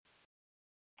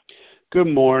Good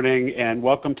morning, and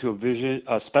welcome to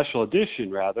a special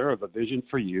edition, of A Vision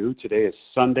for You. Today is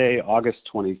Sunday, August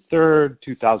 23rd,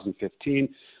 2015.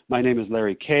 My name is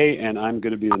Larry Kay, and I'm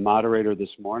going to be the moderator this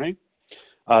morning.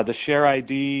 The share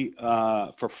ID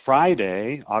for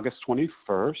Friday, August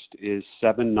 21st, is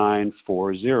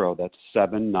 7940. That's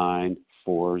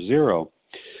 7940.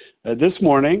 This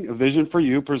morning, A Vision for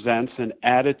You presents an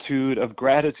Attitude of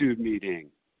Gratitude meeting.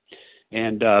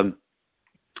 And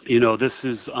this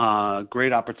is a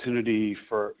great opportunity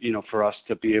for us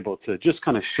to be able to just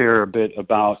kind of share a bit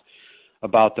about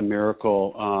the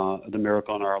miracle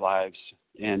in our lives.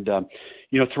 And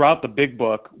throughout the Big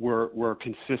Book, we're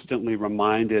consistently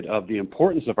reminded of the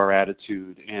importance of our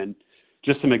attitude. And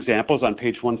just some examples on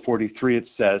page 143, it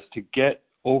says to get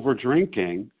over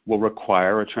drinking will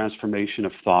require a transformation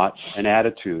of thought and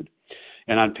attitude.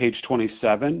 And on page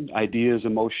 27, ideas,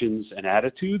 emotions, and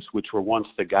attitudes, which were once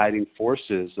the guiding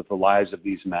forces of the lives of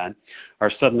these men,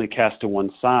 are suddenly cast to one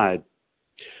side.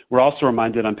 We're also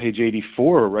reminded on page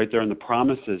 84, right there in the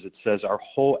promises, it says our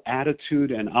whole attitude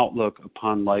and outlook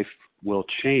upon life will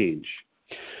change.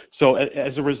 So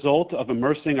as a result of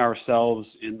immersing ourselves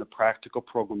in the practical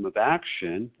program of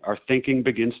action, our thinking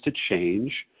begins to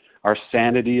change. Our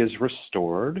sanity is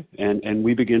restored, and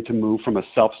we begin to move from a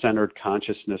self-centered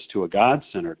consciousness to a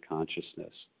God-centered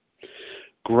consciousness.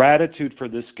 Gratitude for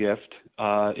this gift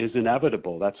is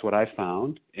inevitable. That's what I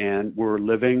found. And we're a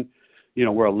living,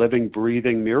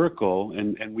 breathing miracle,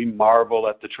 and we marvel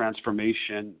at the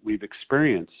transformation we've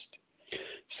experienced.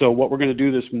 So what we're going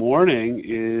to do this morning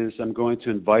is I'm going to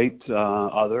invite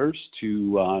others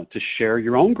to share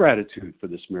your own gratitude for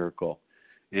this miracle.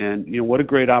 And, what a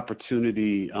great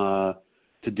opportunity to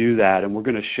do that. And we're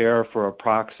going to share for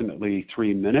approximately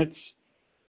 3 minutes.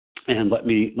 And let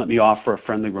me offer a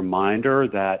friendly reminder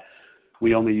that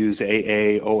we only use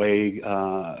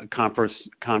AAOA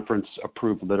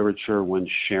conference-approved literature when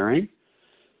sharing.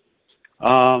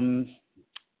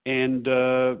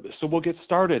 So we'll get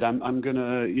started. I'm going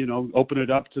to, open it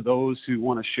up to those who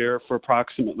want to share for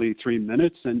approximately 3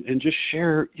 minutes and just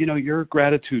share, your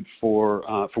gratitude for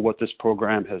what this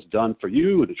program has done for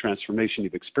you, the transformation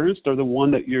you've experienced, or the one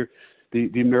that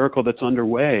the miracle that's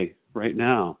underway right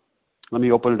now. Let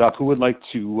me open it up. Who would like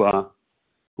to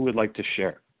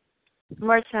share?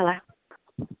 Marcella.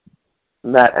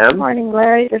 Matt M. Good morning,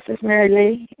 Larry. This is Mary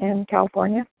Lee in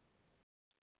California.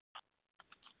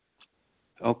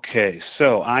 Okay,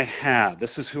 so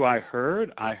this is who I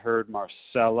heard. I heard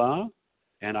Marcella,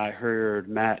 and I heard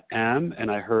Matt M., and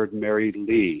I heard Mary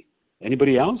Lee.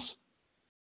 Anybody else?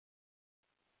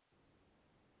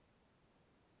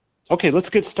 Okay, let's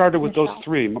get started with Michelle. Those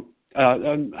three.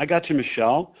 I got you,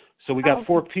 Michelle. So we got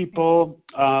 4 people.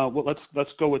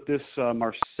 Let's go with this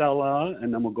Marcella,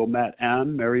 and then we'll go Matt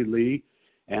M., Mary Lee,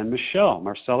 and Michelle.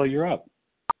 Marcella, you're up.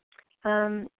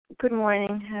 Good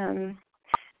morning,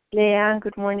 Leah.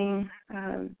 Good morning,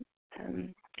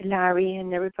 Larry,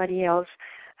 and everybody else.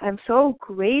 I'm so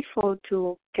grateful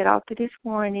to get up this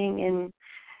morning and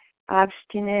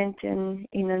abstinent and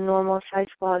in a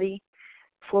normal-sized body,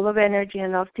 full of energy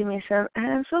and optimism. And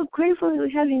I'm so grateful to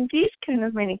be having this kind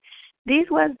of meeting. This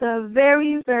was the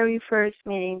very, very first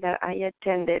meeting that I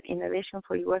attended in A Vision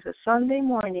for You. It was a Sunday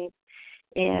morning,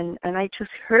 and I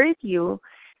just heard you,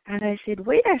 and I said,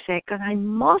 wait a second, I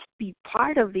must be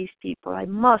part of these people.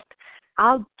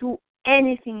 I'll do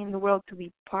anything in the world to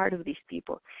be part of these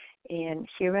people. And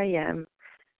here I am.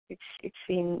 It's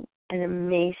been an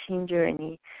amazing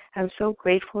journey. I'm so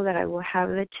grateful that I will have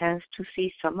the chance to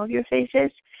see some of your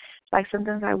faces. Like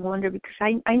sometimes I wonder,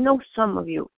 because I know some of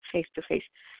you face to face,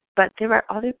 but there are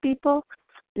other people.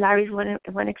 Larry's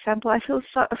one example. I feel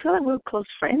like we're close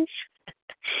friends,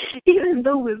 even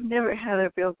though we've never had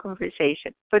a real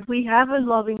conversation. But we have a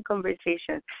loving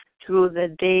conversation through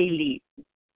the daily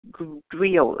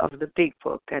drill of the Big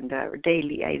Book and our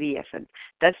daily ideas, and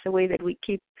that's the way that we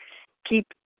keep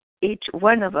each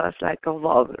one of us like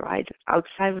evolved, right?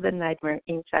 Outside of the nightmare,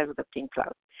 inside of the pink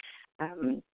cloud.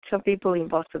 Some people in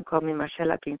Boston call me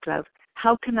Marcella Pink Cloud.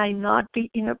 How can I not be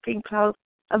in a pink cloud?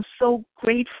 I'm so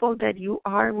grateful that you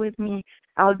are with me.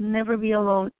 I'll never be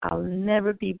alone. I'll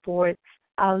never be bored.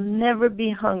 I'll never be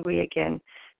hungry again,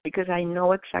 because I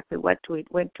know exactly what to eat,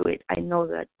 when to eat. I know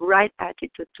the right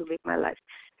attitude to live my life.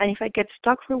 And if I get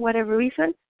stuck for whatever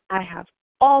reason, I have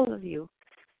all of you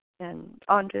and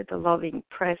under the loving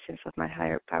presence of my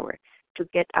higher power to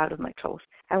get out of my clothes.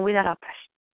 And with that, I'll pass.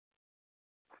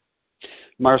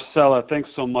 Marcella, thanks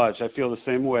so much. I feel the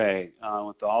same way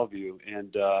with all of you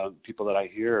and people that I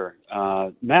hear.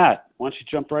 Matt, why don't you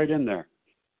jump right in there?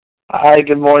 Hi,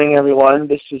 good morning, everyone.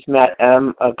 This is Matt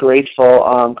M., a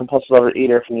grateful compulsive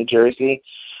overeater from New Jersey.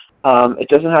 It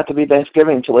doesn't have to be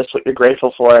Thanksgiving to list what you're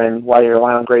grateful for and why you're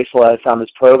relying on grateful. I found this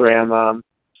program.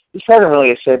 This program really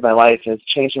has saved my life, and it's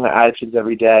changing my attitudes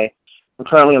every day. I'm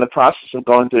currently in the process of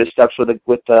going through the steps with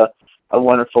a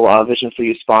wonderful Vision for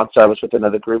You sponsor. I was with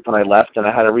another group when I left, and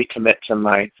I had to recommit to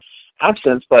my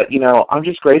absence. But I'm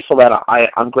just grateful that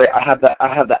I'm great. I have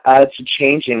the attitude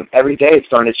changing every day. It's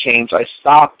starting to change. I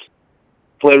stopped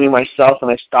blaming myself, and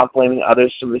I stopped blaming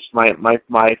others for this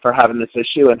for having this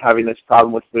issue and having this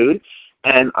problem with food.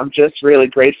 And I'm just really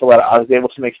grateful that I was able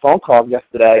to make phone calls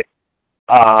yesterday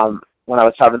when I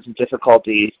was having some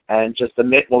difficulties and just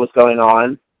admit what was going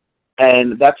on.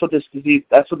 And that's what this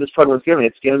program is giving me.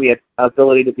 It's giving me an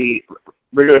ability to be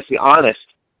rigorously honest.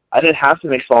 I didn't have to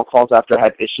make phone calls after I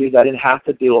had issues. I didn't have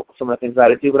to do some of the things I had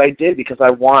to do, but I did because I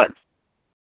want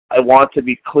to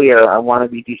be clear. I want to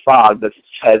be defogged. That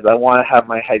says I want to have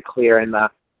my head clear. And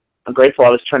I'm grateful I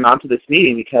was turned on to this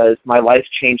meeting because my life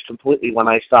changed completely when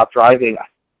I stopped driving.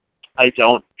 I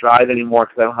don't drive anymore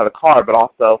because I don't have a car, but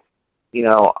also,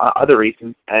 other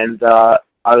reasons. And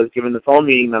I was given the phone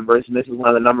meeting numbers, and this is one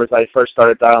of the numbers I first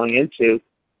started dialing into.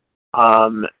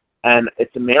 And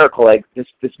it's a miracle. Like this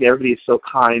everybody is so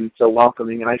kind, so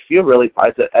welcoming, and I feel really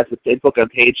as the book on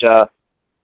page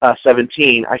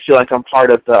 17. I feel like I'm part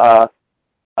of the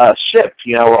ship.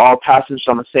 We're all passengers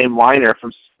on the same liner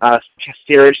from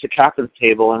steerage to captain's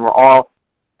table, and we're all.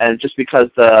 And just because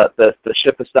the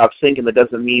ship has stopped sinking, that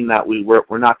doesn't mean that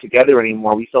we're not together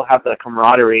anymore. We still have that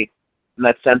camaraderie and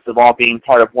that sense of all being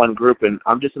part of one group. And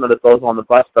I'm just another bozo on the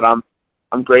bus, but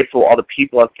I'm grateful for all the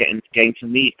people I've getting to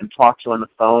meet and talk to on the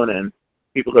phone, and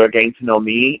people who are getting to know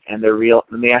me, and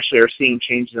they actually are seeing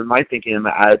changes in my thinking and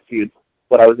my attitude.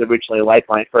 What I was originally like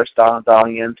when I first started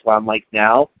dialing in to what I'm like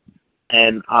now.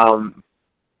 And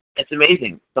it's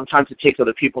amazing. Sometimes it takes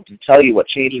other people to tell you what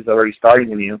changes are already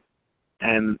starting in you.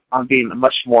 And I'm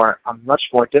much more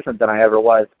different than I ever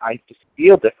was. I just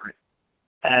feel different.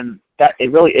 And that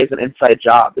it really is an inside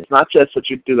job. It's not just what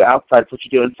you do outside, it's what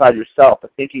you do inside yourself, the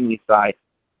thinking inside.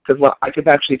 Because I could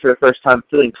actually, for the first time,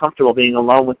 feeling comfortable being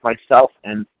alone with myself.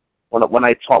 And when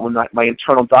my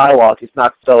internal dialogue is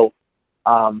not so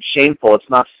shameful, it's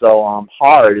not so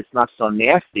hard, it's not so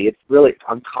nasty. It's really,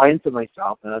 I'm kind to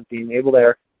myself, and I'm being able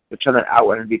to turn that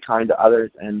outward and be kind to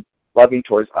others and loving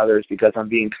towards others because I'm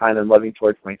being kind and loving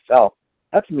towards myself.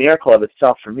 That's a miracle of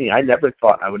itself for me. I never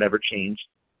thought I would ever change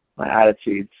my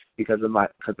attitudes because of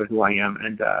who I am,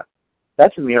 and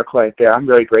that's a miracle right there. I'm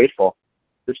very grateful.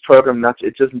 This program,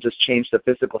 it doesn't just change the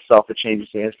physical self; it changes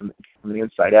the from the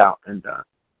inside out. And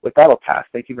with that, I'll pass.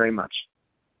 Thank you very much.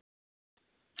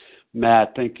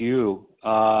 Matt, thank you.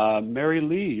 Mary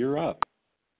Lee, you're up.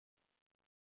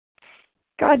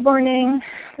 Good morning.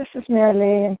 This is Mary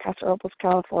Lee in Paso Robles,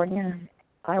 California.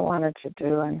 I wanted to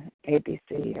do an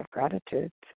ABC of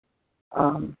gratitude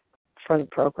for the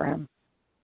program.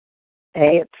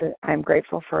 I'm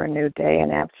grateful for a new day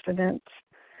in abstinence.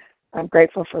 I'm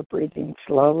grateful for breathing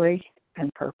slowly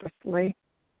and purposely.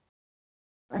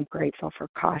 I'm grateful for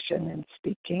caution in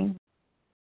speaking.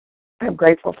 I'm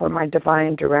grateful for my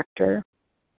divine director.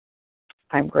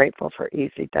 I'm grateful for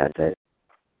Easy Does It.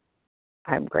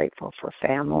 I'm grateful for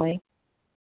family.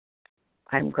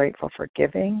 I'm grateful for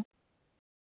giving.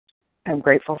 I'm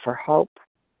grateful for hope.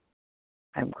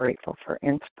 I'm grateful for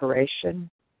inspiration.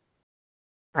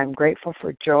 I'm grateful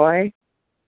for joy.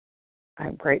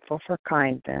 I'm grateful for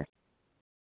kindness.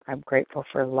 I'm grateful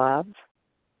for love.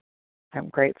 I'm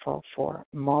grateful for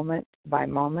moment by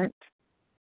moment.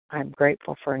 I'm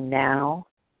grateful for now.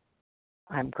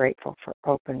 I'm grateful for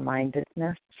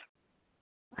open-mindedness.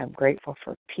 I'm grateful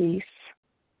for peace.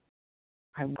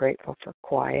 I'm grateful for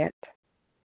quiet.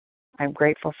 I'm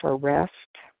grateful for rest.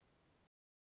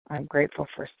 I'm grateful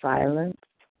for silence.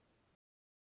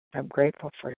 I'm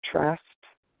grateful for trust.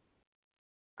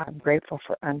 I'm grateful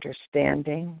for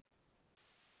understanding.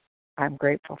 I'm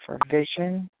grateful for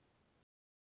vision.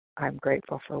 I'm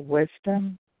grateful for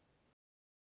wisdom.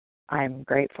 I'm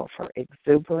grateful for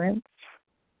exuberance.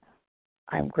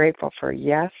 I'm grateful for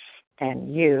yes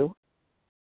and you.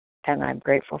 And I'm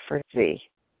grateful for Z.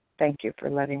 Thank you for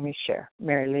letting me share.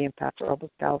 Mary Lee in Paso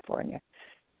Robles, California.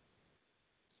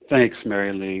 Thanks,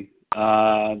 Mary Lee.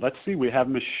 Let's see, we have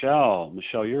Michelle.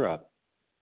 Michelle, you're up.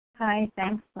 Hi,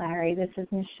 thanks, Larry. This is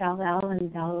Michelle L. in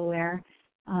Delaware.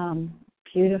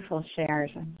 Beautiful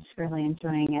shares. I'm just really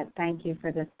enjoying it. Thank you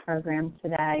for this program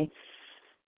today.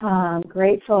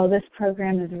 Grateful. This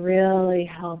program is really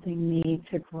helping me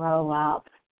to grow up,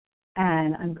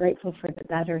 and I'm grateful for the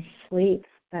better sleep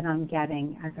that I'm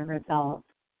getting as a result.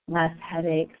 Less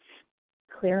headaches,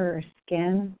 clearer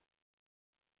skin,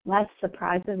 less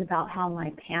surprises about how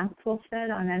my pants will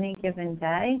fit on any given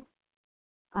day.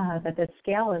 that the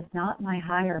scale is not my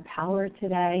higher power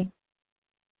today,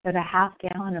 that a half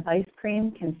gallon of ice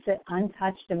cream can sit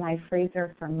untouched in my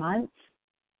freezer for months,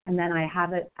 and then I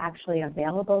have it actually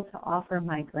available to offer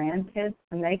my grandkids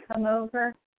when they come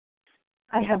over.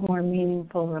 I have more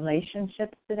meaningful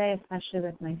relationships today, especially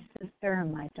with my sister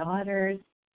and my daughters.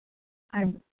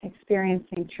 I'm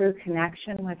experiencing true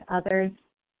connection with others.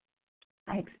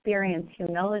 I experience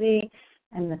humility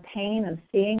and the pain of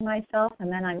seeing myself,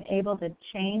 and then I'm able to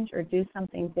change or do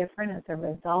something different as a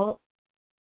result.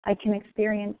 I can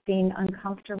experience being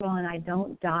uncomfortable and I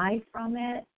don't die from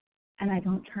it, and I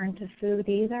don't turn to food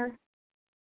either.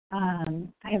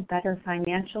 I have better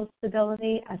financial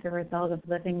stability as a result of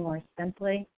living more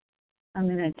simply.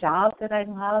 I'm in a job that I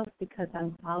love because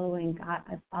I'm following God.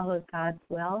 I followed God's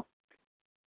will.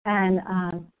 And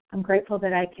I'm grateful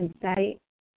that I can say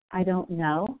I don't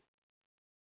know,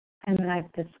 and that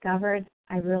I've discovered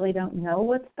I really don't know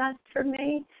what's best for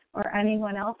me or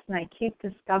anyone else, and I keep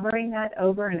discovering that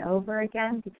over and over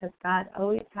again because God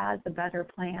always has a better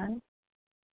plan.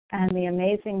 And the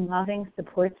amazing, loving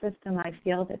support system I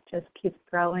feel that just keeps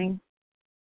growing.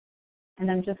 And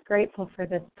I'm just grateful for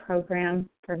this program,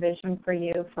 for Vision for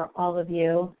You, for all of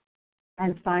you,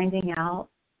 and finding out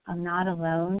I'm not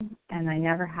alone and I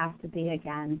never have to be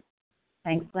again.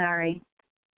 Thanks, Larry.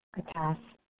 I pass.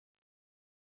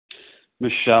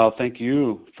 Michelle, thank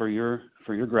you for your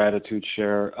gratitude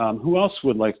share. Who else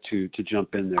would like to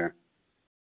jump in there?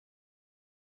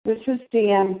 This is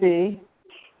Deanne B.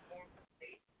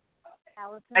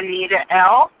 Anita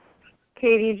L.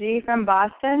 Katie G. from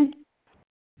Boston.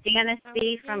 Janice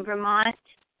B. from Vermont.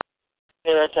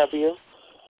 Sarah W.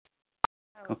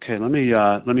 Okay, let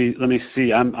me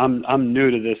see. I'm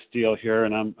new to this deal here,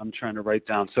 and I'm trying to write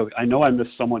down. So I know I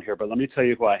missed someone here, but let me tell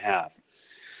you who I have.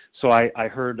 So I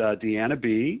heard Deanna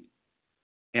B,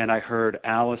 and I heard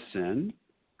Allison,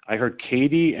 I heard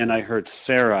Katie, and I heard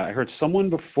Sarah. I heard someone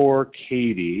before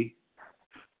Katie.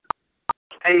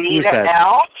 Anita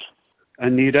L.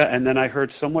 Anita, and then I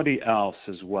heard somebody else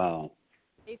as well.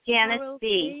 Janice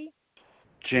B.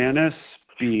 Janice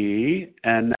B.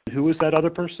 And who was that other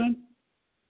person?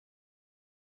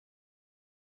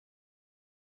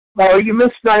 Oh, you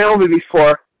missed Naomi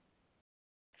before.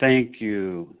 Thank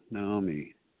you,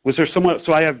 Naomi. Was there someone?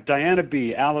 So I have Diana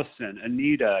B., Allison,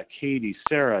 Anita, Katie,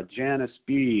 Sarah, Janice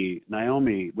B.,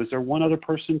 Naomi. Was there one other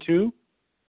person too?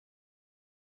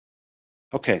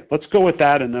 Okay, let's go with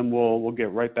that, and then we'll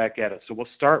get right back at it. So we'll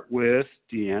start with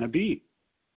Deanna B.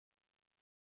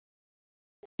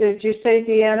 Did you say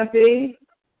Deanna B?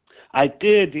 I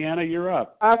did. Deanna, you're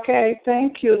up. Okay,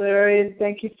 thank you, Larry, and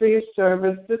thank you for your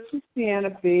service. This is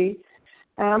Deanna B.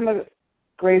 I'm a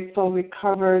grateful,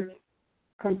 recovered,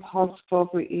 compulsive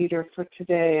overeater for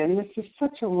today, and this is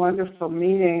such a wonderful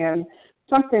meeting and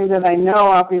something that I know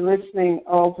I'll be listening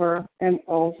over and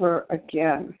over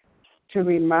again to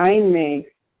remind me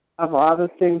of all the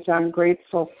things I'm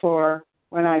grateful for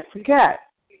when I forget,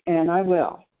 and I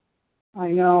will. I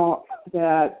know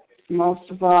that most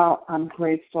of all, I'm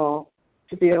grateful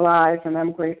to be alive, and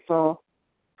I'm grateful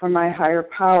for my higher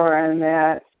power, and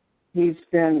that he's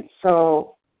been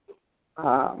so,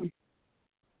 I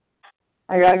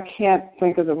can't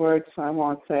think of the words, so I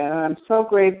won't say it. And I'm so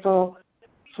grateful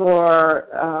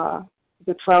for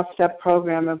the 12-step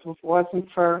program. If it wasn't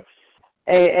for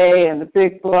AA and the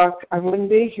big book, I wouldn't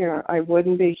be here.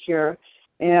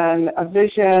 And a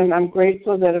vision, I'm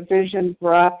grateful that a vision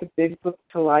brought the big book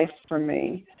to life for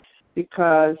me,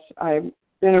 because I've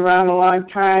been around a long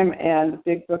time and the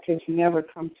big book has never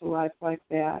come to life like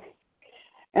that.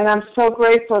 And I'm so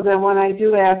grateful that when I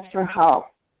do ask for help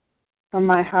from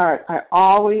my heart, I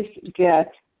always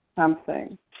get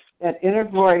something. That inner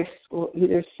voice will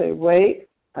either say, wait,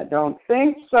 I don't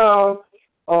think so,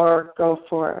 or go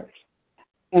for it.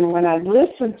 And when I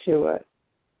listen to it,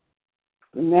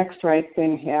 the next right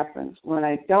thing happens. When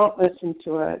I don't listen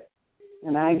to it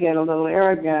and I get a little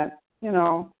arrogant,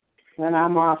 then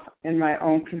I'm off in my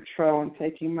own control and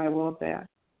taking my will back.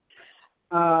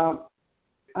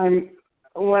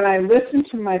 When I listen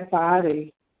to my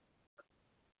body,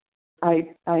 I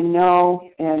know,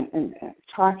 and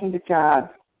talking to God,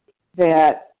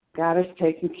 that God is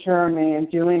taking care of me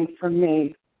and doing for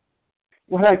me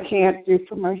what I can't do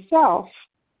for myself.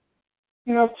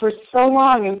 For so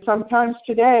long, and sometimes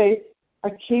today,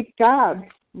 I keep God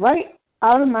right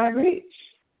out of my reach.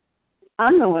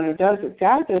 I'm the one who does it.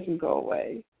 God doesn't go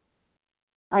away.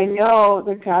 I know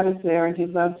that God is there and he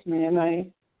loves me, and I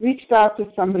reached out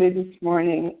to somebody this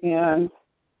morning, and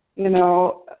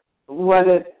what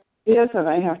it is, and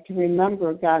I have to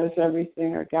remember God is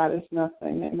everything or God is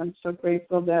nothing, and I'm so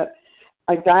grateful that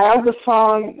I dialed the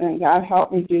phone, and God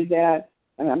helped me do that,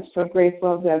 and I'm so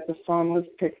grateful that the phone was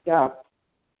picked up.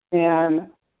 And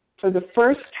for the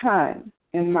first time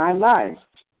in my life,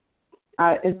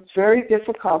 it's very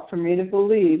difficult for me to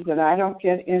believe that I don't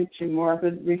get into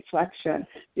morbid reflection,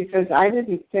 because I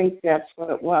didn't think that's what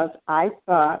it was. I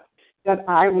thought that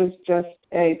I was just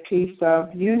a piece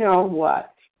of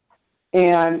you-know-what.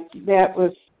 And that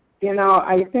was,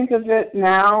 I think of it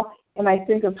now, and I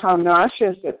think of how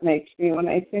nauseous it makes me when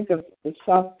I think of the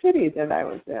self-pity that I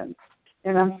was in.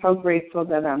 And I'm so grateful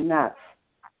that I'm not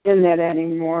in that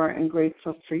anymore, and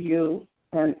grateful for you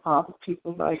and all the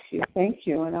people like you. Thank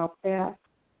you, and I'll pass.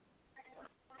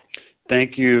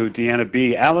 Thank you, Deanna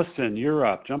B. Allison, you're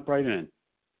up. Jump right in.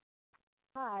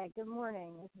 Hi, good morning.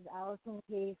 This is Allison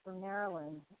P. from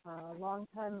Maryland,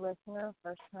 long-time listener,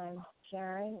 first-time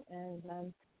sharing, and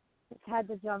just had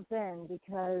to jump in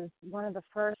because one of the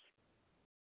first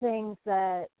things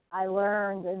that I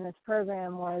learned in this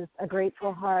program was a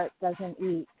grateful heart doesn't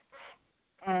eat,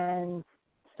 and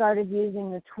started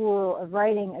using the tool of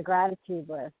writing a gratitude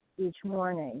list each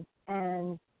morning,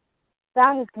 and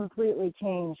that has completely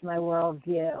changed my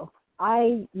worldview.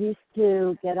 I used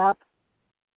to get up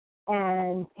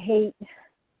and hate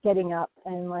getting up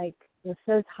and was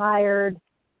so tired,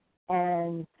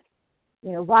 and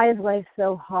why is life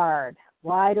so hard?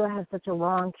 Why do I have such a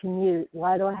long commute?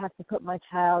 Why do I have to put my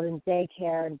child in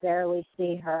daycare and barely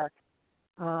see her?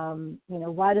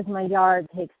 Why does my yard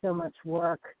take so much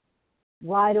work?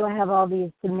 Why do I have all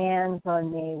these demands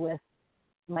on me with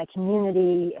my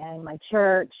community and my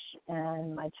church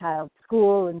and my child's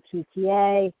school and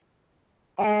PTA?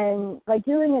 And by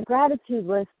doing a gratitude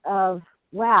list of,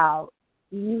 wow,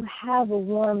 you have a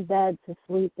warm bed to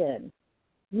sleep in.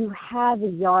 You have a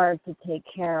yard to take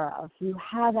care of. You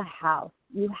have a house.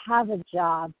 You have a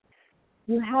job.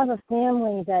 You have a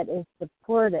family that is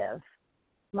supportive.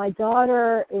 My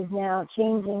daughter is now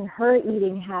changing her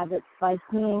eating habits by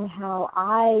seeing how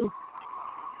I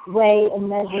weigh and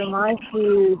measure my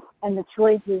food and the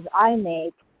choices I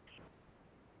make.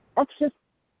 That's just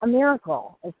a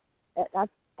miracle.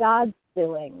 That's God's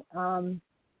doing. So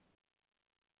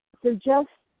just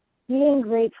being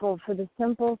grateful for the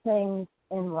simple things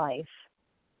in life,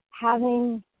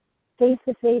 having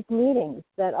face-to-face meetings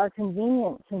that are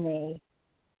convenient to me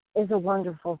is a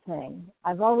wonderful thing.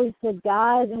 I've always said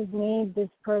God has made this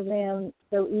program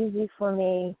so easy for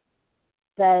me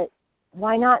that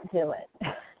why not do it?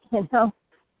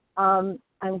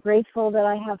 I'm grateful that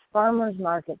I have farmers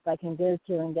markets I can go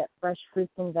to and get fresh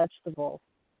fruits and vegetables,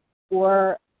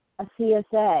 or a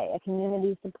CSA, a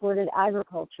community-supported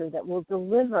agriculture that will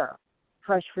deliver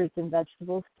fresh fruits and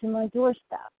vegetables to my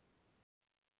doorstep.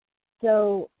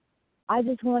 So I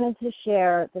just wanted to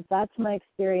share that that's my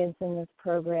experience in this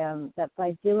program, that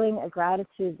by doing a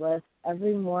gratitude list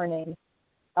every morning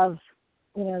of,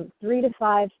 3 to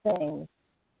 5 things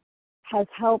has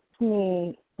helped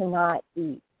me to not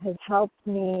eat, has helped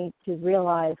me to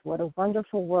realize what a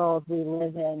wonderful world we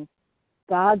live in,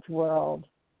 God's world.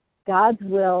 God's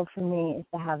will for me is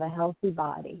to have a healthy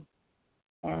body.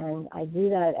 And I do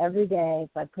that every day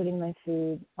by putting my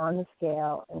food on the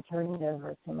scale and turning it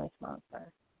over to my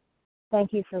sponsor.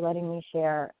 Thank you for letting me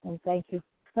share, and thank you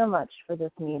so much for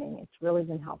this meeting. It's really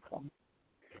been helpful.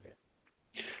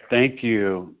 Thank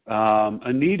you.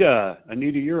 Anita,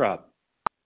 you're up.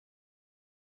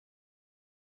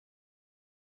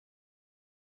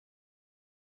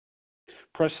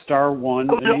 Press star 1,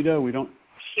 Anita. We don't.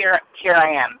 Here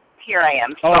I am.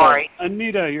 Sorry. Oh,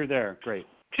 Anita, you're there. Great.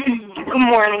 Good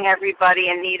morning, everybody.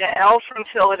 Anita L. from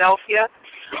Philadelphia.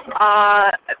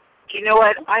 You know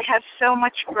what? I have so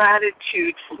much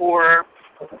gratitude for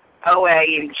OA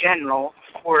in general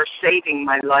for saving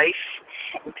my life.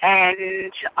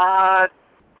 And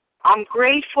I'm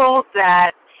grateful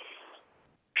that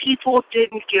people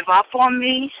didn't give up on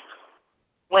me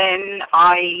when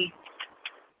I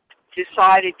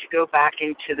decided to go back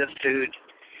into the food,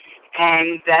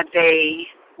 and that they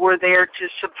were there to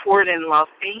support and love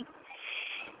me.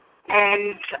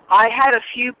 And I had a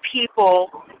few people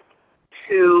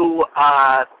who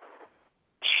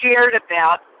shared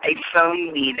about a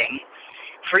phone meeting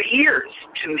for years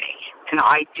to me, and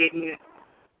I didn't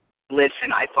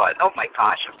listen. I thought, oh my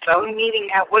gosh, a phone meeting,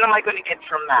 what am I going to get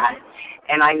from that?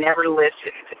 And I never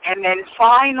listened. And then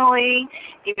finally,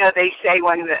 they say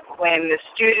when the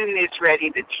student is ready,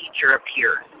 the teacher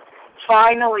appears.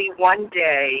 Finally, one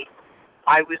day,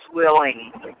 I was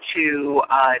willing to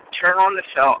turn on the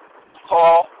phone,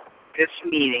 call this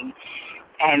meeting,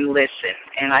 and listen.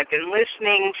 And I've been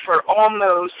listening for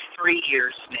almost 3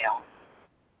 years now.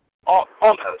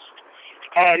 Almost.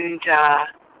 And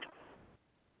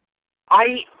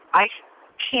I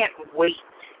can't wait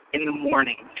in the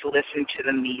morning to listen to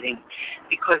the meeting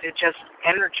because it just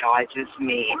energizes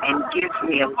me and gives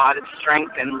me a lot of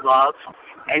strength and love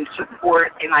and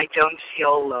support, and I don't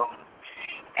feel alone.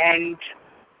 And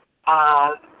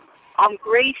I'm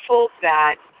grateful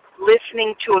that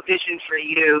listening to A Vision for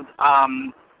You,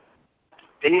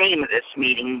 the name of this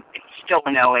meeting, it's still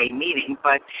an OA meeting,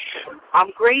 but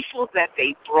I'm grateful that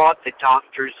they brought the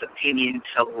doctor's opinion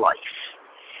to life.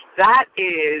 That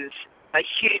is a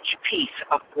huge piece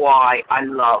of why I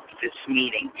love this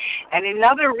meeting. And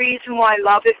another reason why I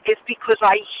love it is because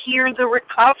I hear the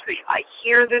recovery. I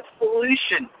hear the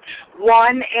solution,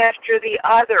 one after the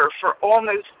other for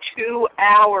almost 2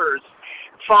 hours,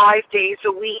 5 days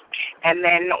a week. And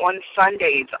then on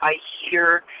Sundays, I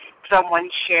hear someone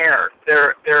share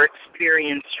their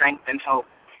experience, strength, and hope.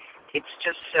 It's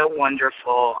just so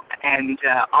wonderful. And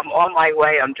I'm on my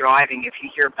way. I'm driving, if you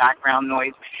hear background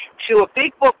noise, to a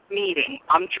big book meeting.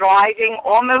 I'm driving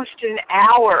almost an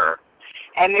hour.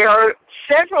 And there are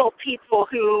several people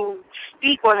who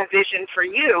speak on A Vision for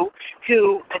You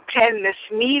who attend this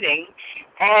meeting.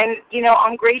 And, you know,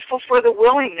 I'm grateful for the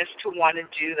willingness to want to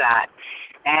do that.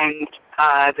 And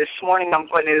this morning I'm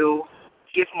going to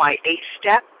give my 8th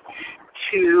step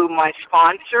to my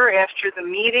sponsor after the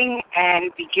meeting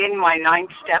and begin my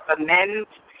 9th step amends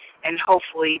and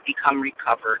hopefully become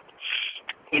recovered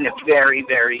in a very,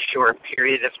 very short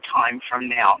period of time from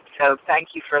now. So thank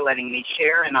you for letting me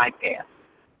share, and I pass.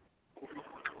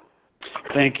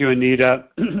 Thank you, Anita.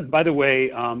 By the way,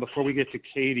 before we get to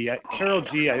Katie, Carol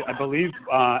G, I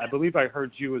believe I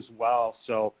heard you as well.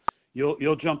 So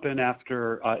you'll jump in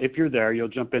after, if you're there, you'll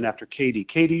jump in after Katie.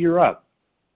 Katie, you're up.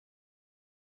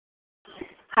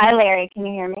 Hi, Larry. Can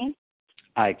you hear me?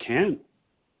 I can.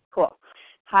 Cool.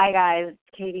 Hi, guys.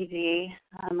 Katie G.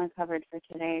 I'm recovered for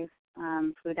today's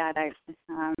food addict,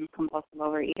 compulsive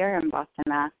overeater in Boston,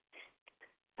 Mass.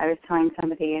 I was telling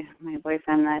somebody, my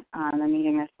boyfriend, that the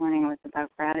meeting this morning was about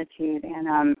gratitude, and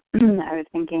I was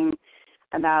thinking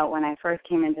about when I first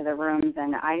came into the rooms,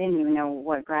 and I didn't even know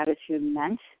what gratitude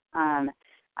meant.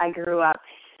 I grew up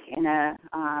in a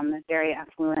very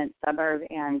affluent suburb,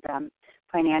 and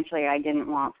financially I didn't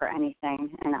want for anything,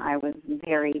 and I was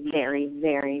very, very,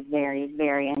 very, very,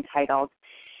 very entitled.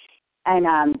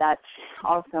 And that's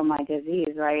also my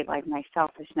disease, right? Like my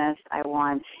selfishness. I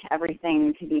want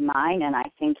everything to be mine, and I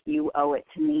think you owe it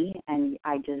to me, and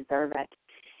I deserve it.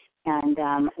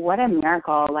 And what a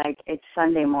miracle. Like, it's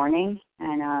Sunday morning,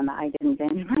 and I didn't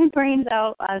binge my brains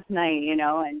out last night, you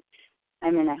know, and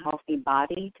I'm in a healthy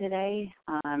body today.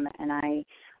 And I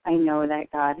know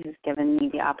that God has given me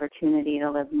the opportunity to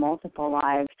live multiple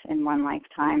lives in one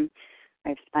lifetime.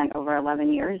 I've spent over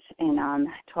 11 years in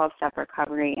 12-step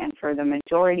recovery, and for the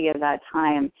majority of that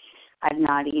time, I've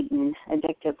not eaten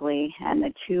addictively. And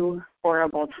the 2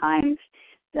 horrible times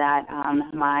that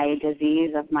my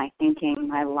disease of my thinking,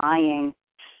 my lying,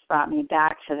 brought me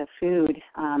back to the food,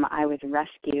 I was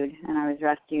rescued, and I was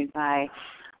rescued by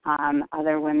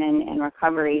other women in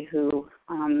recovery who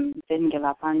didn't give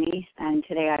up on me. And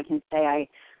today I can say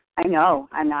I know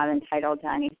I'm not entitled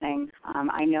to anything.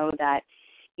 I know that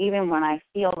even when I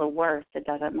feel the worst, it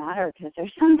doesn't matter because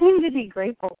there's something to be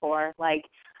grateful for. Like,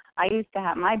 I used to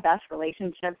have my best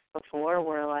relationships before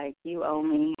were like, you owe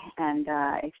me, and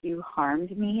if you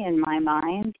harmed me in my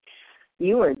mind,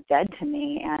 you were dead to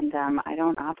me, and I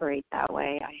don't operate that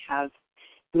way. I have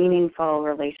meaningful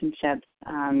relationships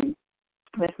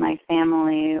with my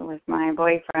family, with my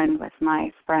boyfriend, with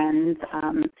my friends.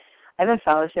 I have a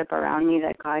fellowship around me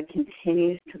that God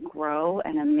continues to grow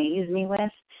and amaze me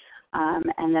with.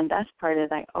 And the best part is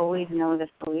I always know the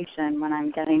solution when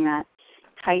I'm getting that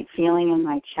tight feeling in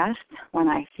my chest, when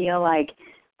I feel like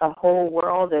the whole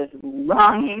world is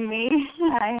wronging me.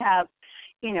 I have,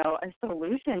 you know, a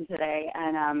solution today.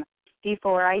 And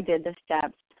before I did the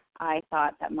steps, I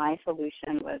thought that my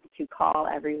solution was to call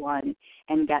everyone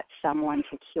and get someone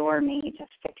to cure me, to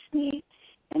fix me.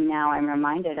 And now I'm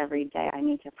reminded every day I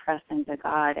need to press into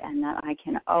God, and that I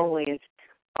can always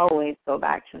go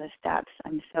back to the steps.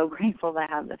 I'm so grateful to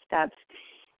have the steps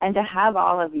and to have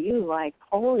all of you. Like,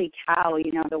 holy cow,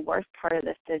 you know, the worst part of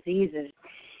this disease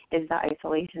is the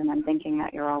isolation and thinking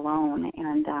that you're alone.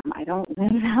 And I don't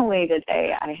live that way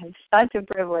today. I have such a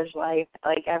privileged life.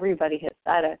 Like everybody has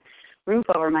said, a roof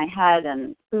over my head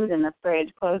and food in the fridge,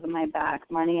 clothes on my back,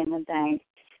 money in the bank,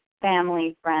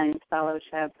 family, friends,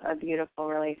 fellowship, a beautiful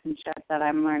relationship that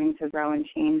I'm learning to grow and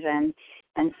change in.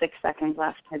 And 6 seconds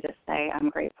left to just say I'm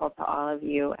grateful to all of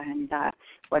you, and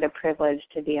what a privilege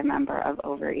to be a member of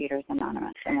Overeaters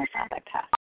Anonymous. And with that, I pass.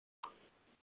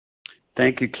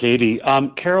 Thank you, Katie.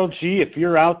 Carol G., if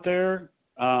you're out there,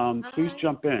 please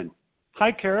jump in.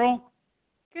 Hi, Carol.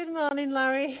 Good morning,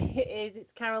 Larry. It is. It's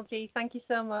Carol G. Thank you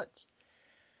so much.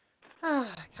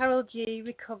 Carol G,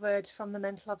 recovered from the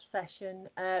mental obsession.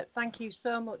 Thank you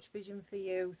so much, Vision for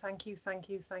You. Thank you, thank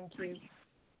you, thank you.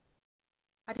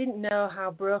 I didn't know how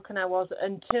broken I was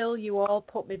until you all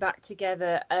put me back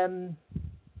together.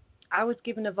 I was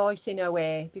given a voice in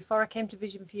OA. Before I came to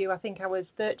Vision for You, I think I was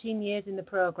 13 years in the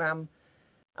program.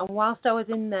 And whilst I was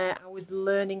in there, I was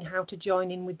learning how to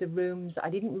join in with the rooms. I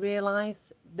didn't realise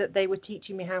that they were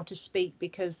teaching me how to speak,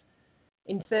 because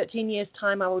in 13 years'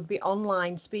 time I would be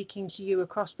online speaking to you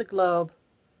across the globe,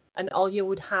 and all you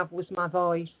would have was my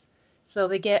voice. So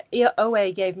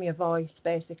OA gave me a voice,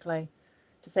 basically,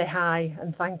 to say hi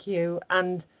and thank you.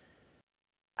 And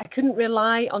I couldn't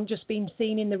rely on just being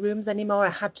seen in the rooms anymore.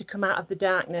 I had to come out of the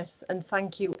darkness, and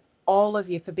thank you, all of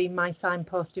you, for being my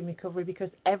signpost in recovery,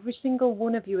 because every single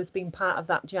one of you has been part of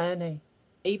that journey,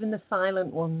 even the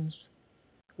silent ones.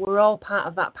 We're all part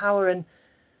of that power. And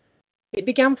it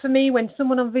began for me when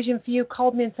someone on Vision for You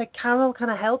called me and said, Carol, can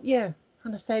I help you?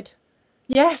 And I said,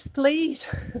 yes, please,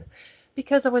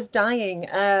 because I was dying.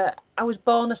 I was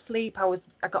born asleep.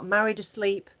 I got married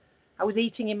asleep. I was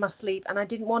eating in my sleep, and I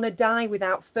didn't want to die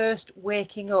without first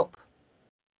waking up.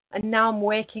 And now I'm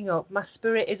waking up. My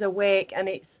spirit is awake, and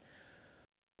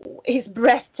it's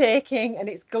breathtaking, and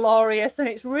it's glorious, and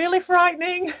it's really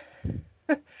frightening,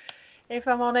 if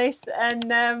I'm honest.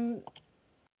 And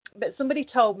but somebody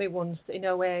told me once, in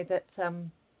a way, that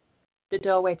the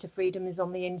doorway to freedom is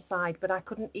on the inside, but I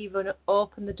couldn't even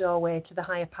open the doorway to the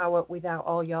higher power without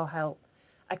all your help.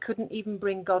 I couldn't even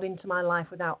bring God into my life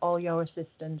without all your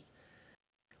assistance.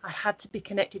 I had to be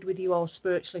connected with you all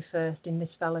spiritually first in this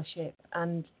fellowship,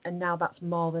 and now that's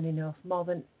more than enough, more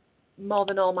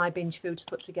than all my binge foods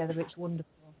put together. It's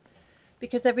wonderful.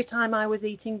 Because every time I was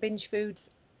eating binge foods,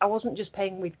 I wasn't just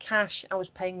paying with cash, I was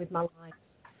paying with my life.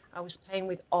 I was paying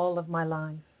with all of my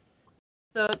life.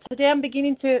 So today I'm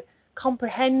beginning to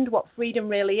comprehend what freedom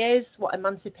really is, what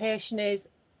emancipation is.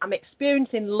 I'm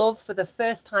experiencing love for the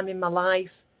first time in my life,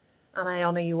 and I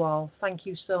honour you all. Thank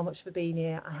you so much for being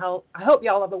here. I hope you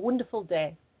all have a wonderful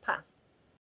day. Pass.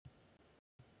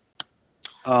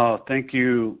 Oh, thank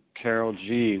you, Carol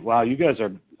G. Wow, you guys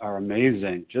are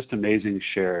amazing. Just amazing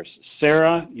shares.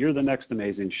 Sarah, you're the next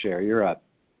amazing share. You're up.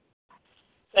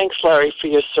 Thanks, Larry, for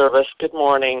your service. Good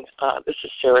morning. This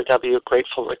is Sarah W.,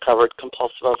 grateful, recovered,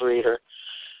 compulsive overeater.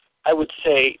 I would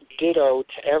say ditto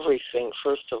to everything.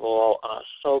 First of all,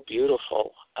 so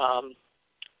beautiful.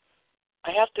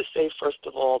 I have to say, first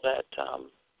of all, that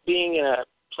being in a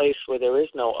place where there is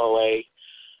no OA,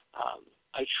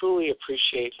 I truly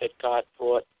appreciate that God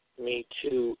brought me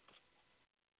to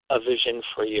a Vision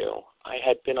for You. I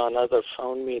had been on other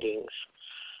phone meetings,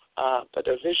 but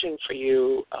a Vision for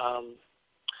You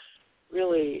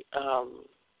really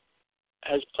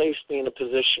has placed me in a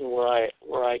position where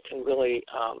I can really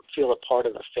feel a part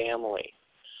of the family.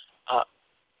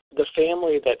 The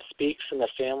family that speaks and the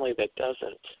family that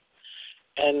doesn't.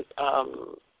 And,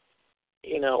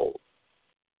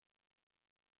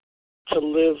 to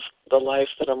live the life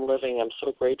that I'm living, I'm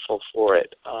so grateful for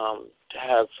it. To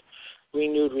have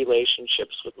renewed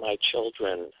relationships with my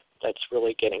children, that's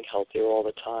really getting healthier all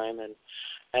the time.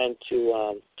 And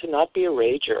to not be a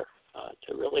rager,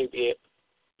 to really be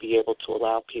able to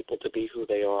allow people to be who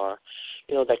they are.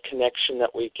 That connection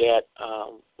that we get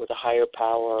with a higher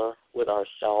power, with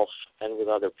ourselves, and with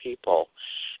other people.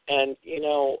 And,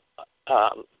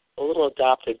 a little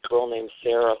adopted girl named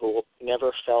Sarah, who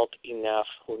never felt enough,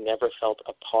 who never felt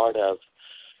a part of,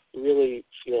 really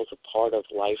feels a part of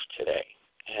life today.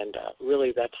 And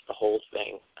really that's the whole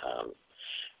thing.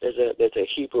 There's a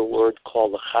Hebrew word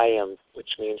called l'chaim, which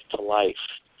means to life.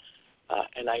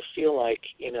 And I feel like,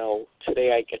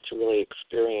 today I get to really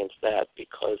experience that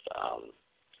because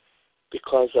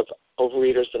of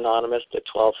Overeaters Anonymous, the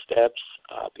 12 steps,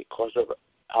 because of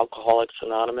Alcoholics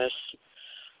Anonymous,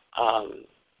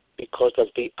 because of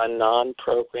the Anon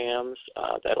programs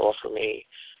that offer me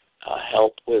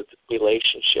help with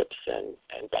relationships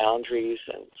and boundaries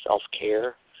and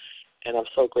self-care. And I'm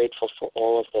so grateful for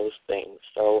all of those things.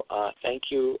 So thank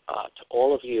you to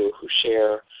all of you who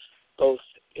share, both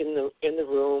in the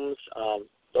rooms,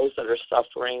 those that are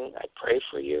suffering. I pray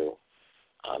for you.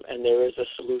 And there is a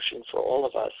solution for all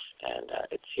of us, and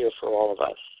it's here for all of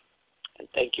us. And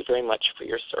thank you very much for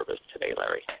your service today,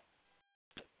 Larry.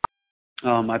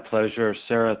 Oh, my pleasure.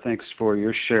 Sarah, thanks for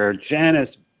your share.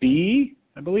 Janice B.,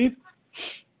 I believe.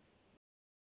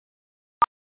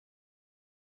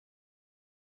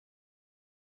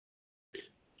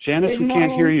 Janice, we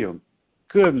can't hear you.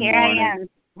 Good morning. Here I am.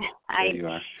 There you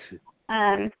are.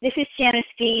 This is Janice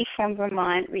B. from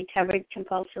Vermont, recovered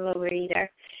compulsive overeater.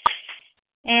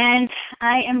 And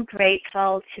I am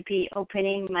grateful to be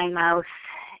opening my mouth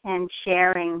and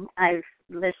sharing. I've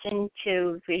listened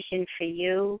to Vision for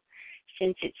You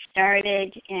since it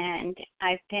started, and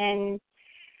I've been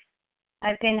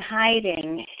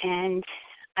hiding and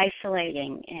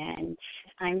isolating, and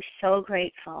I'm so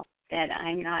grateful that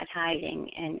I'm not hiding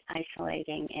and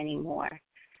isolating anymore.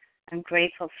 I'm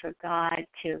grateful for God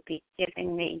to be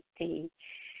giving me the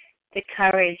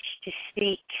courage to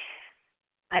speak.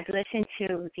 I've listened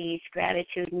to these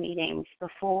gratitude meetings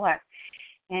before,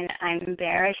 and I'm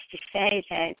embarrassed to say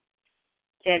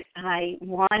that I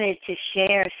wanted to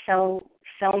share so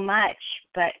much,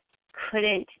 but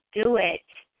couldn't do it,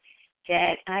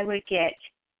 that I would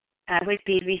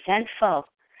be resentful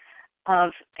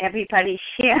of everybody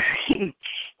sharing.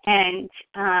 And,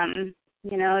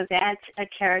 that's a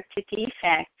character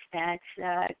defect. That's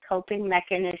a coping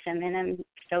mechanism. And I'm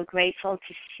so grateful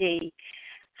to see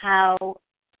how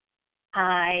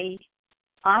I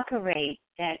operate,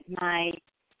 that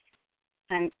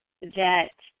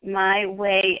my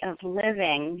way of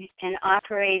living and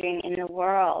operating in the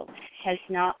world has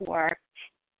not worked.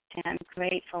 And I'm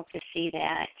grateful to see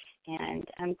that. And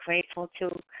I'm grateful to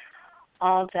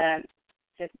all the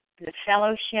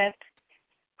fellowship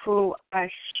who are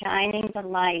shining the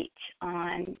light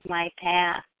on my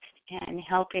path and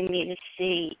helping me to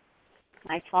see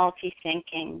my faulty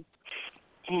thinking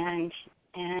and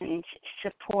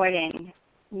supporting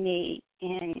me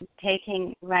in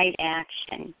taking right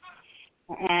action.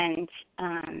 And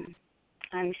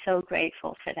I'm so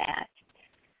grateful for that.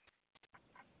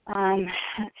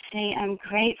 Let's see, I'm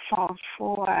grateful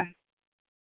for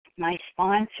my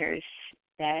sponsors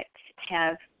that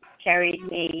have carried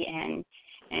me and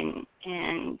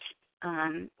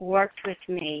worked with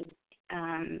me,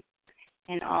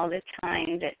 and all the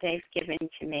time that they've given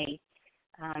to me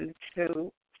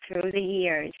through the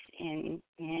years in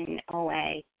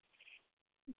OA,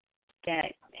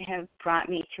 that have brought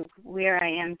me to where I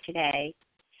am today.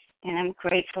 And I'm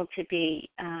grateful to be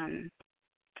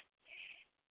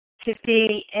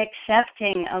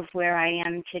accepting of where I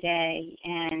am today,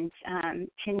 and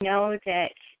to know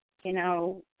that,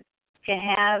 to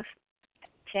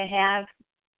have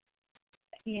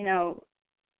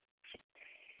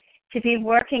to be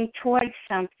working towards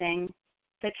something,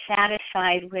 but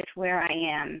satisfied with where I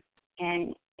am,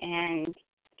 and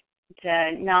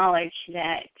the knowledge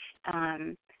that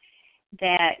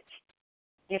that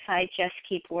if I just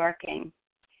keep working,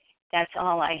 that's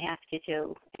all I have to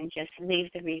do, and just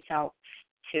leave the results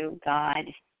to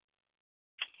God.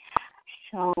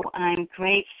 So I'm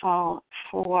grateful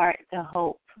for the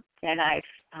hope that I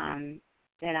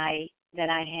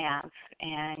have,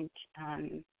 and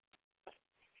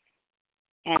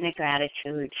the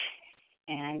gratitude.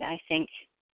 And I think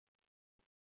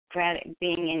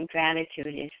being in gratitude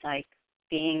is like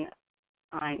being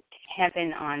on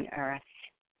heaven on earth.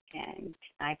 And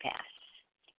I pass.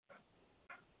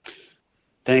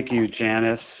 Thank you,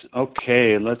 Janice.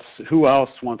 Okay, who else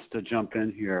wants to jump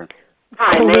in here?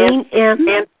 Hi,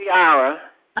 Nancy Ara.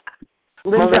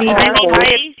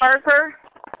 Harriet Parker.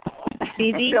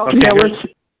 Phoebe.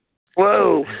 Okay.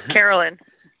 Whoa, Carolyn.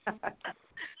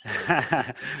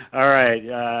 All right,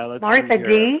 let's Martha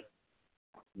D.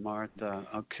 Martha.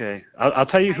 Okay, I'll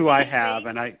tell you who I have,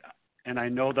 and I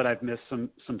know that I've missed some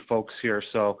folks here,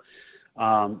 so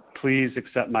please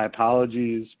accept my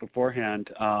apologies beforehand,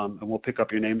 and we'll pick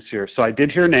up your names here. So I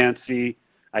did hear Nancy,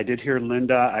 I did hear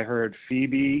Linda, I heard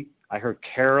Phoebe, I heard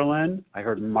Carolyn, I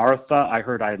heard Martha, I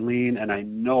heard Eileen, and I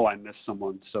know I missed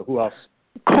someone. So who else?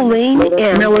 Colleen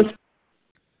and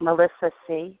Melissa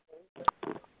C.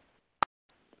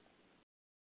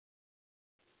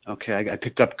 Okay, I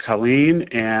picked up Colleen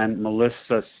and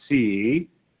Melissa C.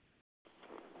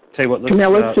 Tell you what,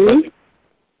 Camilla C.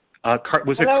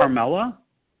 Was it Carmela?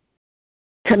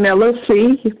 Camilla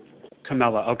C.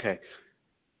 Camilla, okay.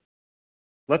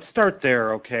 Let's start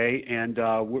there, okay? And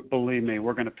believe me,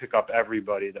 we're going to pick up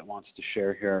everybody that wants to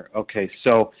share here. Okay,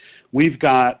 so we've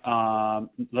got,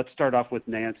 let's start off with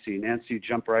Nancy. Nancy,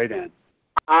 jump right in.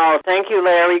 Oh, thank you,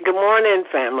 Larry. Good morning,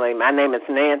 family. My name is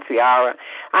Nancy Ara.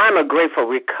 I'm a grateful,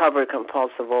 recovered,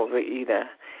 compulsive overeater.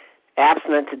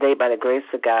 Abstinent today by the grace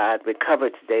of God.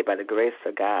 Recovered today by the grace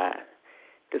of God.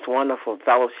 This wonderful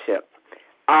fellowship.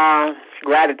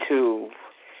 Gratitude.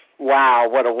 Wow,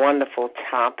 what a wonderful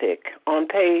topic. On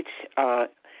page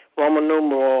Roman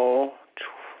numeral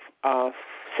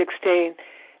 16,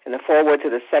 in the foreword to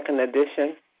the second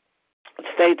edition,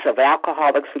 states of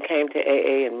alcoholics who came to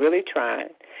AA and really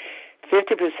tried.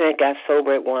 50% got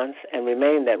sober at once and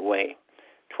remained that way.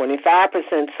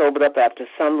 25% sobered up after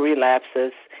some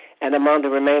relapses, and among the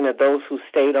remainder, those who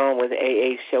stayed on with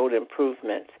AA showed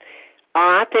improvements.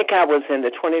 I think I was in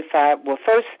the 25. Well,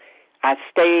 first I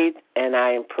stayed and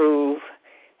I improved,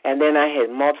 and then I had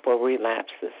multiple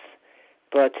relapses.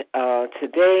 But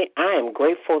today I am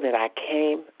grateful that I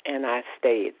came and I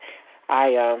stayed.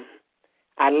 I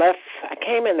left. I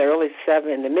came in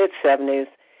the mid-70s,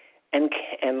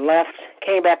 and left.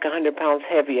 Came back 100 pounds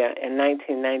heavier in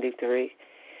 1993.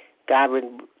 God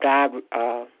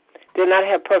did not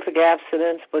have perfect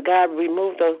abstinence, but God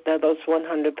removed those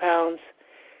 100 pounds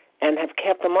and have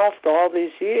kept them off for all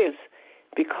these years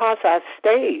because I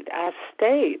stayed.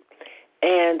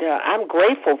 And I'm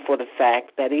grateful for the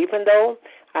fact that even though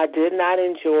I did not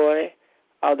enjoy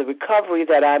the recovery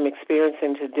that I'm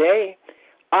experiencing today,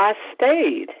 I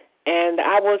stayed, and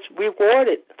I was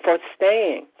rewarded for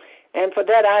staying. And for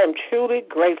that, I am truly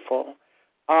grateful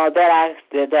that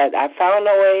I found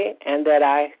a way and that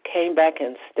I came back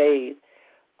and stayed.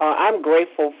 I'm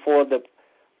grateful for the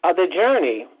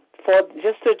journey, for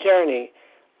just the journey.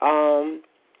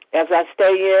 As I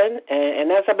stay in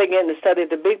and as I begin to study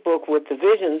the Big Book with the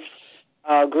Visions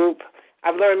group,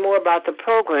 I've learned more about the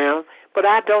program, but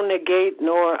I don't negate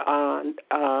nor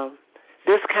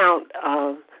discount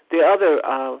the other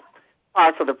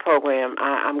parts of the program.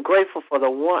 I'm grateful for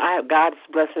God's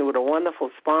blessed me with a wonderful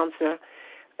sponsor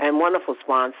and wonderful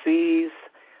sponsees.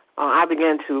 I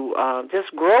began to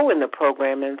just grow in the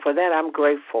program, and for that I'm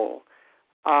grateful.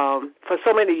 For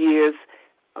so many years,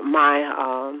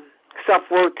 my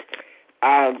self-worth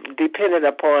depended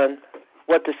upon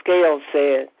what the scale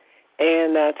said.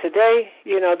 And today,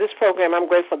 this program, I'm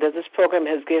grateful that this program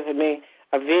has given me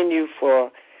a venue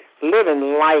for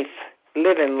living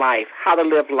life, how to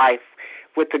live life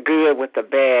with the good, with the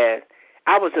bad.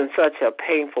 I was in such a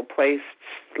painful place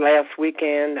last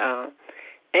weekend,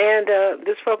 and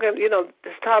this program,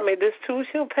 this taught me this too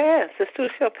shall pass.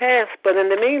 But in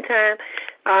the meantime,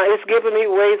 it's given me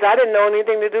ways. I didn't know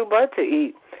anything to do but to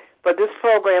eat. But this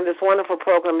program, this wonderful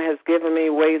program, has given me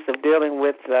ways of dealing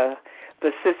with the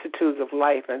vicissitudes of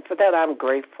life, and for that I'm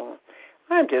grateful.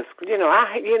 I'm just,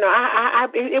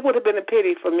 it would have been a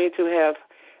pity for me to have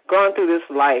gone through this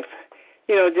life.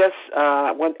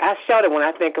 When I shudder when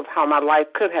I think of how my life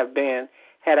could have been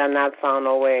had I not found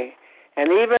a way.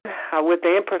 And even with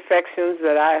the imperfections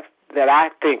that I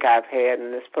think I've had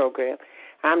in this program,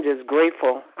 I'm just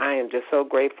grateful. I am just so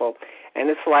grateful. And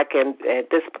it's like I'm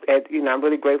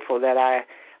really grateful that I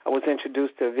was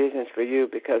introduced to Visions for You,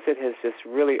 because it has just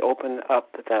really opened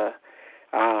up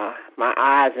my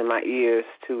eyes and my ears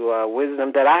to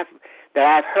wisdom that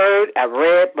I've heard, I've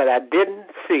read, but I didn't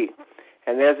see.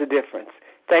 And there's a difference.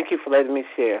 Thank you for letting me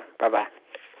share. Bye-bye.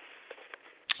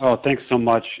 Oh, thanks so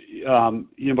much.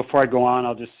 Before I go on,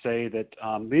 I'll just say that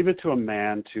leave it to a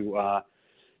man to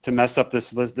mess up this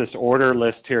order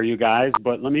list here, you guys.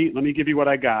 But let me give you what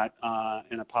I got,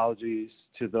 and apologies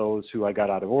to those who I got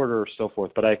out of order or so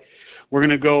forth. But we're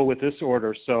going to go with this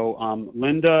order. So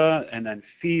Linda, and then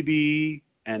Phoebe,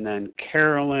 and then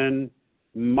Carolyn,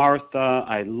 Martha,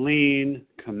 Eileen,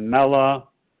 Camilla,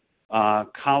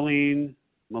 Colleen,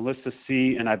 Melissa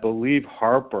C., and I believe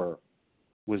Harper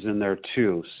was in there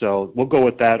too. So we'll go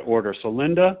with that order. So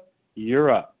Linda,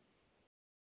 you're up.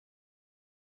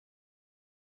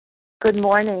 Good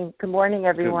morning. Good morning,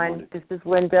 everyone. Good morning. This is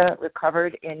Linda,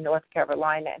 recovered in North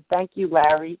Carolina. And thank you,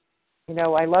 Larry.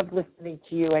 I love listening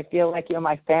to you. I feel like you're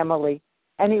my family.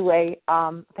 Anyway,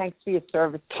 thanks for your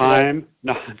service today. Time?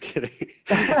 No, I'm kidding.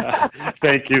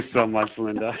 Thank you so much,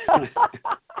 Linda.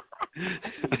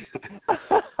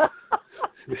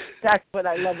 That's what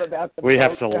I love about the We program.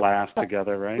 have to laugh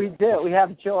together, right? We do. We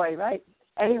have joy, right?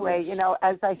 Anyway,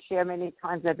 as I share many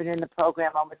times, I've been in the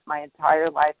program almost my entire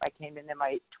life. I came in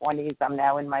my 20s. I'm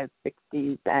now in my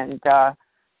 60s. And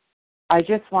I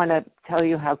just want to tell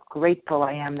you how grateful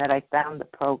I am that I found the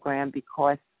program,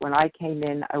 because when I came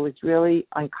in, I was really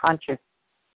unconscious.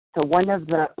 So one of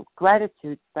the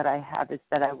gratitudes that I have is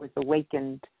that I was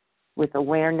awakened with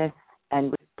awareness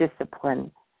and with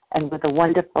discipline, and with a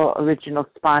wonderful original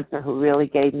sponsor who really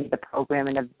gave me the program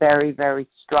in a very, very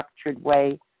structured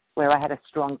way where I had a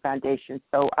strong foundation.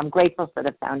 So I'm grateful for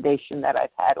the foundation that I've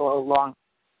had all along.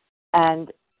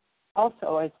 And also,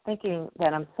 I was thinking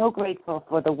that I'm so grateful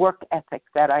for the work ethic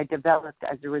that I developed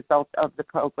as a result of the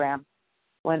program.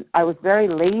 When I was very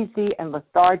lazy and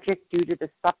lethargic due to the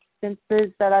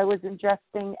substances that I was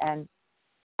ingesting, and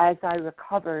as I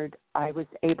recovered, I was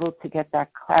able to get that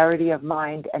clarity of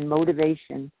mind and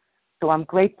motivation. So I'm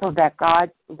grateful that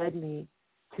God led me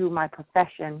to my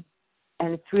profession,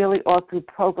 and it's really all through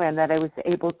program that I was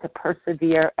able to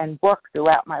persevere and work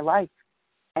throughout my life.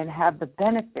 and have the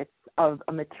benefits of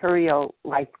a material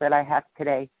life that I have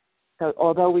today. So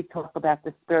although we talk about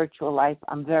the spiritual life,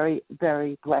 I'm very,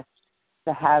 very blessed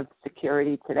to have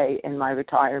security today in my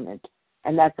retirement.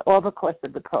 And that's all because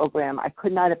of the program. I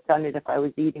could not have done it if I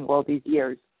was eating all these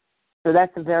years. So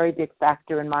that's a very big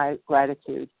factor in my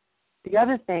gratitude. The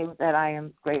other thing that I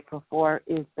am grateful for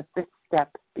is the fifth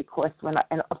step, because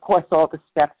and of course all the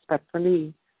steps, but for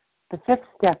me, the fifth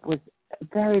step was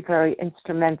very, very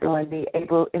instrumental in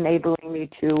enabling me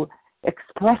to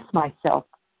express myself.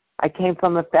 I came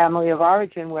from a family of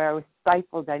origin where I was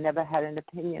stifled. I never had an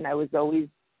opinion. I was always,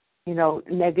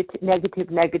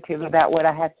 negative about what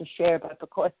I had to share. But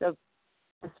because of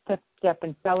the fifth step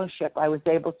in fellowship, I was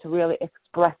able to really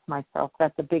express myself.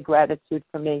 That's a big gratitude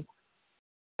for me.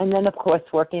 And then, of course,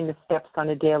 working the steps on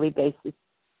a daily basis,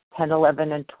 10,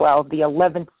 11, and 12. The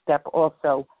 11th step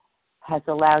also has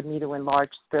allowed me to enlarge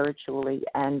spiritually,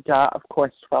 and, of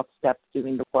course, 12th step,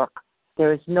 doing the work.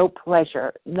 There is no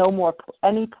pleasure,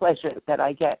 any pleasure that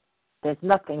I get. There's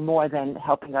nothing more than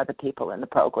helping other people in the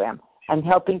program and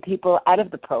helping people out of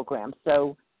the program.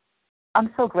 So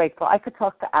I'm so grateful. I could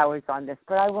talk for hours on this,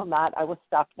 but I will not. I will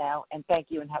stop now, and thank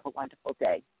you, and have a wonderful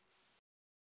day.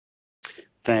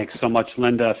 Thanks so much,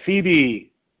 Linda.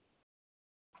 Phoebe.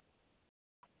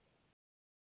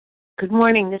 Good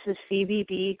morning. This is Phoebe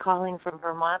B. calling from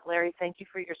Vermont. Larry, thank you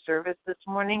for your service this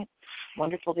morning.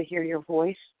 Wonderful to hear your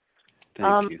voice.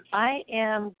 Thank you. I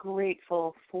am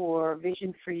grateful for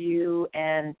Vision for You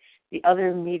and the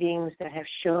other meetings that have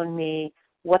shown me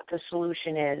what the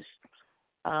solution is.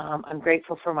 I'm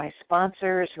grateful for my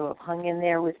sponsors who have hung in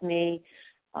there with me.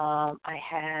 I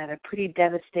had a pretty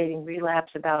devastating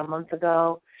relapse about a month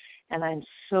ago, and I'm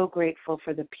so grateful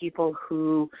for the people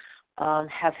who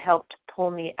have helped pull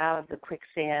me out of the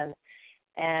quicksand.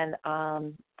 And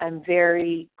I'm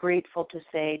very grateful to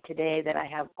say today that I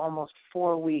have almost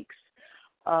 4 weeks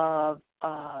of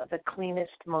the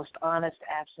cleanest, most honest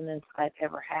abstinence I've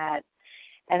ever had.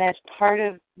 And as part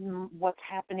of what's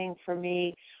happening for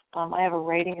me, I have a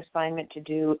writing assignment to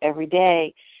do every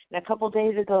day. And a couple of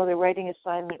days ago, the writing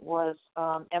assignment was,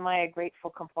 am I a grateful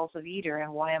compulsive eater,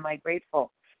 and why am I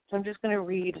grateful? So I'm just going to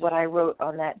read what I wrote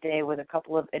on that day with a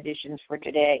couple of additions for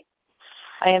today.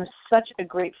 I am such a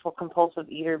grateful compulsive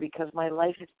eater because my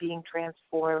life is being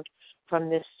transformed from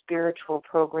this spiritual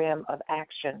program of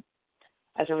action.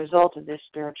 As a result of this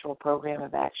spiritual program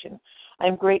of action,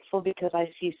 I'm grateful because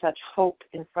I see such hope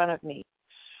in front of me.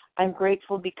 I'm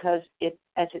grateful because,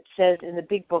 as it says in the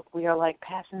big book, we are like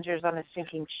passengers on a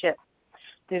sinking ship.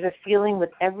 There's a feeling with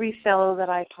every fellow that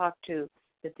I talk to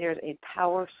that there's a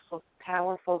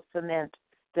powerful cement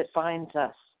that binds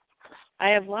us. I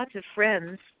have lots of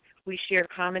friends. We share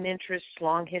common interests,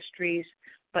 long histories,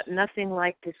 but nothing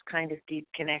like this kind of deep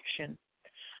connection.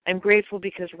 I'm grateful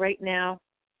because right now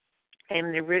I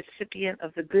am the recipient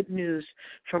of the good news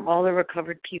from all the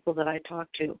recovered people that I talk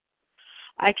to.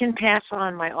 I can pass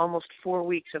on my almost 4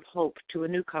 weeks of hope to a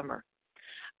newcomer.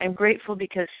 I'm grateful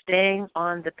because staying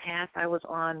on the path I was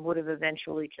on would have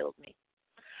eventually killed me.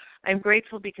 I'm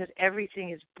grateful because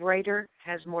everything is brighter,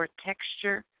 has more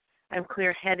texture. I'm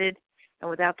clear-headed, and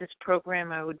without this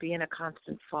program, I would be in a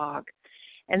constant fog.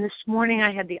 And this morning,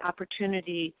 I had the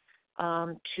opportunity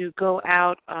to go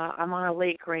out. I'm on a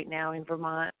lake right now in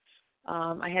Vermont.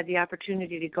 I had the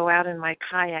opportunity to go out in my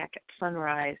kayak at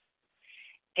sunrise.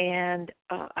 And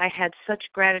I had such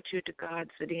gratitude to God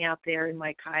sitting out there in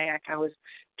my kayak. I was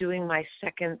doing my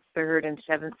 2nd, 3rd, and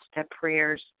 7th step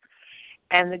prayers.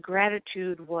 And the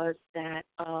gratitude was that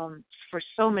for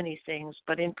so many things,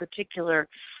 but in particular,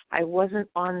 I wasn't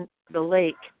on the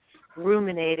lake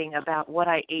ruminating about what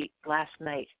I ate last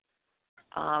night.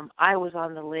 I was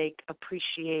on the lake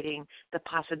appreciating the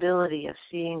possibility of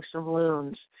seeing some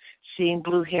loons, seeing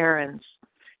blue herons,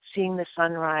 seeing the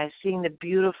sunrise, seeing the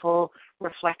beautiful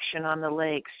reflection on the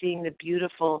lake, seeing the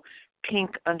beautiful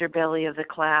pink underbelly of the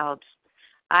clouds.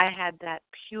 I had that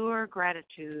pure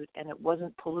gratitude, and it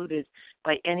wasn't polluted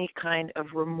by any kind of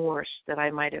remorse that I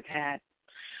might have had.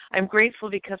 I'm grateful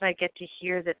because I get to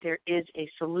hear that there is a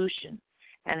solution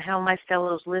and how my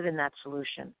fellows live in that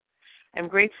solution. I'm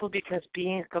grateful because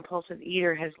being a compulsive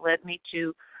eater has led me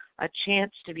to a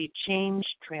chance to be changed,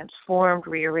 transformed,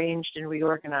 rearranged, and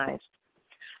reorganized.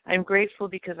 I'm grateful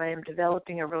because I am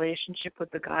developing a relationship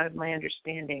with the God of my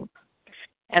understanding.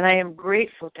 And I am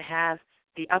grateful to have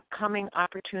the upcoming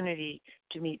opportunity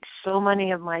to meet so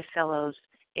many of my fellows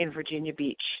in Virginia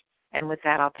Beach. And with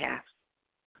that, I'll pass.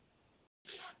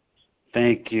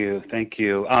 Thank you. Thank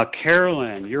you.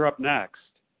 Carolyn, you're up next.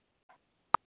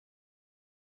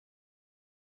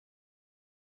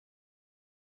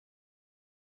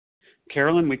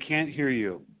 Carolyn, we can't hear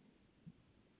you.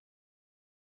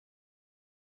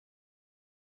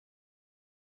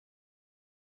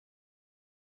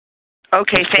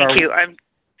 Okay, Start thank you.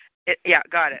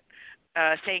 Got it.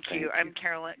 Thank you. I'm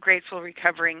Carolyn, grateful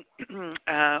recovering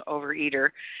overeater,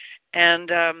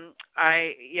 and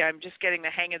I'm just getting the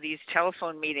hang of these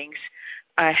telephone meetings.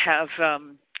 I have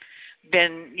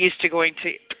been used to going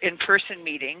to in-person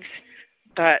meetings,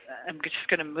 but I'm just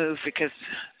going to move because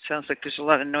it sounds like there's a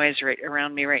lot of noise right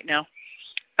around me right now.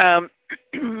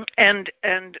 And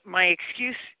my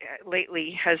excuse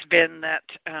lately has been that,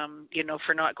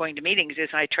 for not going to meetings is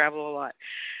I travel a lot.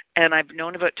 And I've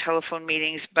known about telephone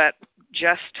meetings, but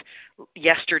just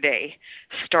yesterday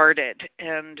started.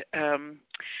 And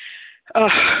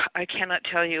I cannot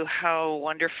tell you how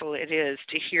wonderful it is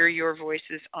to hear your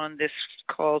voices on this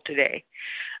call today.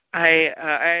 I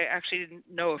actually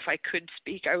didn't know if I could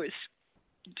speak. I was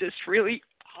just really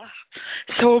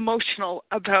so emotional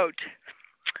about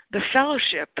the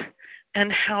fellowship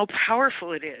and how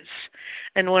powerful it is.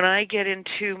 And when I get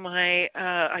into my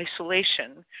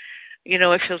isolation,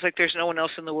 it feels like there's no one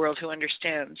else in the world who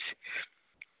understands.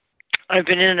 I've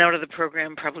been in and out of the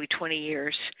program probably 20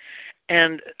 years,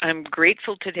 and I'm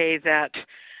grateful today that,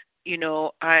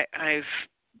 I've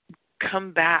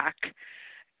come back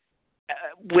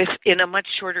within a much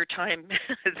shorter time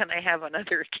than I have on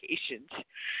other occasions.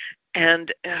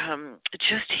 And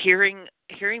just hearing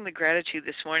the gratitude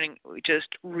this morning just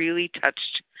really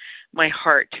touched my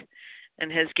heart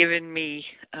and has given me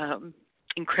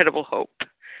incredible hope.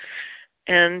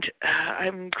 And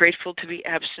I'm grateful to be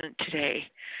absent today.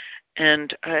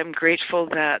 And I'm grateful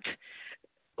that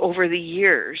over the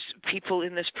years, people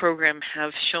in this program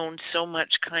have shown so much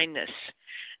kindness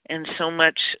and so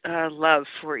much love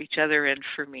for each other and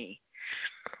for me.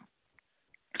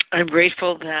 I'm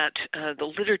grateful that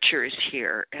the literature is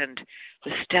here and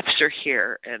the steps are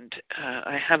here, and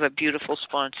I have a beautiful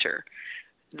sponsor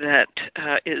that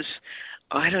is,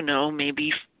 I don't know,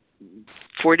 maybe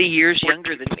 40 years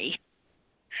younger than me.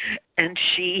 And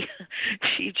she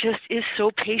just is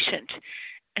so patient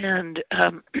and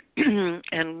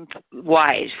and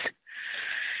wise.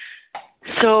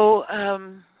 So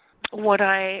what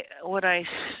I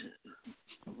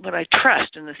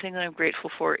trust, and the thing that I'm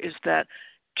grateful for, is that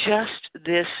just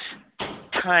this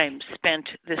time spent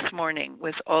this morning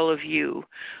with all of you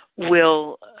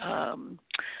will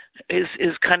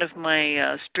is kind of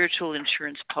my spiritual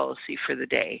insurance policy for the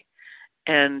day.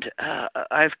 And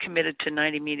I've committed to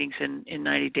 90 meetings in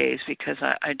 90 days because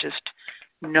I just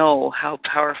know how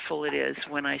powerful it is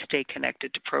when I stay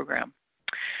connected to program.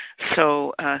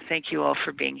 So thank you all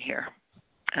for being here.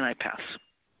 And I pass.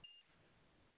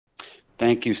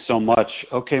 Thank you so much.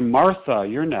 Okay, Martha,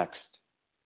 you're next.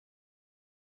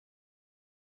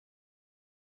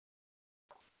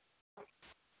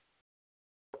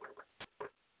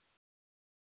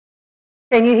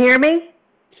 Can you hear me?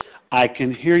 I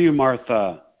can hear you,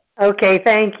 Martha. Okay,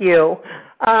 thank you.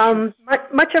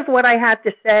 Much of what I have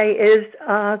to say is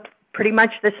pretty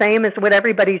much the same as what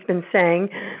everybody's been saying.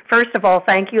 First of all,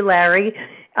 thank you, Larry.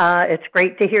 It's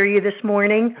great to hear you this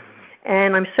morning,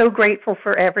 and I'm so grateful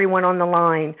for everyone on the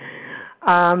line.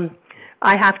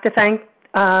 I have to thank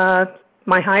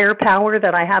my higher power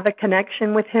that I have a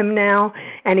connection with him now,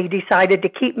 and he decided to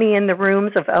keep me in the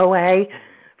rooms of OA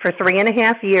for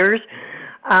 3.5 years.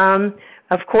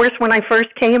 Of course, when I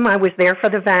first came, I was there for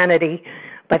the vanity,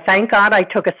 but thank God I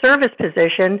took a service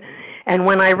position, and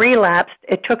when I relapsed,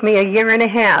 it took me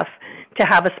 1.5 years to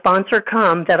have a sponsor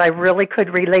come that I really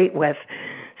could relate with.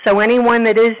 So anyone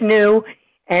that is new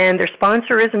and their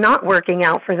sponsor is not working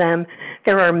out for them,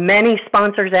 there are many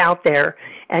sponsors out there,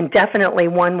 and definitely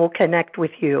one will connect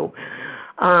with you.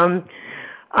 I'm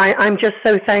just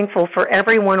so thankful for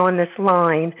everyone on this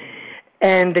line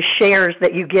and the shares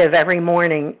that you give every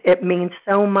morning. It means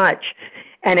so much,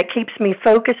 and it keeps me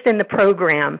focused in the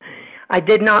program. I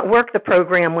did not work the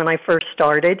program when I first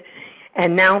started,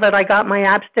 and now that I got my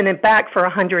abstinent back for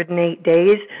 108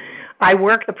 days, I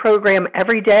work the program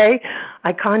every day.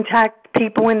 I contact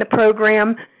people in the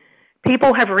program.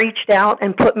 People have reached out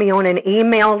and put me on an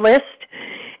email list,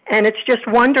 and it's just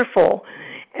wonderful.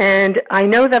 And I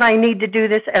know that I need to do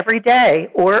this every day,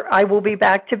 or I will be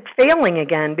back to failing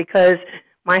again, because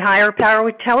my higher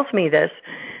power tells me this,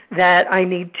 that I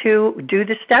need to do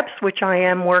the steps, which I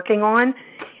am working on.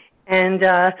 And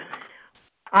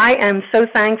I am so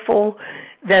thankful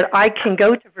that I can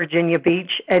go to Virginia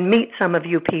Beach and meet some of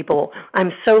you people.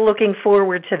 I'm so looking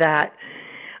forward to that.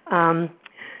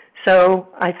 So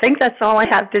I think that's all I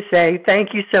have to say.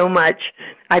 Thank you so much.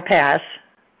 I pass.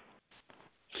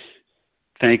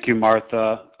 Thank you,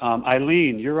 Martha.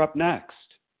 Eileen, you're up next.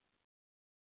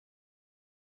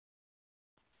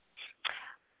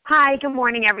 Hi, good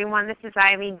morning, everyone. This is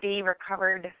Eileen B.,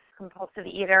 recovered compulsive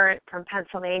eater from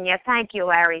Pennsylvania. Thank you,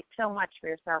 Larry, so much for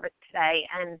your service today.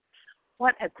 And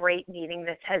what a great meeting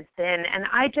this has been. And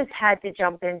I just had to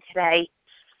jump in today,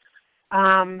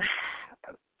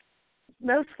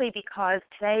 mostly because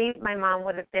today my mom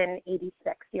would have been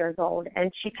 86 years old,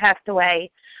 and she passed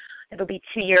away. It'll be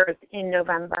 2 years in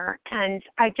November. And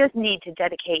I just need to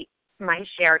dedicate my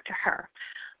share to her.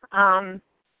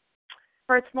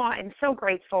 First of all, I'm so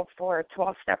grateful for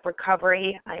 12-Step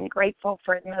Recovery. I'm grateful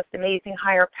for the most amazing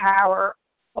higher power,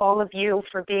 all of you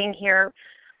for being here,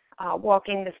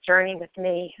 walking this journey with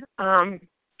me.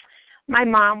 My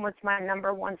mom was my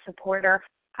number one supporter.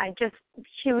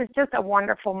 She was just a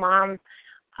wonderful mom.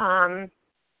 I'm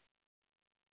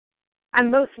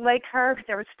most like her.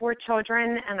 There was 4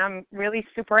 children, and I'm really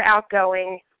super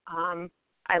outgoing.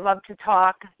 I love to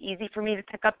talk, easy for me to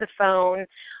pick up the phone.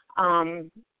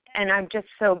 And I'm just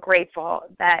so grateful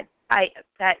that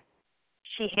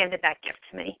she handed that gift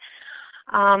to me.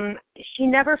 She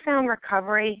never found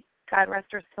recovery, God rest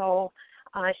her soul.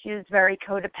 She was very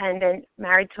codependent,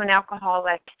 married to an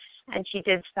alcoholic, and she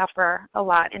did suffer a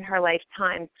lot in her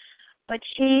lifetime. But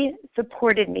she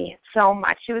supported me so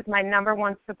much. She was my number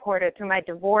one supporter through my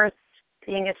divorce,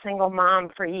 being a single mom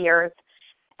for years.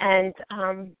 And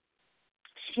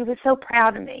she was so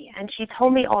proud of me, and she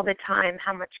told me all the time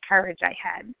how much courage I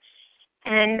had.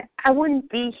 And I wouldn't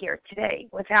be here today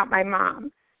without my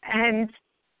mom. And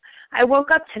I woke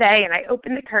up today, and I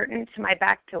opened the curtain to my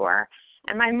back door,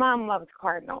 and my mom loves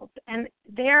cardinals. And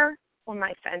there on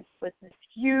my fence was this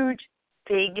huge,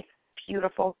 big,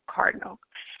 beautiful cardinal.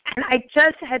 And I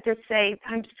just had to say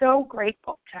I'm so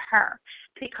grateful to her,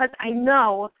 because I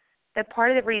know that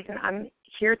part of the reason I'm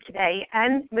here today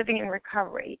and living in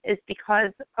recovery is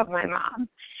because of my mom.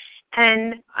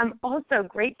 And I'm also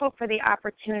grateful for the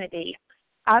opportunity,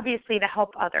 obviously, to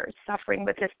help others suffering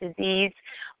with this disease,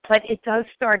 but it does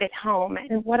start at home.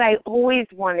 And what I always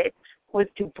wanted was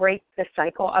to break the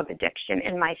cycle of addiction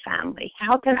in my family.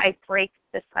 How can I break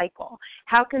the cycle?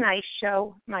 How can I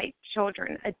show my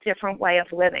children a different way of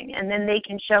living? And then they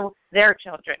can show their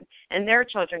children, and their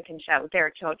children can show their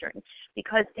children,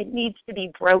 because it needs to be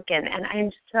broken. And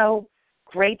I'm so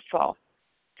grateful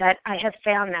that I have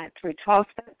found that through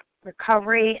 12-Step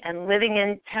Recovery and living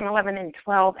in 10, 11, and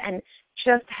 12, and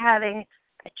just having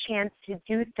a chance to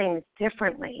do things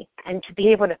differently and to be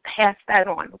able to pass that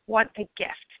on. What a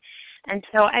gift. And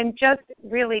so I'm just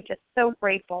really just so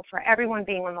grateful for everyone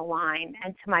being on the line,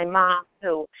 and to my mom,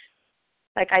 who,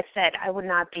 like I said, I would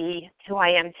not be who I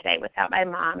am today without my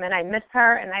mom. And I miss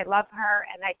her, and I love her,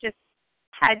 and I just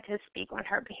had to speak on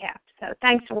her behalf. So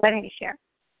thanks for letting me share.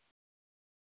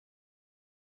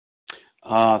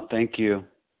 Thank you.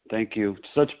 Thank you.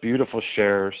 Such beautiful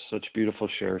shares. Such beautiful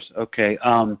shares. Okay.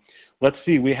 Let's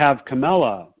see. We have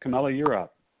Camilla. Camilla, you're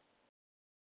up.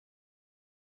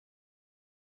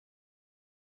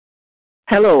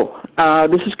 Hello,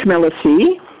 this is Camilla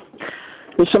C.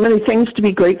 There's so many things to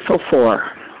be grateful for.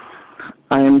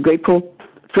 I am grateful,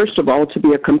 first of all, to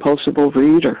be a compulsive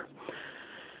overeater.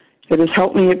 It has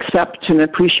helped me accept and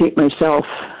appreciate myself,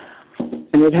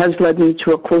 and it has led me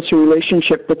to a closer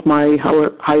relationship with my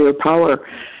higher power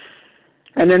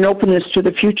and an openness to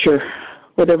the future,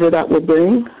 whatever that will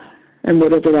bring and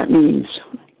whatever that means.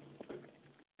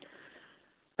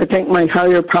 I thank my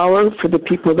higher power for the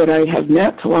people that I have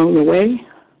met along the way.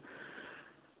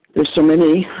 There's so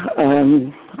many,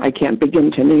 I can't begin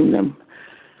to name them.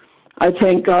 I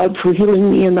thank God for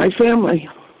healing me and my family.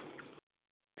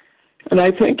 And I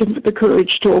thank Him for the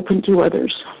courage to open to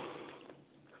others.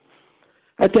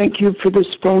 I thank you for this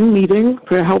phone meeting,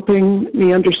 for helping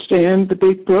me understand the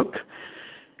big book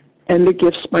and the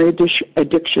gifts my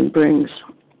addiction brings.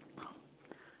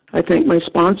 I thank my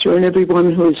sponsor and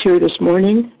everyone who is here this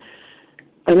morning.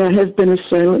 And I have been a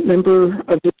silent member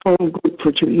of the phone group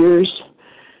for 2 years.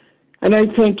 And I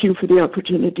thank you for the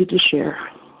opportunity to share.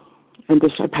 And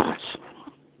this I pass.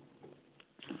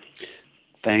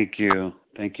 Thank you.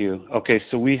 Thank you. Okay,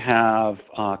 so we have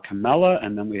Camilla,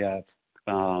 and then we have,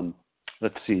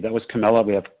 let's see, that was Camilla.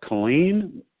 We have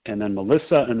Colleen, and then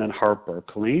Melissa, and then Harper.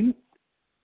 Colleen?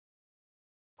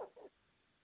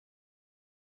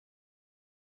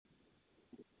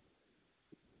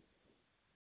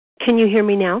 Can you hear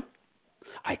me now?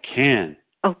 I can.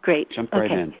 Oh, great. Jump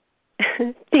right in.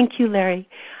 Thank you, Larry.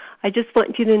 I just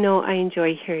want you to know I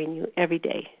enjoy hearing you every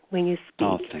day when you speak.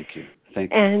 Oh, thank you.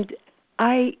 Thank you. And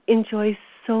I enjoy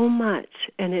so much,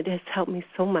 and it has helped me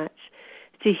so much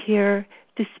to hear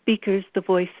the speakers, the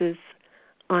voices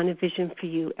on A Vision for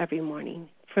You every morning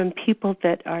from people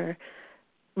that are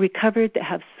recovered, that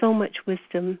have so much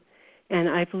wisdom, and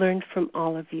I've learned from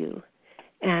all of you.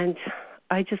 And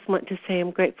I just want to say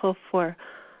I'm grateful for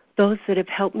those that have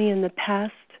helped me in the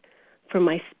past, for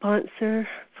my sponsor,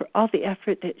 for all the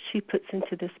effort that she puts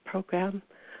into this program,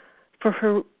 for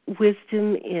her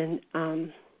wisdom in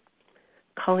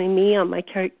calling me on my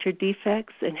character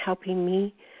defects and helping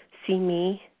me see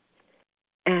me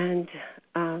and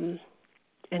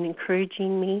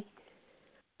encouraging me.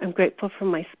 I'm grateful for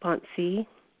my sponsee.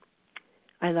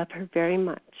 I love her very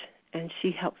much, and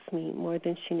she helps me more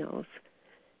than she knows.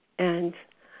 And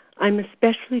I'm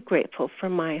especially grateful for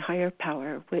my higher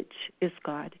power, which is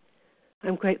God.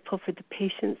 I'm grateful for the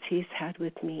patience he's had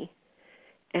with me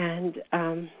and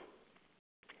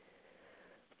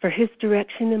for his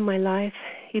direction in my life,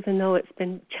 even though it's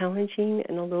been challenging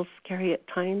and a little scary at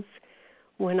times.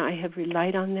 When I have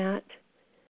relied on that,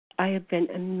 I have been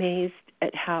amazed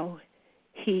at how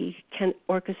he can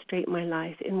orchestrate my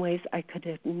life in ways I could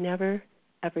have never,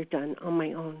 ever done on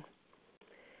my own,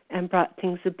 and brought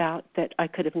things about that I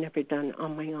could have never done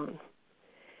on my own.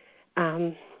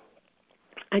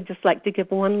 I'd just like to give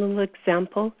one little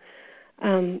example.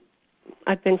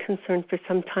 I've been concerned for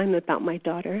some time about my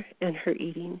daughter and her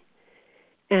eating.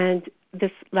 And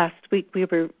this last week we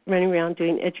were running around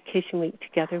doing Education Week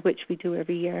together, which we do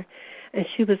every year, and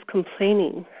she was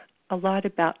complaining a lot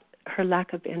about her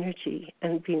lack of energy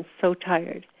and being so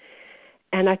tired.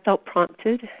 And I felt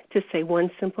prompted to say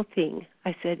one simple thing.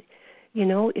 I said, you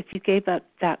know, if you gave up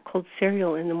that cold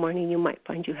cereal in the morning, you might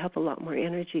find you have a lot more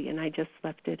energy. And I just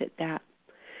left it at that.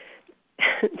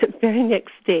 The very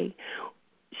next day,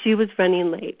 she was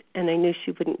running late, and I knew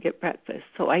she wouldn't get breakfast.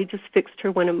 So I just fixed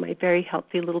her one of my very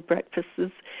healthy little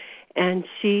breakfasts, and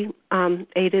she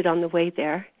ate it on the way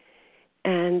there.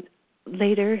 And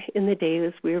later in the day,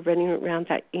 as we were running around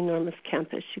that enormous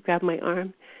campus, she grabbed my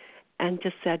arm and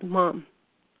just said, Mom,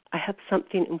 I have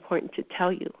something important to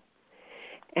tell you.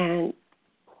 And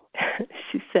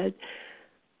she said,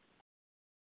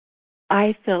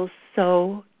 I feel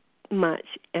so much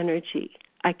energy.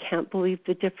 I can't believe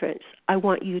the difference. I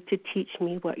want you to teach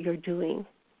me what you're doing.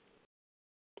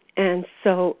 And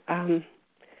so the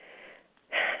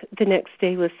next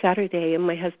day was Saturday, and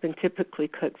my husband typically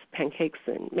cooks pancakes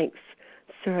and makes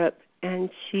syrup, and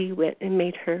she went and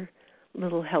made her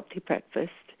little healthy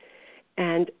breakfast.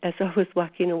 And as I was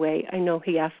walking away, I know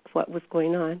he asked what was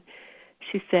going on.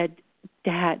 She said,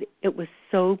 Dad, it was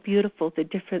so beautiful. The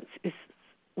difference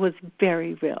was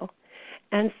very real.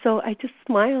 And so I just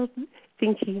smiled,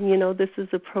 thinking, you know, this is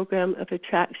a program of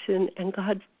attraction, and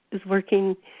God is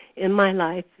working in my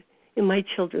life, in my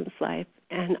children's life,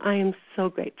 and I am so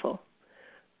grateful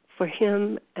for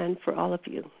him and for all of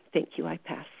you. Thank you. I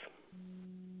pass.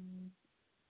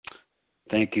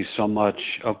 Thank you so much.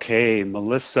 Okay,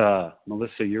 Melissa.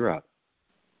 Melissa, you're up.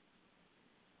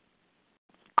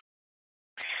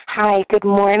 Hi, good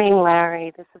morning,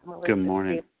 Larry. This is Melissa. Good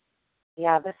morning.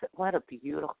 Yeah, what a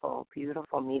beautiful,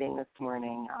 beautiful meeting this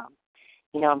morning.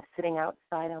 You know, I'm sitting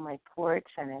outside on my porch,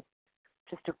 and it's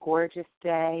just a gorgeous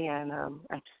day, and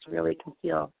I just really can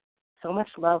feel so much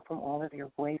love from all of your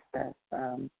voices.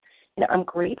 You know, I'm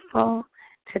grateful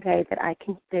today that I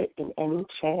can sit in any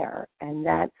chair, and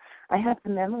that I have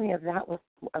the memory of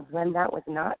of when that was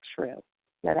not true.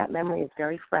 You know, that memory is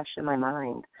very fresh in my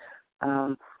mind.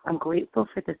 I'm grateful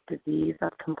for this disease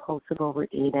of compulsive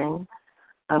overeating.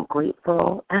 I'm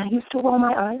grateful, and I used to roll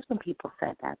my eyes when people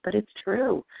said that, but it's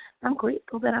true. I'm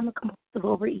grateful that I'm a compulsive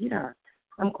overeater.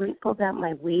 I'm grateful that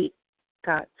my weight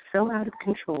got so out of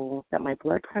control, that my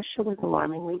blood pressure was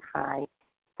alarmingly high,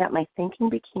 that my thinking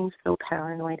became so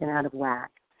paranoid and out of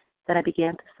whack, that I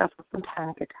began to suffer from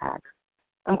panic attacks.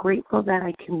 I'm grateful that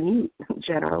I commute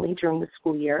generally during the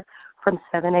school year from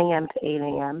 7 a.m. to 8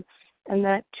 a.m., and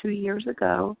that 2 years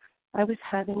ago I was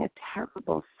having a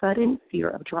terrible, sudden fear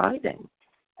of driving.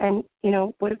 And, you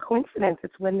know, what a coincidence.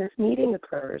 It's when this meeting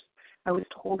occurs. I was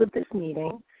told of this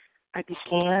meeting. I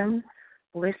began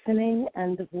listening,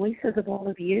 and the voices of all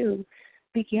of you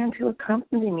began to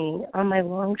accompany me on my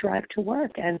long drive to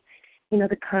work. And, you know,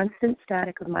 the constant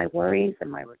static of my worries and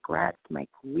my regrets, my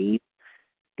grief,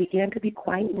 began to be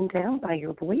quietened down by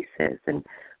your voices and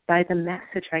by the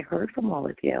message I heard from all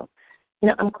of you. You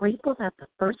know, I'm grateful that the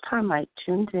first time I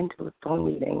tuned into a phone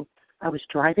meeting, I was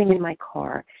driving in my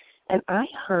car, and I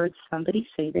heard somebody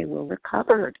say they were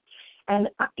recovered. And,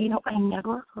 you know, I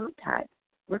never heard that.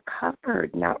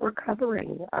 Recovered, not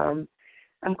recovering. I'm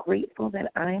grateful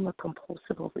that I am a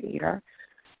compulsive overeater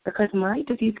because my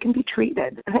disease can be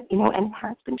treated, you know, and it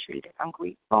has been treated. I'm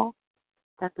grateful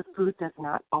that the food does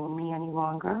not own me any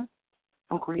longer.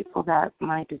 I'm grateful that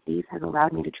my disease has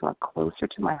allowed me to draw closer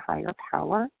to my higher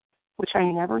power, which I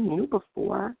never knew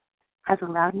before, has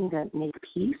allowed me to make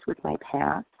peace with my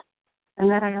past, and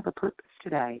that I have a purpose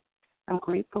today. I'm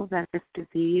grateful that this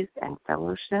disease and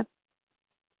fellowship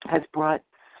has brought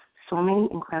so many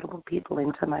incredible people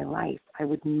into my life I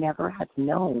would never have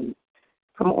known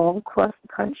from all across the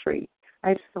country. I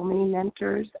have so many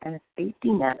mentors and a safety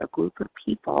net, a group of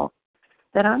people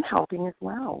that I'm helping as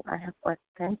well. I have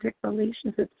authentic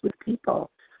relationships with people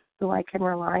who I can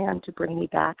rely on to bring me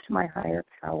back to my higher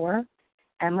power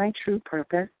and my true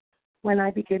purpose when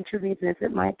I begin to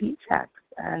revisit my defects.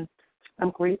 And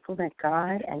I'm grateful that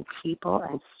God and people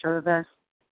and service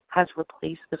has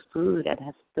replaced the food and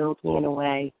has filled me in a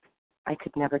way I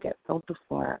could never get filled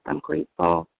before. I'm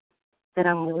grateful that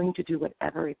I'm willing to do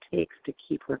whatever it takes to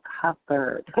keep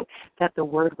recovered, that the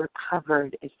word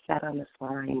recovered is set on this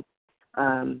line.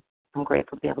 I'm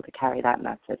grateful to be able to carry that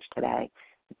message today.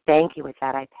 Thank you. With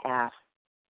that, I pass.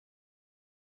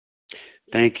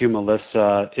 Thank you,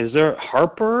 Melissa. Is there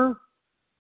Harper?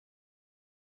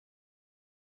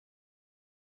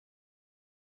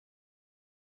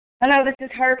 Hello, this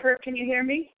is Harper. Can you hear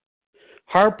me?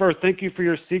 Harper, thank you for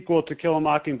your sequel to Kill a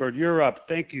Mockingbird. You're up.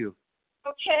 Thank you.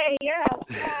 Okay, yeah.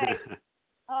 Hi.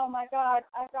 Oh, my God.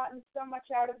 I've gotten so much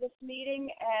out of this meeting,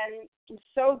 and I'm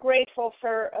so grateful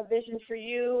for A Vision for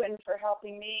You and for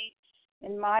helping me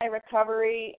in my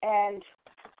recovery. And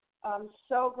I'm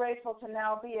so grateful to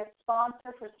now be a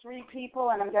sponsor for 3 people,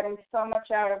 and I'm getting so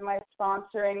much out of my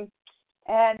sponsoring.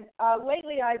 And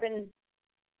lately I've been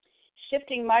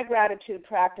shifting my gratitude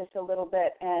practice a little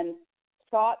bit and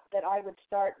thought that I would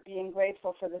start being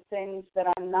grateful for the things that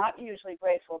I'm not usually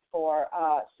grateful for.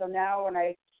 So now when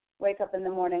I wake up in the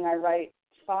morning, I write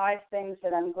 5 things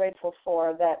that I'm grateful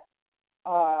for that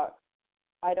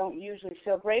I don't usually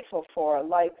feel grateful for.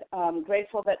 Like, I'm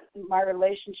grateful that my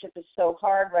relationship is so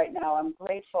hard right now. I'm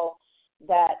grateful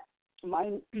that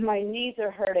my knees are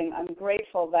hurting. I'm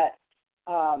grateful that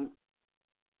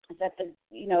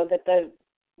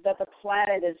the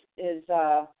planet is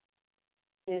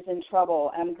in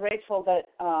trouble. I'm grateful that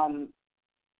I'm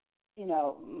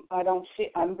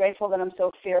grateful that I'm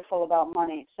so fearful about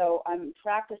money. So I'm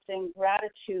practicing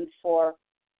gratitude for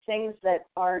things that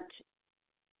aren't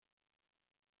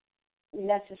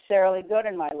necessarily good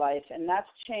in my life, and that's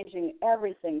changing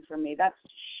everything for me. That's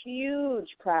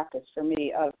huge practice for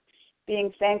me of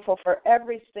being thankful for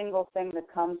every single thing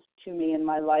that comes to me in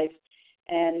my life.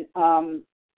 And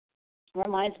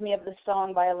reminds me of the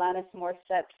song by Alanis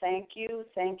Morissette, Thank You,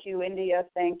 India,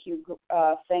 thank you,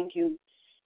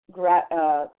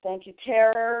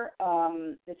 Terror.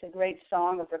 It's a great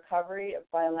song of recovery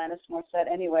by Alanis Morissette.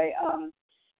 Anyway,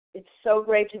 it's so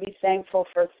great to be thankful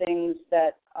for things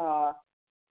that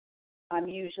I'm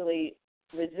usually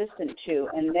resistant to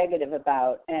and negative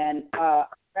about, and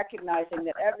recognizing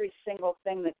that every single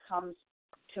thing that comes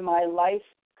to my life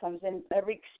comes in,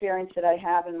 every experience that I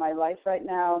have in my life right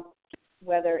now,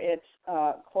 whether it's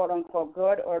quote-unquote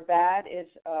good or bad, is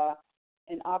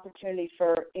an opportunity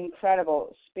for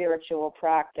incredible spiritual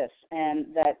practice,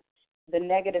 and that the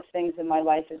negative things in my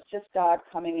life is just God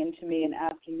coming into me and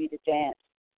asking me to dance.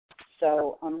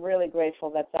 So I'm really grateful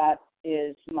that that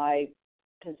is my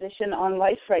position on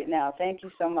life right now. Thank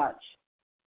you so much.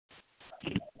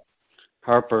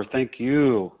 Harper, thank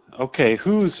you. Okay,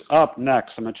 who's up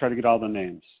next? I'm going to try to get all the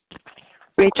names.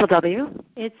 Rachel W.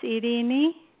 It's Edie and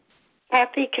me.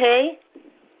 Kathy K.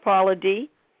 Paula D.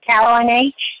 Carolyn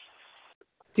H.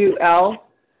 Sue L.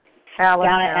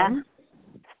 Donna M.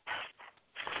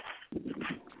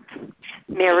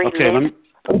 Mary Lynn.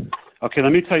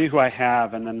 Let me tell you who I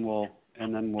have, and then we'll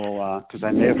because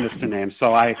I may have missed a name.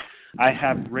 So I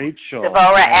have Rachel.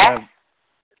 Deborah F.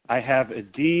 I have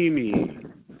Ademi.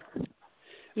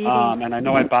 And I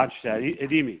know I botched that.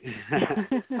 Ademi.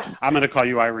 I'm going to call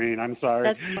you Irene. I'm sorry.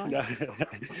 That's fine.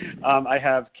 I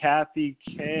have Kathy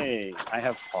K. I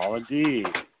have Paula D.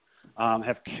 I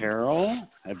have Carol.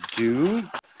 I have Du.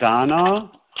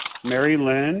 Donna. Mary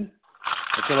Lynn.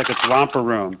 I feel like it's romper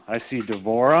room. I see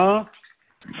Devora.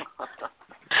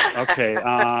 Okay.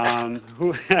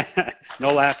 Who?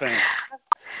 No laughing.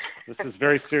 This is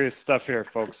very serious stuff here,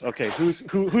 folks. Okay.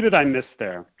 Who did I miss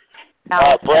there?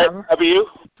 Brett W.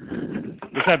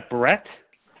 Was that Brett?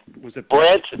 Was it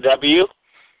Brent W.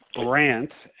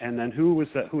 Brant, and then who was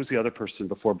that? Who was the other person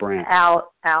before Brant?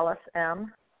 Alice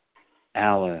M.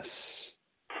 Alice.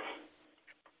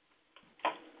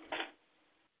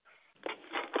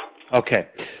 Okay,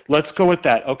 let's go with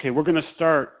that. Okay, we're going to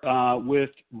start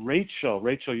with Rachel.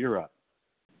 Rachel, you're up.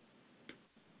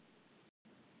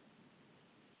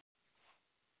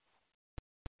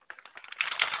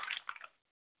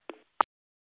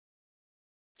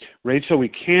 Rachel, we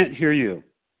can't hear you.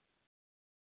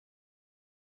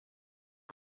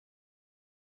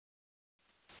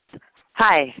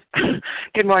 Hi.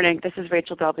 Good morning. This is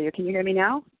Rachel W. Can you hear me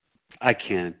now? I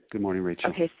can. Good morning,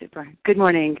 Rachel. Okay, super. Good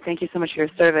morning. Thank you so much for your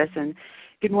service. And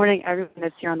good morning, everyone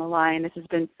that's here on the line. This has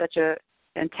been such a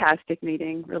fantastic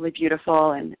meeting, really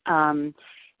beautiful. And, I'm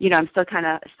still kind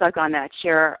of stuck on that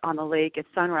chair on the lake at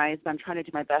sunrise, but I'm trying to do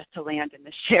my best to land in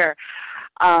this chair.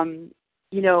 For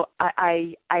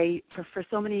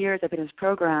so many years I've been in this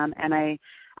program, and I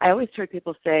always heard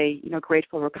people say,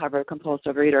 grateful, recovered,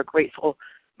 compulsive overeater, grateful,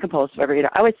 compulsive overeater.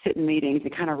 I would sit in meetings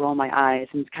and kind of roll my eyes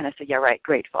and kind of say, yeah, right,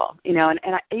 grateful.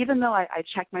 Even though I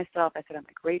checked myself, I said, I'm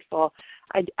grateful,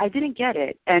 I didn't get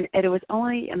it. And it was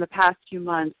only in the past few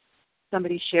months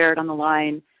somebody shared on the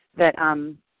line that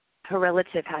her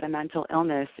relative had a mental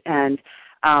illness, and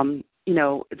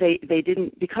they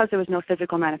didn't, because there was no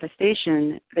physical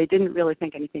manifestation, they didn't really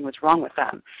think anything was wrong with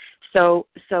them. So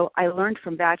I learned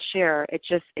from that share, it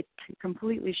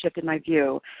completely shifted my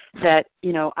view that,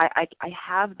 I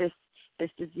have this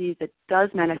disease that does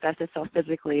manifest itself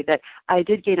physically, that I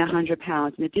did gain 100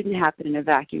 pounds, and it didn't happen in a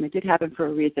vacuum. It did happen for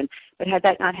a reason. But had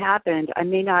that not happened, I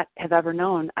may not have ever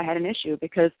known I had an issue,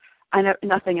 because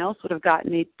nothing else would have gotten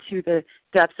me to the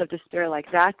depths of despair like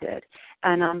that did.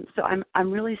 And so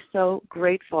I'm really so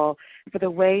grateful for the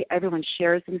way everyone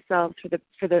shares themselves,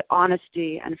 for the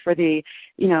honesty, and for the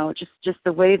just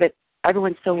the way that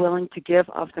everyone's so willing to give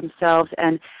of themselves.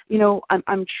 And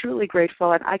I'm truly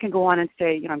grateful, and I can go on and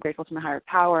say I'm grateful to my higher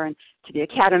power and to the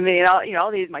Academy and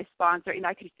all these, my sponsor.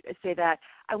 I could say that.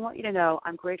 I want you to know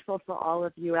I'm grateful for all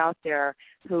of you out there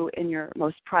who, in your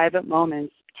most private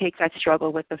moments, take that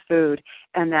struggle with the food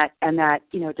and that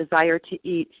desire to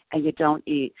eat and you don't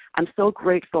eat. I'm so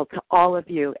grateful to all of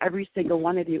you, every single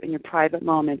one of you, in your private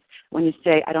moments when you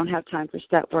say, I don't have time for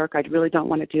step work, I really don't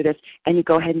want to do this, and you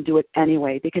go ahead and do it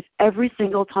anyway. Because every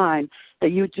single time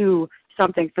that you do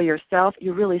something for yourself,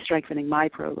 you're really strengthening my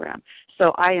program.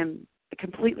 So I am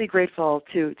completely grateful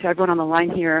to everyone on the line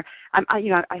here.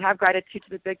 I have gratitude to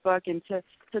the Big Book and to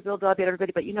Bill W. and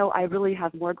everybody, but I really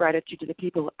have more gratitude to the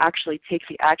people who actually take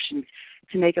the actions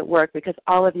to make it work, because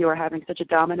all of you are having such a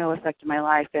domino effect in my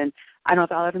life. And I don't know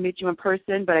if I'll ever meet you in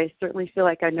person, but I certainly feel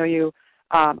like I know you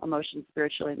emotionally,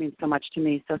 spiritually. It means so much to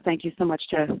me. So thank you so much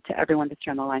to everyone that's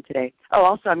here on the line today. Oh,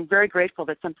 also, I'm very grateful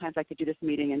that sometimes I could do this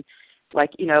meeting and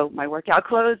my workout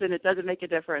clothes, and it doesn't make a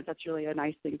difference. That's really a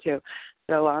nice thing, too.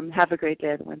 So have a great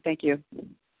day, everyone. Thank you.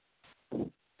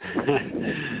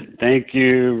 Thank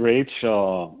you,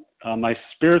 Rachel. My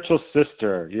spiritual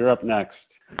sister, you're up next.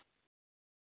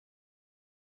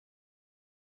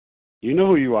 You know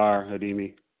who you are,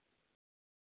 Hadimi.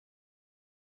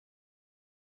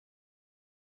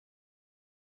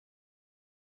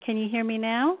 Can you hear me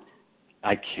now?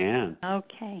 I can.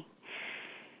 Okay.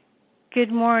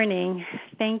 Good morning.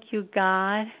 Thank you,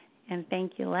 God, and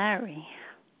thank you, Larry.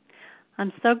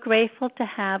 I'm so grateful to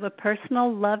have a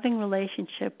personal, loving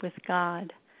relationship with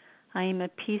God. I am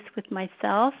at peace with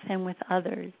myself and with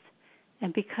others.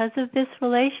 And because of this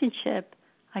relationship,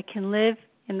 I can live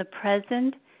in the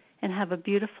present and have a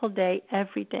beautiful day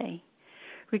every day,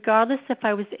 regardless if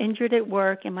I was injured at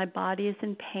work and my body is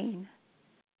in pain,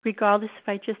 regardless if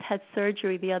I just had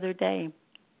surgery the other day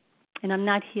and I'm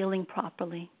not healing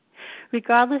properly,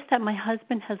 regardless that my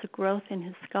husband has a growth in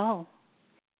his skull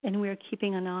and we are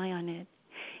keeping an eye on it.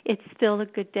 It's still a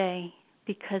good day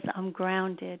because I'm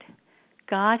grounded.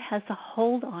 God has a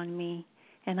hold on me,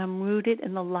 and I'm rooted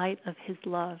in the light of his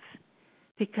love,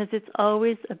 because it's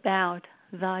always about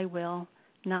thy will,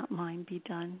 not mine, be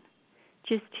done.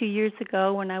 Just 2 years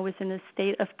ago, when I was in a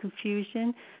state of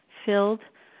confusion, filled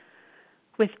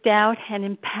with doubt and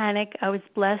in panic, I was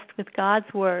blessed with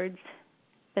God's words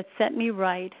that set me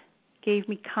right, gave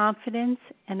me confidence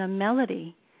and a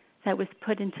melody that was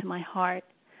put into my heart.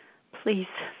 Please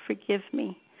forgive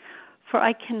me, for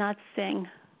I cannot sing.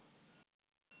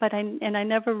 And I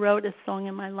never wrote a song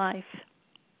in my life.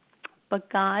 But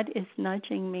God is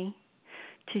nudging me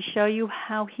to show you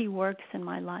how he works in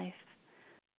my life.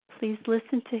 Please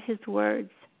listen to his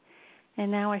words.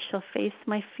 And now I shall face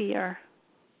my fear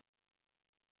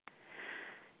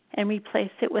and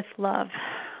replace it with love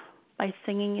by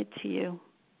singing it to you.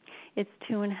 It's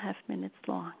 2.5 minutes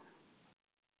long.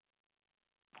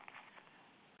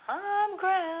 I'm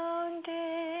grounded.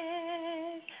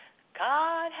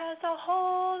 God has a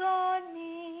hold on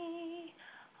me.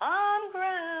 I'm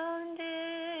grounded.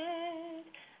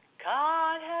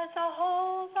 God has a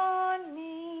hold on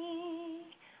me.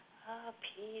 A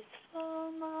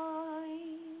peaceful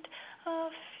mind, a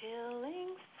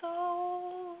filling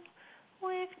soul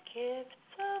with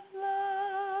gifts of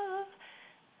love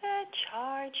that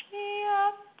charge me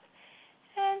up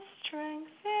and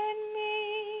strengthen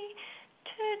me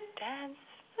to dance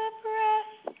the breath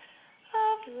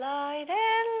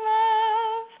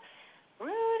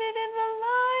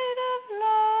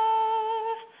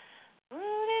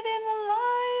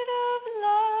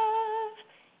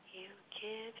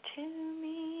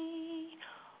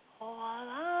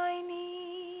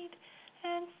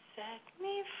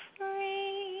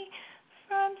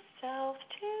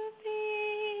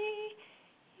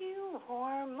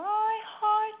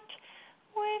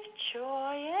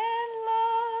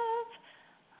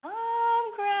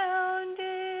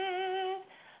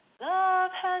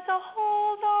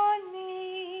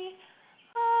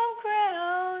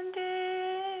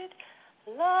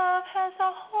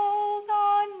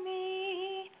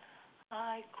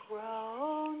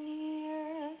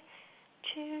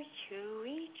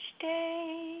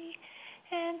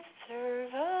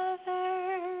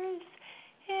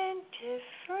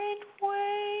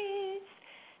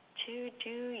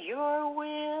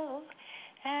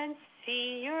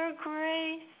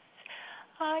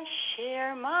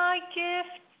my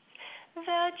gifts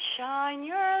that shine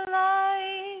your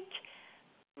light,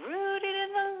 rooted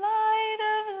in the light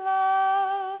of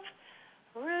love,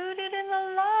 rooted in the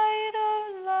light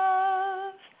of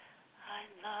love. I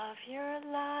love your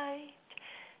light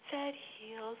that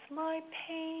heals my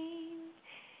pain.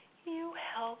 You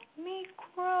help me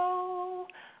grow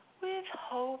with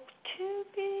hope to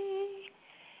be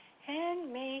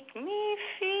and make me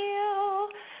feel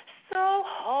so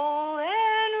whole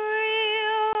and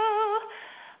real.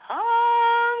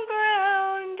 I'm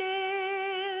grounded.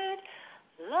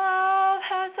 Love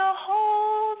has a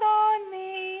hold on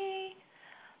me.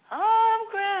 I'm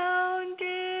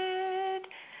grounded.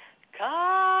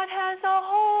 God has a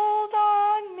hold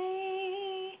on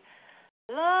me.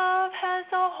 Love has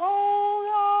a hold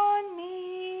on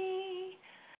me.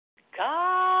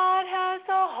 God has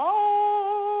a hold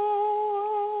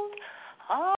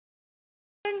on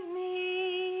me.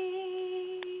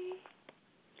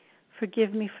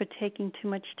 Forgive me for taking too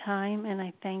much time, and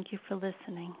I thank you for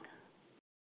listening.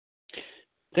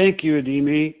 Thank you,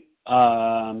 Ademi.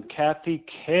 Kathy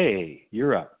K.,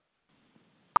 you're up.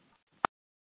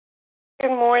 Good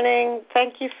morning.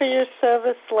 Thank you for your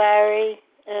service, Larry,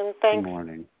 and thanks Good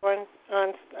morning. for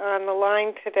on the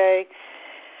line today.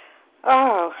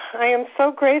 Oh, I am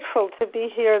so grateful to be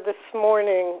here this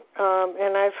morning,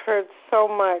 and I've heard so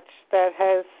much that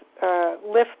has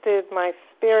lifted my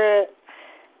spirit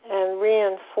and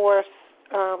reinforced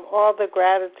all the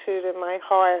gratitude in my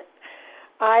heart.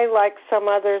 I, like some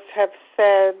others have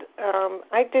said,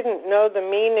 I didn't know the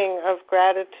meaning of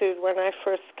gratitude when I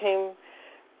first came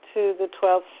to the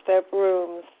 12-step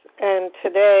rooms, and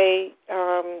today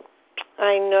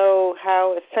I know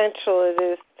how essential it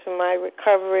is to my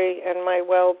recovery and my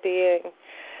well-being.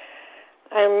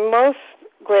 I'm most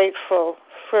grateful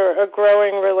for a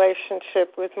growing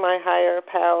relationship with my higher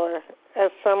power. As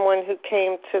someone who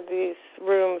came to these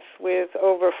rooms with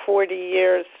over 40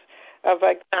 years of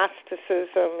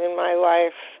agnosticism in my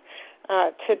life,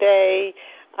 today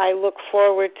I look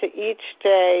forward to each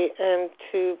day and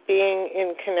to being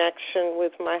in connection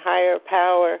with my higher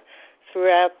power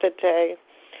throughout the day.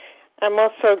 I'm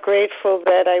also grateful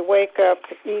that I wake up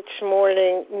each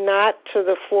morning not to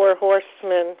the four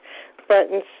horsemen, but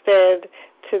instead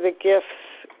to the gifts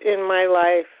in my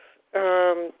life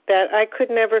that I could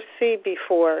never see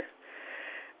before.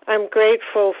 I'm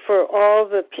grateful for all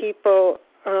the people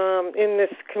in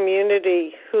this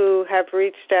community who have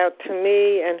reached out to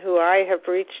me and who I have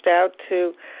reached out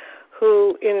to,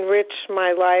 who enrich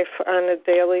my life on a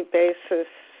daily basis.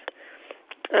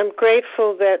 I'm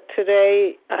grateful that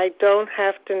today I don't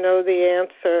have to know the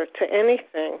answer to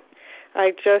anything.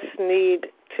 I just need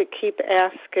to keep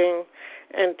asking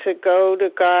and to go to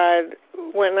God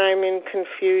when I'm in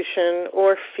confusion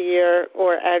or fear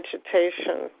or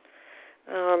agitation.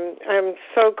 I'm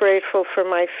so grateful for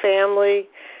my family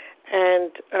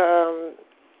and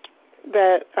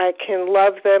that I can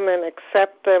love them and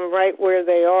accept them right where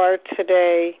they are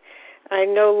today. I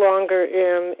no longer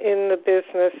am in the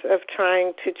business of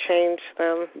trying to change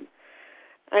them.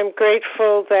 I'm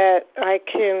grateful that I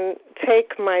can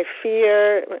take my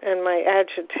fear and my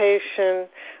agitation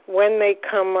when they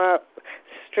come up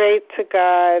straight to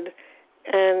God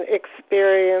and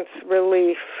experience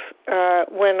relief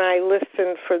when I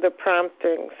listen for the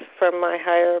promptings from my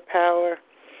higher power.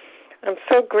 I'm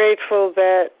so grateful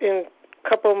that in a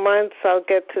couple months I'll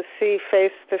get to see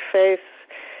face-to-face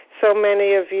so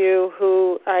many of you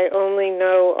who I only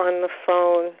know on the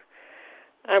phone.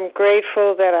 I'm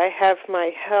grateful that I have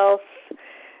my health.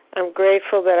 I'm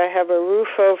grateful that I have a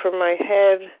roof over my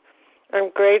head.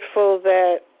 I'm grateful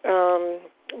that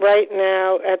right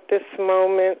now, at this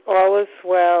moment, all is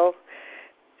well.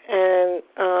 And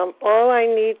all I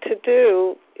need to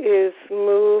do is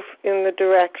move in the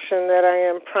direction that I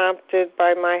am prompted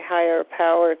by my higher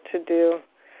power to do.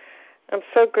 I'm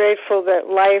so grateful that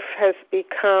life has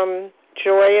become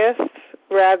joyous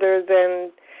rather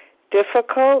than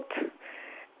difficult.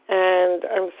 And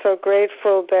I'm so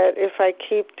grateful that if I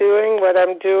keep doing what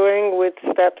I'm doing with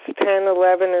steps 10,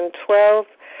 11, and 12,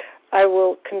 I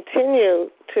will continue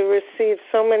to receive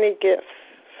so many gifts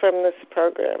from this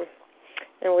program.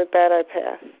 And with that, I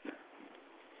pass.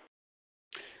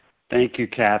 Thank you,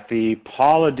 Kathy.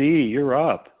 Paula D., you're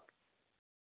up.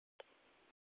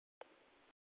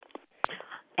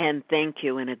 And thank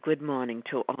you, and a good morning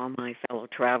to all my fellow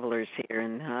travelers here,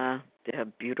 and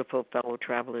the beautiful fellow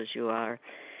travelers you are,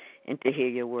 and to hear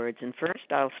your words. And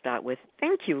first, I'll start with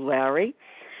thank you, Larry.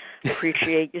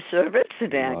 Appreciate your service,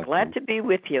 and glad to be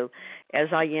with you, as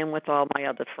I am with all my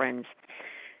other friends.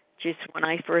 Just when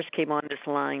I first came on this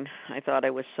line, I thought I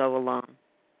was so alone.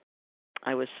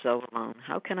 I was so alone.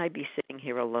 How can I be sitting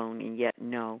here alone and yet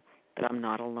know that I'm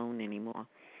not alone anymore?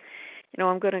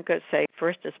 I'm going to say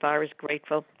first, as far as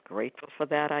grateful for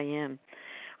that I am.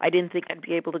 I didn't think I'd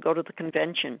be able to go to the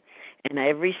convention. And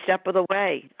every step of the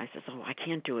way, I said, I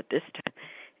can't do it this time.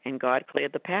 And God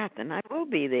cleared the path, and I will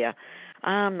be there.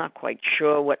 I'm not quite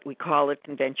sure what we call a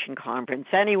convention conference.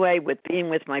 Anyway, with being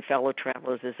with my fellow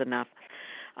travelers is enough.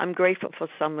 I'm grateful for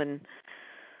someone.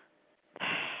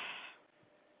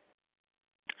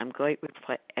 I'm grateful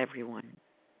for everyone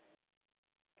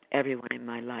in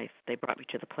my life. They brought me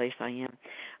to the place I am.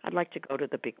 I'd like to go to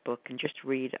the big book and just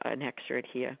read an excerpt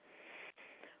here.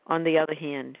 On the other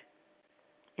hand,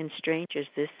 and strange as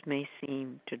this may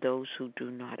seem to those who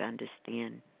do not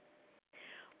understand,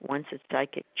 once a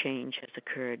psychic change has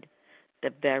occurred,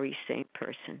 the very same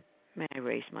person, may I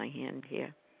raise my hand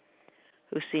here,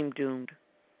 who seemed doomed,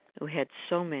 who had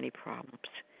so many problems,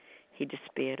 he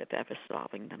despaired of ever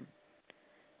solving them,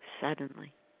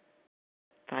 suddenly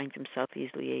finds himself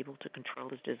easily able to control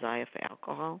his desire for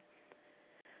alcohol,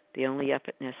 the only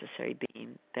effort necessary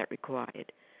being that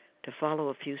required to follow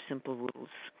a few simple rules.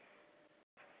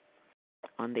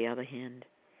 On the other hand,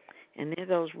 and there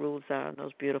those rules are,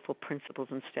 those beautiful principles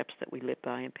and steps that we live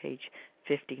by on page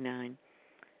 59.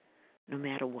 No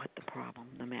matter what the problem,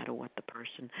 no matter what the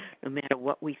person, no matter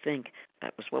what we think,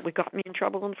 that was what got me in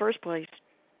trouble in the first place.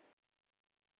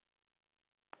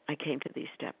 I came to these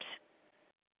steps,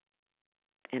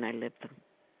 and I lived them,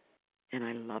 and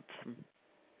I loved them,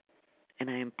 and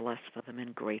I am blessed for them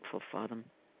and grateful for them,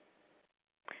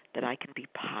 that I can be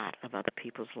part of other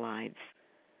people's lives.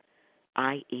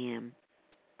 I am,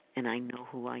 and I know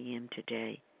who I am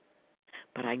today,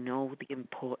 but I know the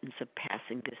importance of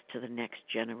passing this to the next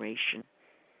generation.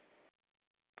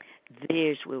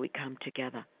 There's where we come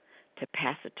together, to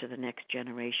pass it to the next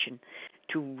generation,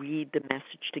 to read the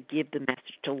message, to give the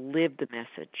message, to live the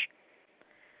message.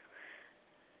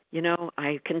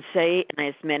 I can say, and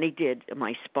as many did,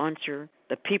 my sponsor,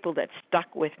 the people that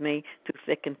stuck with me through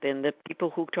thick and thin, the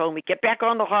people who told me, get back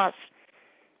on the horse.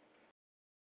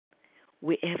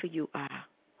 Wherever you are,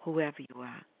 whoever you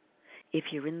are, if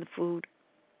you're in the food,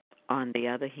 on the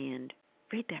other hand,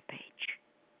 read that page.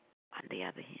 On the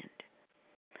other hand.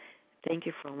 Thank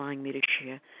you for allowing me to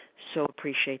share. So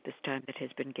appreciate this time that has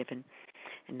been given.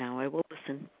 And now I will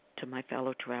listen to my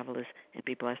fellow travelers and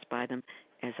be blessed by them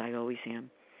as I always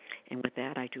am. And with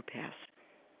that, I do pass.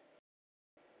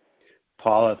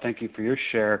 Paula, thank you for your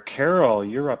share. Carol,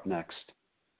 you're up next.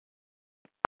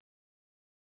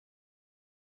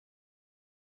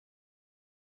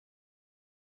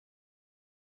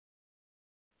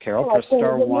 Carol, press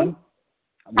star 1.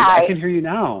 I can hear you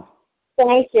now.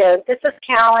 Thank you. This is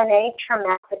Carolyn H. from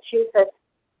Massachusetts.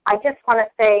 I just want to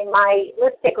say my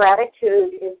list of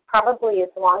gratitude is probably as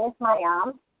long as my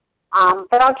arm,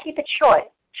 but I'll keep it short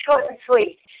and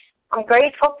sweet. I'm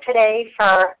grateful today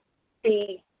for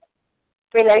the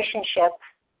relationship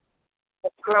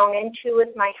I've grown into with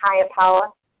my higher power.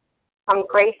 I'm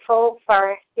grateful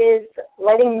for his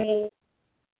letting me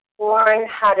learn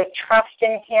how to trust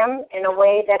in him in a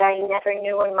way that I never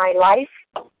knew in my life.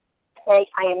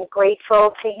 I am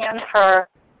grateful to him for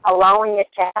allowing it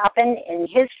to happen in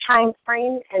his time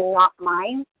frame and not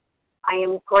mine. I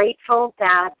am grateful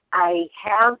that I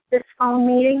have this phone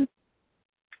meeting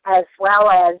as well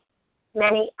as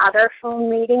many other phone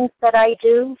meetings that I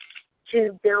do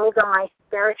to build on my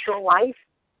spiritual life.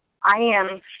 I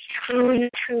am truly,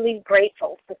 truly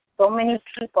grateful for so many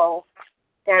people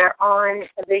that are on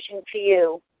A Vision for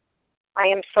You. I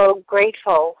am so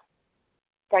grateful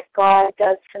that God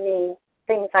does for me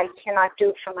things I cannot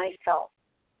do for myself.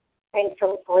 I'm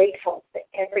so grateful for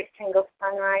every single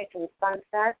sunrise and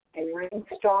sunset and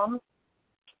rainstorm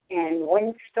and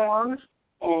windstorm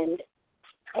and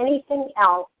anything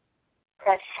else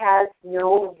that has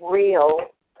no real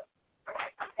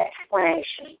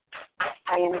explanation.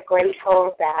 I am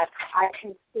grateful that I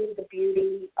can see the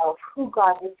beauty of who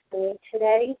God is to me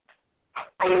today.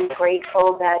 I am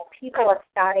grateful that people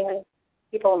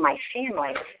in my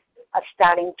family are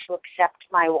starting to accept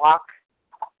my walk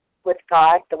with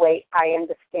God the way I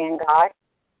understand God.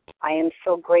 I am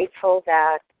so grateful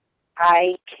that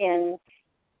I can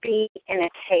be in a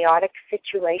chaotic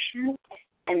situation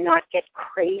and not get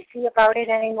crazy about it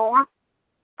anymore.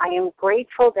 I am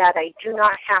grateful that I do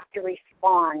not have to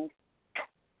respond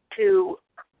to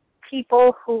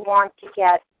people who want to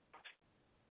get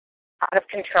out of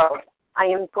control. I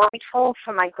am grateful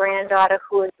for my granddaughter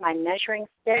who is my measuring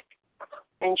stick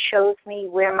and shows me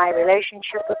where my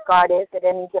relationship with God is at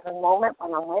any given moment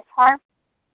when I'm with her.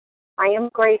 I am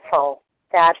grateful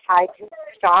that I can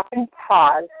stop and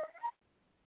pause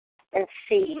and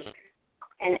see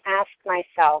and ask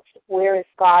myself, where is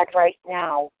God right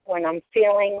now when I'm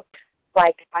feeling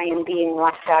like I am being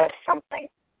left out of something?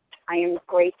 I am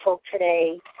grateful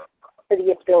today for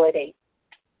the ability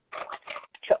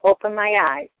to open my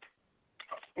eyes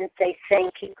and say,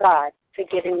 thank you, God, for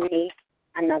giving me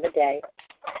another day.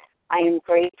 I am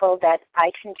grateful that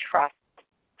I can trust.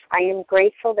 I am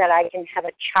grateful that I can have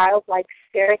a childlike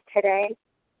spirit today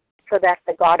so that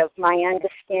the God of my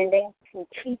understanding can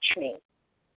teach me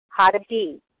how to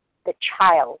be the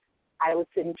child I was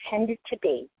intended to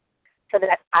be so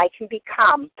that I can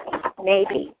become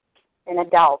maybe an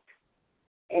adult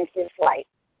in his light.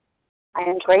 I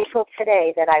am grateful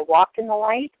today that I walked in the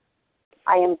light.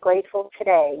 I am grateful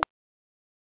today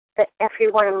that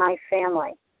everyone in my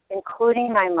family,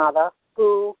 including my mother,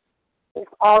 who is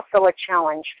also a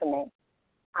challenge for me,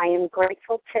 I am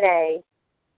grateful today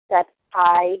that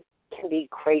I can be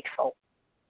grateful.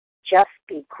 Just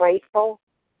be grateful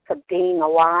for being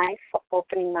alive, for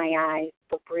opening my eyes,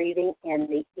 for breathing in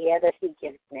the air that he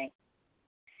gives me.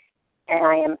 And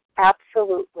I am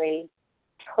absolutely,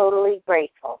 totally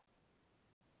grateful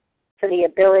for the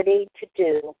ability to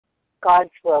do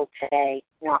God's will today,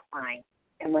 not mine.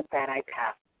 And with that, I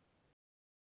pass.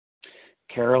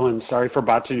 Carolyn, sorry for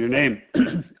botching your name.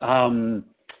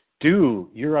 Du,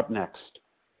 you're up next.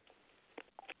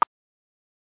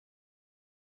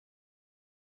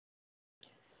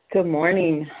 Good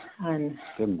morning.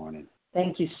 Good morning.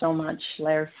 Thank you so much,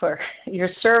 Larry, for your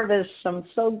service. I'm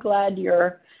so glad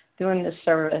you're doing this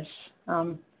service.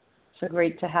 So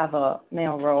great to have a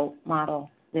male role model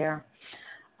there.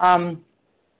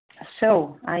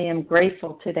 So I am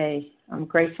grateful today. I'm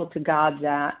grateful to God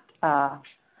that,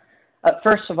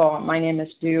 first of all, my name is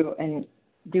Duel,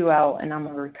 and I'm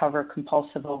a recovered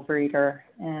compulsive overeater.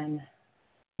 And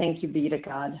thank you be to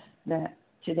God that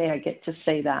today I get to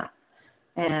say that.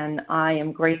 And I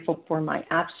am grateful for my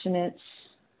abstinence.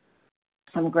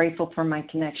 I'm grateful for my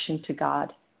connection to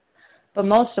God. But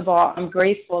most of all, I'm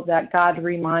grateful that God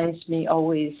reminds me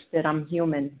always that I'm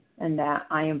human and that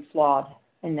I am flawed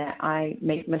and that I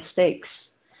make mistakes.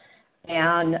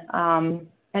 And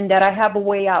that I have a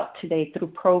way out today through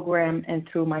program and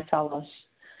through my fellows.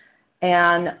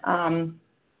 And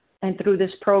through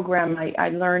this program, I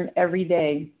learn every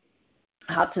day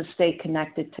how to stay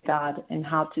connected to God and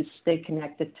how to stay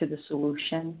connected to the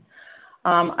solution.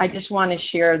 I just want to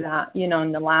share that,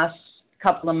 in the last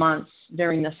couple of months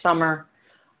during the summer,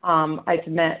 I've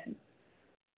met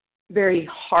very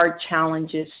hard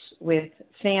challenges with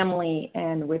family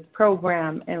and with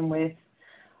program and with,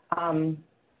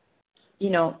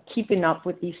 keeping up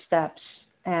with these steps.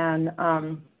 And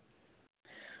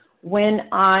when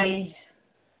I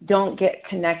don't get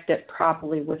connected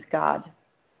properly with God,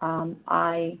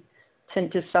 I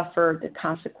tend to suffer the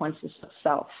consequences of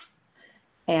self.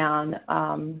 And,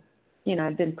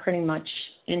 I've been pretty much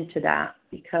into that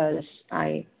because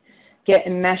I get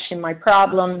enmeshed in my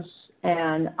problems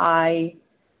and I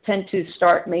tend to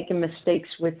start making mistakes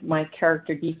with my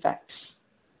character defects.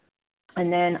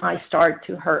 And then I start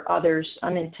to hurt others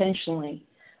unintentionally,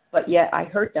 but yet I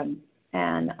hurt them.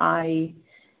 And I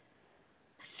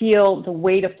feel the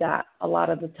weight of that a lot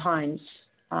of the times.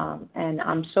 And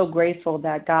I'm so grateful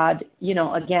that God,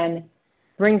 again,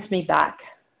 brings me back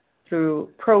through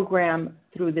program,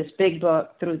 through this big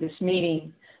book, through this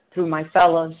meeting, through my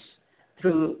fellows,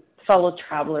 through fellow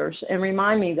travelers, and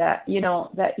remind me that,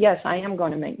 that yes, I am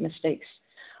going to make mistakes.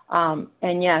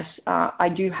 And yes, I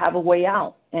do have a way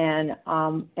out. And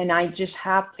I just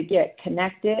have to get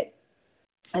connected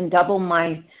and double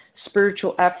my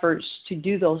spiritual efforts to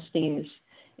do those things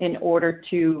in order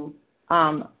to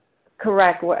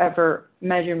correct whatever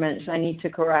measurements I need to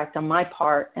correct on my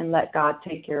part and let God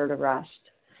take care of the rest.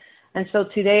 And so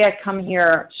today I come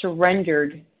here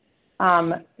surrendered,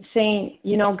 saying,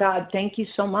 God, thank you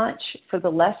so much for the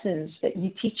lessons that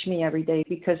you teach me every day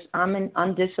because I'm an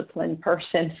undisciplined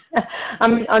person.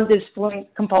 I'm an undisciplined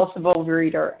compulsive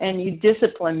overeater, and you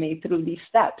discipline me through these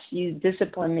steps. You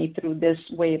discipline me through this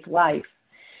way of life.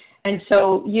 And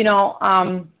so,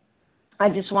 I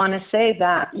just want to say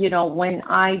that, when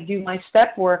I do my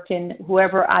step work and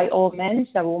whoever I owe amends,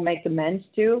 I will make amends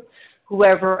to.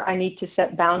 Whoever I need to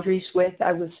set boundaries with,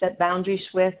 I will set boundaries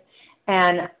with.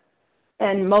 And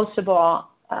most of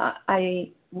all,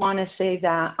 I want to say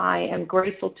that I am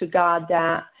grateful to God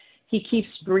that he keeps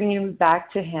bringing me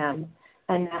back to him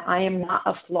and that I am not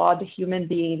a flawed human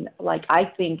being like I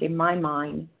think in my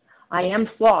mind. I am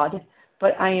flawed,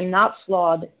 but I am not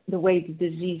flawed the way the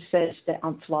disease says that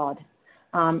I'm flawed.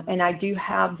 And I do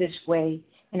have this way,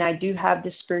 and I do have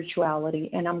this spirituality,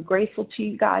 and I'm grateful to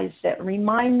you guys that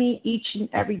remind me each and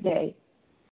every day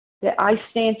that I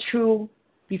stand true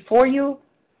before you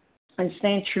and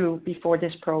staying true before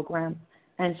this program.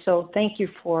 And so thank you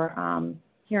for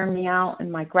hearing me out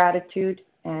and my gratitude,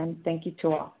 and thank you to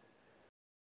all.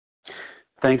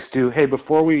 Thanks, Stu. Hey,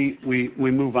 before we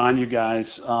move on, you guys,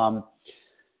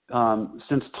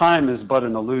 since time is but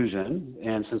an illusion,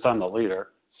 and since I'm the leader,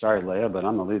 sorry, Leah, but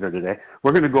I'm the leader today,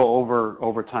 we're going to go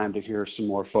over time to hear some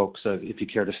more folks if you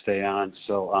care to stay on.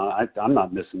 So I'm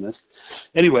not missing this.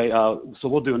 Anyway, so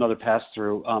we'll do another pass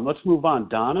through. Let's move on.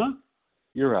 Donna,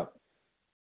 you're up.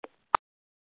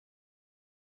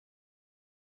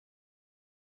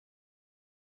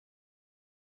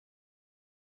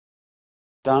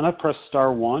 Donna, press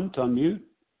 *1 to unmute.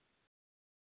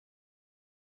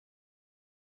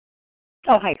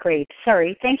 Oh, hi, great.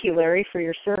 Sorry. Thank you, Larry, for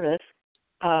your service.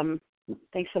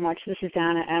 Thanks so much. This is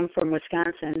Donna M. from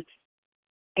Wisconsin.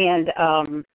 And,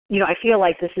 I feel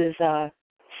like this is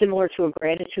similar to a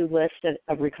gratitude list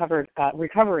of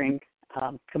recovering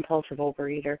compulsive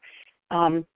overeater.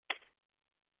 I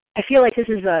feel like this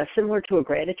is similar to a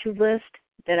gratitude list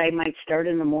that I might start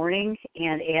in the morning,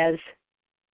 and as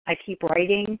I keep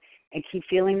writing and keep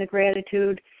feeling the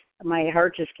gratitude, my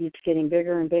heart just keeps getting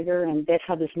bigger and bigger, and that's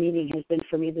how this meeting has been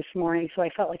for me this morning. So I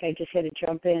felt like I just had to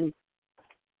jump in.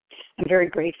 I'm very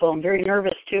grateful. I'm very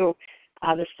nervous, too.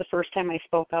 This is the first time I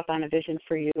spoke up on A Vision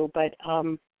for You, but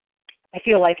I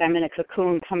feel like I'm in a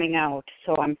cocoon coming out,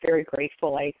 so I'm very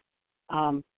grateful.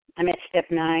 I'm at step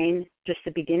 9, just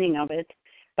the beginning of it,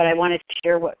 but I wanted to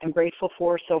share what I'm grateful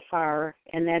for so far,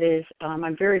 and that is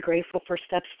I'm very grateful for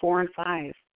steps 4 and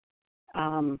 5.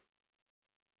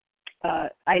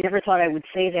 I never thought I would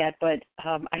say that, but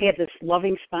I have this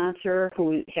loving sponsor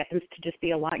who happens to just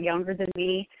be a lot younger than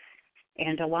me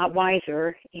and a lot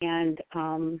wiser. And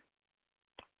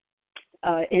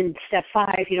in step 5,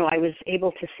 I was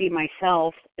able to see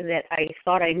myself that I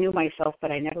thought I knew myself,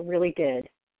 but I never really did.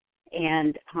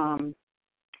 And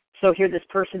so here this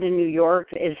person in New York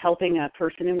is helping a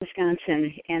person in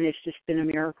Wisconsin, and it's just been a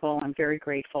miracle. I'm very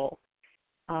grateful.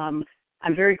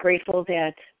 I'm very grateful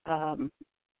that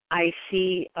I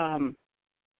see the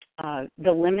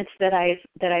limits that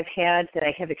I've had, that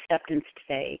I have acceptance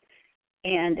today.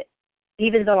 And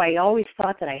even though I always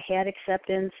thought that I had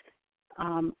acceptance,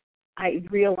 I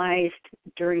realized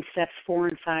during steps 4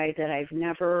 and 5 that I've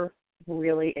never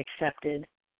really accepted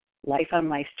life on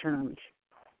life's terms.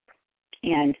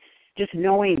 And just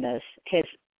knowing this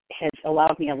has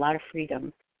allowed me a lot of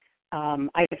freedom.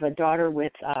 I have a daughter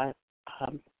with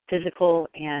physical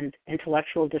and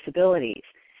intellectual disabilities.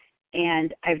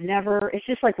 And it's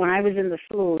just like when I was in the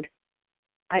food,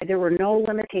 there were no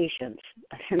limitations,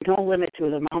 no limit to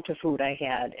the amount of food I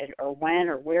had, or when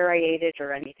or where I ate it,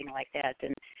 or anything like that.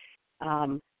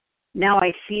 And now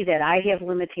I see that I have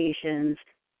limitations,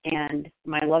 and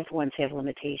my loved ones have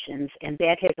limitations, and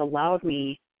that has allowed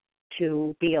me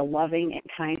to be a loving and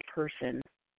kind person.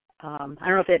 I don't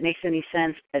know if that makes any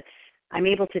sense, but I'm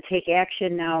able to take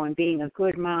action now and being a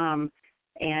good mom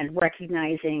and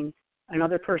recognizing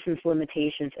another person's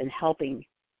limitations and helping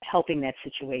that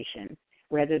situation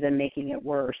rather than making it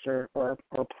worse or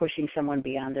pushing someone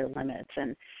beyond their limits.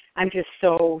 And I'm just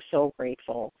so, so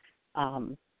grateful.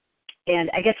 And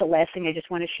I guess the last thing I just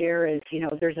want to share is,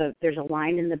 there's a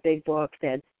line in the big book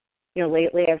that,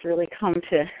 lately I've really come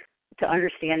to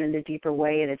understand in a deeper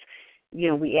way, and it's,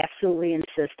 we absolutely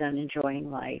insist on enjoying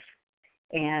life.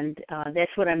 And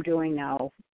that's what I'm doing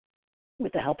now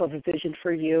with the help of A Vision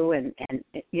for You and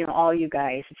all you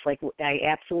guys. It's like I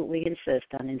absolutely insist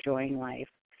on enjoying life.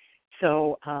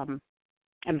 So I'm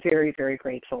very, very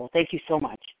grateful. Thank you so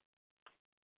much.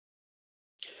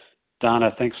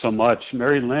 Donna, thanks so much.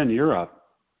 Mary Lynn, you're up.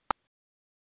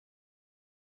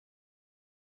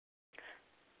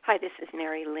 Hi, this is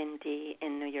Mary Lynn D.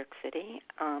 in New York City,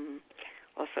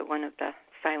 also one of the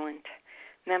silent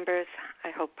members, I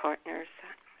hope partners.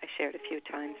 I shared a few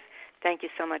times. Thank you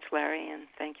so much, Larry, and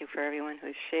thank you for everyone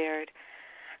who's shared.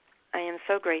 I am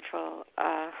so grateful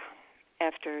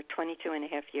after 22 and a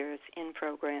half years in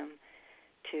program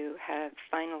to have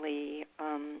finally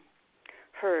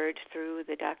heard through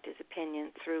the doctor's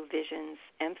opinion, through Vision's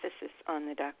emphasis on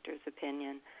the doctor's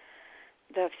opinion,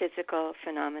 the physical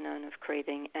phenomenon of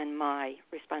craving and my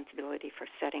responsibility for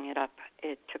setting it up.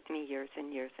 It took me years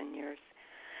and years and years.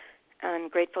 I'm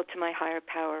grateful to my higher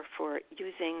power for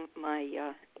using my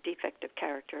defect of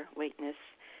character, lateness,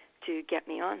 to get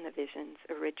me on the Visions.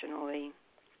 Originally,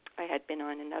 I had been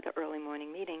on another early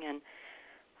morning meeting and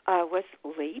was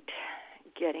late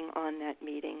getting on that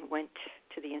meeting, went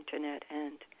to the internet,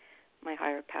 and my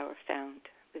higher power found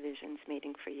the Visions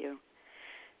meeting for you.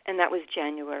 And that was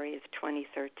January of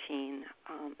 2013.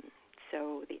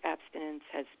 so the abstinence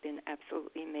has been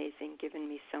absolutely amazing, given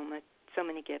me so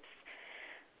many gifts,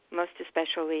 most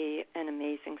especially an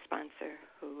amazing sponsor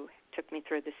who took me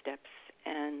through the steps,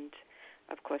 and,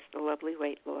 of course, the lovely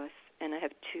weight loss. And I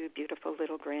have 2 beautiful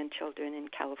little grandchildren in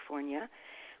California,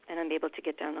 and I'm able to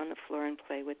get down on the floor and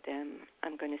play with them.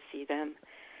 I'm going to see them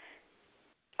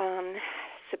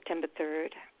September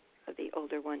 3rd. The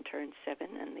older one turns 7,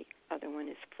 and the other one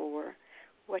is 4.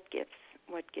 What gifts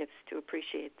to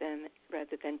appreciate them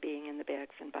rather than being in the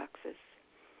bags and boxes.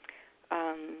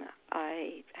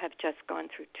 I have just gone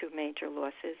through 2 major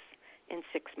losses in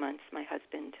 6 months. My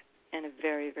husband and a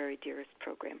very, very dearest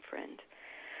program friend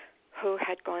who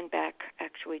had gone back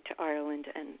actually to Ireland,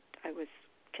 and I was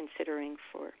considering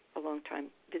for a long time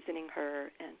visiting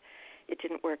her, and it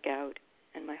didn't work out,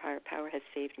 and my higher power has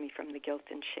saved me from the guilt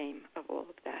and shame of all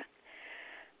of that.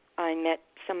 I met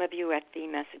some of you at the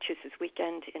Massachusetts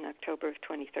weekend in October of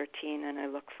 2013, and I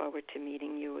look forward to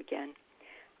meeting you again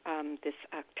this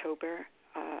October.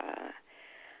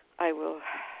 I will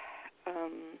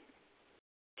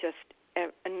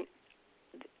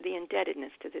the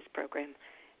indebtedness to this program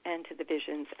and to the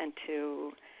Visions and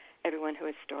to everyone who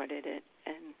has started it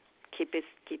and keeps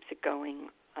it going.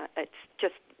 It's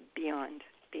just beyond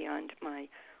my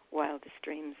wildest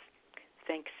dreams.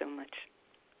 Thanks so much.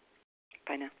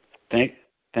 Bye now.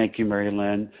 Thank you, Mary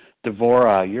Lynn.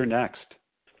 Devorah, you're next.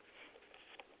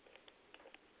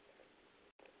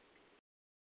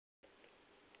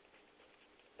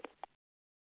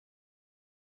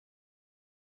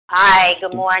 Hi,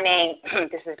 good morning.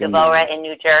 This is Devorah in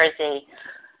New Jersey,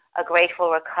 a grateful,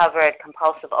 recovered,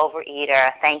 compulsive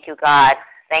overeater. Thank you, God.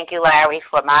 Thank you, Larry,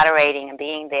 for moderating and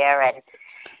being there,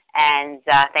 and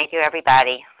thank you,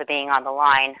 everybody, for being on the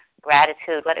line.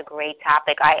 Gratitude, what a great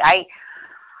topic. I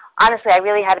honestly, I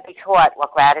really had to be taught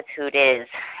what gratitude is.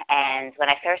 And when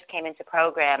I first came into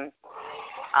program,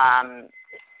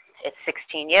 it's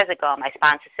 16 years ago, my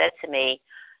sponsor said to me,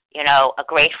 you know, a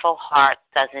grateful heart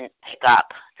doesn't pick up,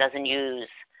 doesn't use.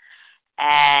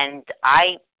 And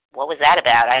what was that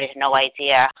about? I had no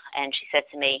idea. And she said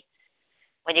to me,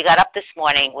 when you got up this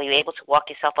morning, were you able to walk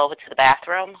yourself over to the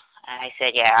bathroom? And I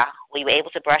said, yeah. Were you able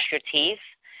to brush your teeth?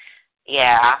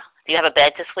 Yeah. Do you have a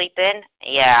bed to sleep in?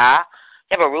 Yeah.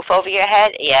 Do you have a roof over your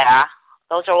head? Yeah.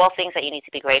 Those are all things that you need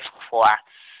to be grateful for.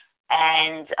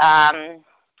 And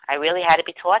I really had to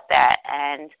be taught that.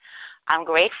 And I'm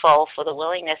grateful for the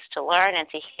willingness to learn and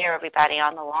to hear everybody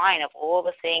on the line of all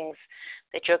the things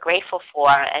that you're grateful for,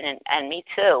 and me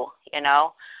too, you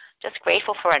know. Just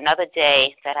grateful for another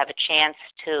day that I have a chance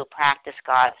to practice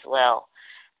God's will,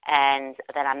 and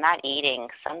that I'm not eating.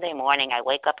 Sunday morning, I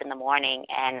wake up in the morning,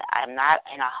 and I'm not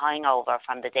in a hangover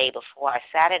from the day before.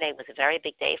 Saturday was a very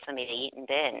big day for me to eat and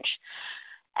binge.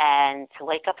 And to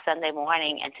wake up Sunday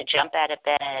morning and to jump out of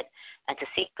bed and to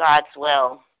seek God's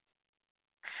will,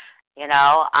 you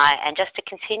know, and just to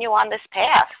continue on this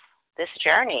path, this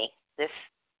journey, this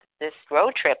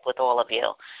road trip with all of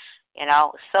you. You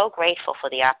know, so grateful for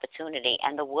the opportunity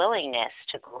and the willingness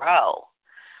to grow.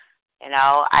 You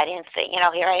know, I didn't think, you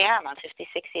know, here I am, I'm 56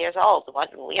 years old.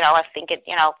 What, you know, I think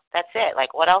you know, that's it.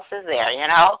 Like, what else is there, you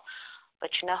know? But,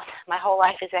 you know, my whole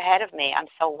life is ahead of me. I'm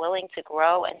so willing to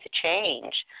grow and to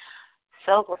change.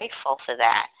 So grateful for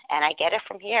that. And I get it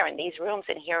from here in these rooms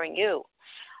and hearing you.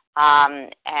 I'm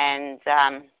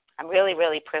really,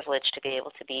 really privileged to be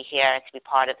able to be here and to be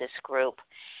part of this group.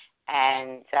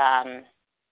 And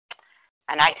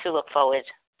I, too, look forward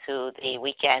to the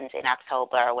weekend in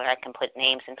October where I can put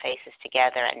names and faces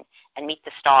together and meet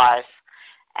the stars,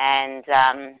 and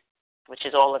which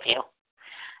is all of you.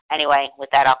 Anyway, with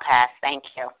that, I'll pass. Thank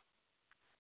you.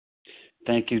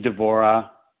 Thank you, Devorah.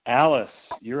 Alice,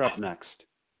 you're up next.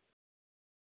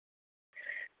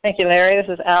 Thank you, Larry.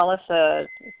 This is Alice.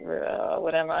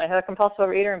 What am I? A compulsive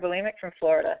overeater and bulimic from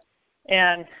Florida.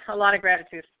 And a lot of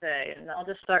gratitude today. And I'll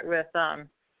just start with,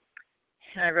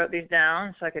 I wrote these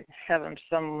down so I could have them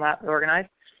somewhat organized.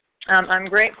 I'm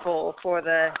grateful for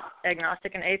the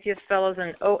agnostic and atheist fellows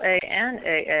in OA and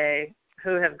AA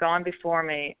who have gone before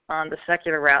me on the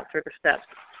secular route through the steps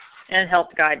and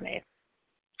helped guide me.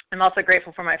 I'm also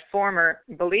grateful for my former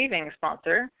believing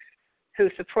sponsor who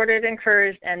supported,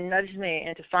 encouraged, and nudged me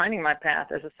into finding my path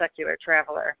as a secular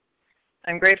traveler.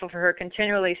 I'm grateful for her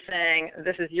continually saying,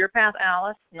 this is your path,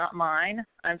 Alice, not mine.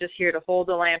 I'm just here to hold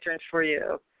the lanterns for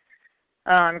you.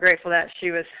 I'm grateful that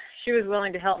she was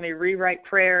willing to help me rewrite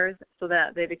prayers so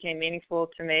that they became meaningful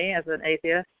to me as an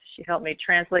atheist. She helped me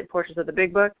translate portions of the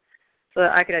Big Book so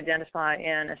that I could identify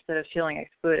in instead of feeling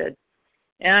excluded.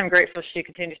 And I'm grateful she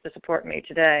continues to support me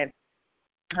today.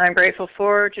 I'm grateful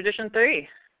for Tradition 3,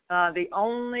 The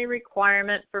only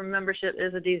requirement for membership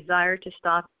is a desire to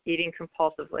stop eating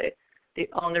compulsively. The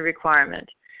only requirement.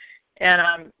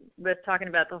 And with talking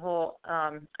about the whole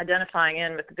identifying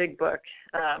in with the big book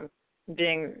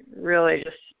being really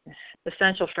just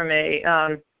essential for me,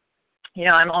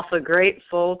 I'm also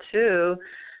grateful to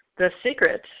the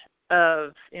secret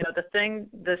of,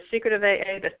 the secret of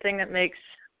AA, the thing that makes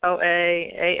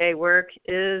AA work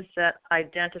is that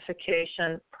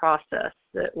identification process,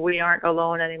 that we aren't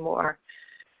alone anymore.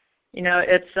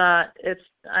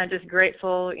 I'm just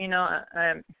grateful,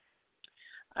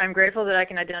 I'm grateful that I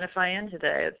can identify in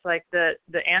today. It's like the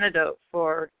antidote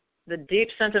for the deep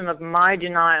symptom of my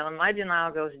denial, and my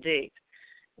denial goes deep,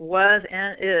 was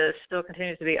and is, still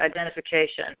continues to be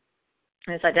identification.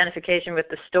 And it's identification with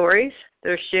the stories that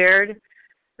are shared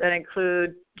that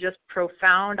include just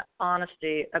profound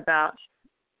honesty about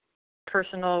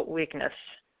personal weakness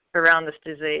around this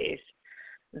disease.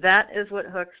 That is what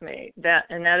hooks me. That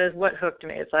is what hooked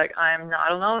me. It's like I am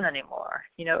not alone anymore.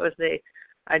 It was the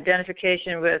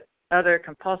identification with other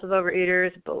compulsive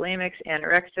overeaters, bulimics,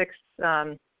 anorexics,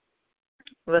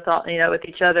 with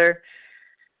each other,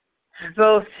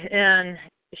 both in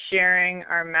sharing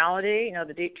our malady,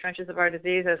 the deep trenches of our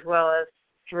disease, as well as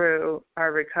through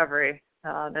our recovery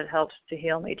that helps to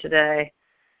heal me today.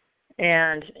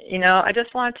 And, I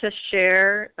just want to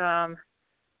share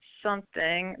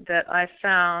something that I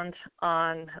found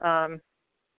on,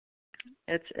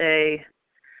 it's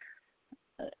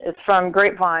from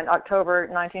Grapevine, October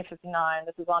 1959.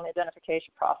 This is on the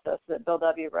identification process that Bill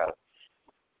W. wrote.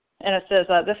 And it says,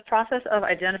 this process of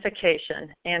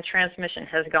identification and transmission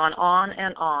has gone on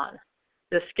and on.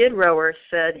 The skid rower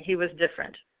said he was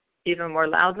different. Even more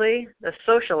loudly, the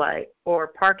socialite or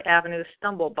Park Avenue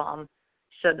stumble bum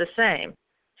said the same.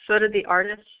 So did the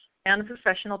artists and the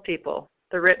professional people,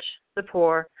 the rich, the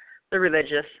poor, the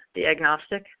religious, the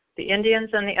agnostic, the Indians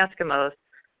and the Eskimos,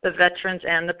 the veterans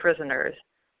and the prisoners.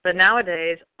 But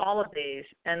nowadays, all of these,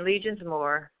 and legions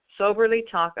more, soberly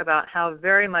talk about how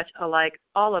very much alike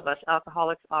all of us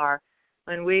alcoholics are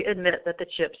when we admit that the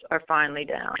chips are finally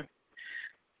down.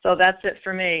 So that's it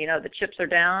for me. The chips are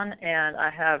down, and I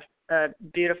have a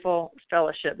beautiful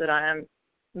fellowship that I am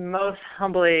most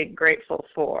humbly grateful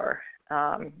for.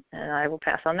 And I will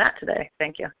pass on that today.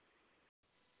 Thank you.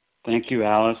 Thank you,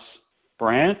 Alice.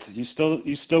 Brant, you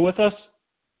still with us?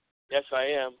 Yes, I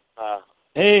am.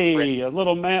 Hey, Brant. a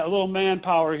little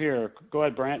manpower here. Go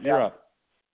ahead, Brant. You're up.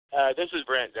 This is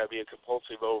Brent W., a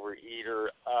compulsive overeater.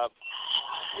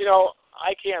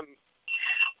 I can't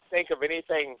think of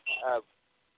anything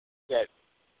that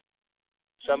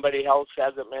somebody else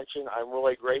hasn't mentioned. I'm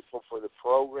really grateful for the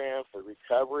program, for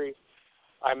recovery.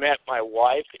 I met my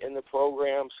wife in the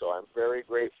program, so I'm very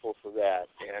grateful for that.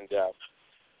 And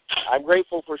I'm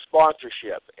grateful for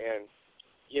sponsorship. And,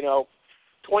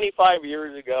 25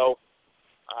 years ago,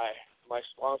 my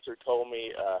sponsor told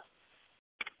me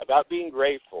about being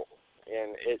grateful,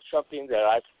 and it's something that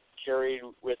I've carried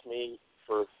with me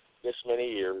for this many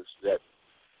years, that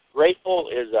grateful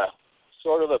is a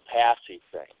sort of a passive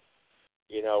thing.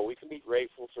 We can be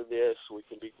grateful for this, we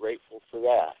can be grateful for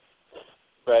that,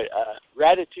 but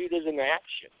gratitude is an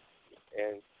action,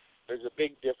 and there's a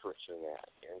big difference in that.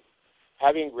 And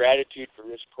having gratitude for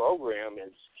this program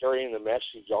is carrying the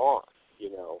message on,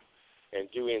 and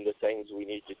doing the things we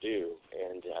need to do.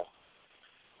 And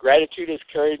gratitude has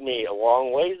carried me a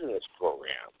long ways in this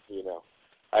program.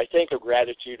 I think of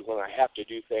gratitude when I have to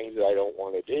do things that I don't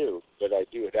want to do, but I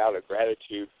do it out of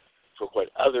gratitude for what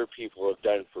other people have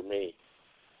done for me,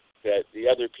 that the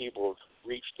other people have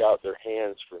reached out their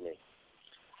hands for me.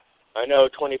 I know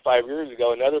 25 years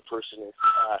ago, another person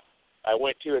I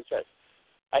went to and said,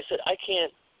 I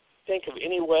can't think of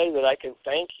any way that I can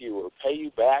thank you or pay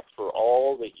you back for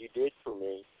all that you did for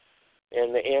me.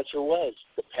 And the answer was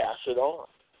to pass it on.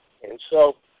 And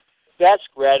so that's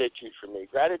gratitude for me.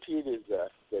 Gratitude is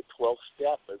the 12th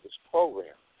step of this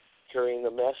program, carrying the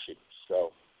message.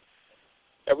 So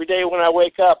every day when I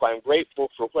wake up, I'm grateful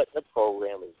for what the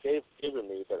program has given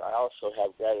me, but I also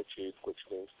have gratitude, which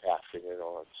means passing it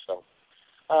on. So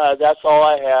that's all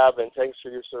I have, and thanks for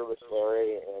your service,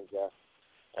 Larry, and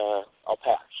I'll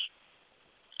pass.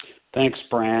 Thanks,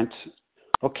 Brant.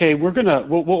 Okay,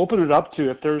 we'll open it up to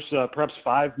if there's perhaps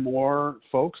 5 more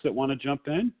folks that want to jump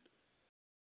in.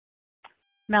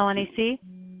 Melanie C.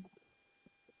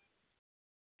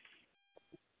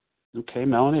 Okay,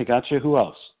 Melanie, I got you. Who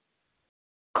else?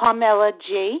 Carmela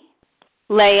G.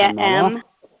 Leah Carmela. M.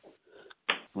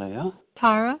 Leah.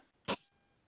 Tara.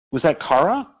 Was that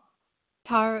Cara?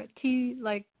 Tara, T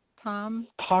like Tom.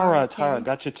 Tara. K.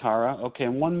 Got you, Tara. Okay,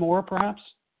 and one more perhaps?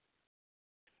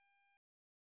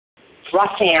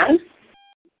 Roxanne.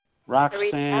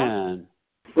 Roxanne.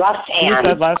 Roxanne.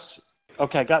 That last?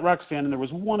 Okay, I got Roxanne, and there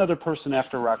was one other person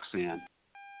after Roxanne.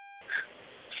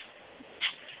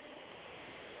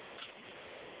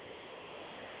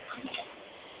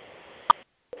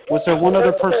 Was there one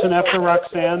other person after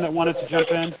Roxanne that wanted to jump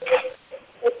in?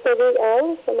 It's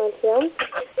L from Montreal.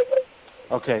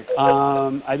 Okay.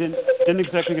 I didn't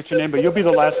exactly get your name, but you'll be the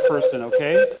last person,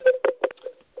 okay?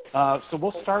 So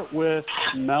we'll start with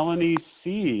Melanie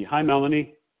C. Hi,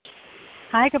 Melanie.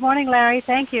 Hi, good morning, Larry.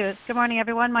 Thank you. Good morning,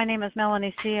 everyone. My name is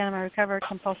Melanie C., and I'm a recovered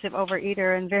compulsive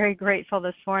overeater and very grateful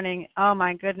this morning. Oh,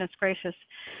 my goodness gracious,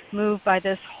 moved by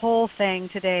this whole thing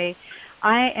today.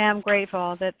 I am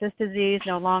grateful that this disease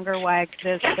no longer wags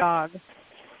this dog.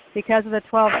 Because of the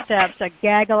 12 steps, a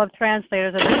gaggle of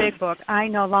translators of the big book, I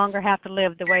no longer have to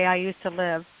live the way I used to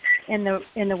live in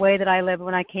the way that I lived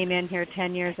when I came in here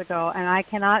 10 years ago. And I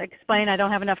cannot explain, I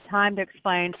don't have enough time to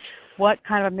explain what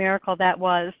kind of a miracle that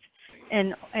was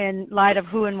in light of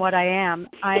who and what I am.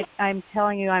 I'm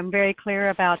telling you, I'm very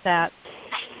clear about that.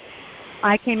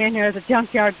 I came in here as a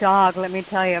junkyard dog, let me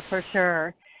tell you, for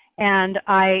sure. And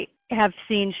I have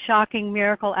seen shocking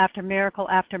miracle after miracle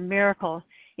after miracle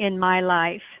in my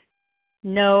life,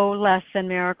 no less than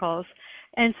miracles.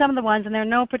 And some of the ones, and they're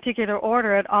no particular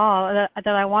order at all, that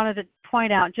I wanted to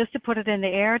point out, just to put it in the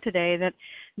air today,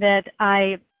 that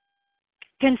I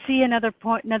can see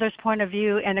another's point of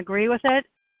view and agree with it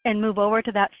and move over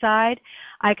to that side.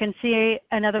 I can see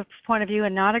another point of view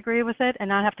and not agree with it and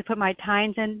not have to put my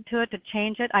tines into it to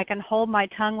change it. I can hold my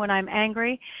tongue when I'm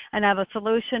angry and have a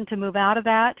solution to move out of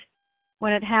that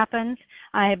when it happens.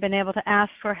 I have been able to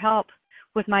ask for help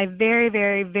with my very,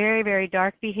 very, very, very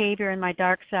dark behavior and my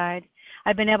dark side.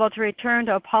 I've been able to return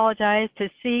to apologize, to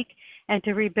seek, and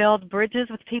to rebuild bridges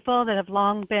with people that have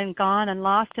long been gone and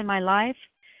lost in my life,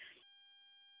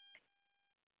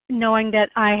 knowing that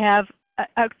I have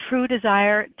a true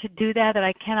desire to do that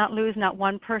I cannot lose not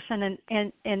one person,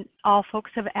 and all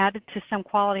folks have added to some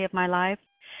quality of my life.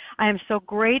 I am so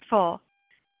grateful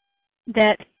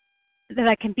that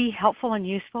I can be helpful and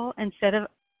useful instead of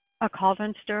a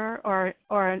cauldron stirrer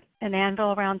or an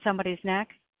anvil around somebody's neck.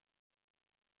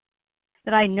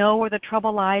 That I know where the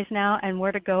trouble lies now and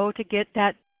where to go to get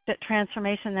that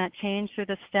transformation, that change through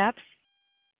the steps.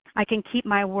 I can keep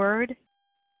my word.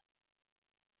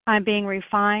 I'm being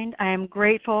refined. I am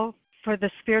grateful for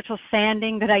the spiritual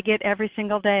sanding that I get every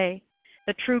single day.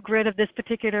 The true grit of this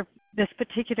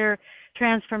particular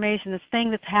transformation, this thing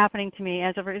that's happening to me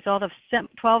as a result of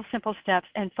 12 simple steps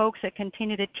and folks that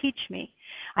continue to teach me.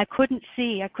 I couldn't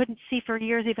see for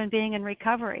years, even being in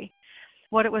recovery,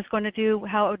 what it was going to do,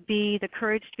 how it would be, the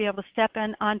courage to be able to step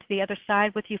in onto the other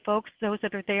side with you folks, those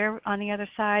that are there on the other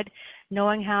side,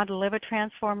 knowing how to live a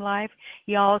transformed life.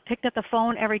 Y'all picked up the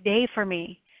phone every day for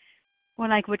me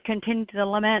when I would continue to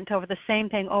lament over the same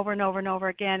thing over and over and over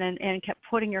again, and kept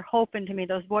putting your hope into me,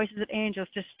 those voices of angels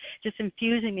just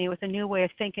infusing me with a new way of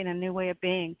thinking, a new way of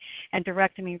being, and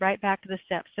directing me right back to the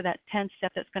steps, to that 10th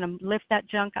step that's going to lift that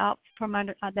junk out from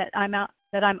under that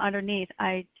I'm underneath.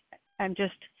 I'm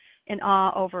just in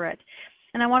awe over it.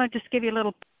 And I want to just give you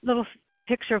a little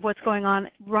picture of what's going on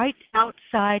right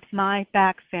outside my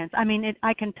back fence. I mean,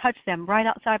 I can touch them right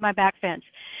outside my back fence.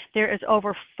 There is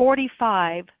over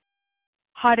 45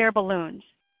 hot air balloons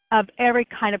of every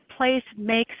kind of place,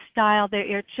 make, style.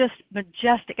 They're just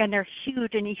majestic, and they're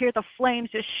huge, and you hear the flames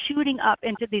just shooting up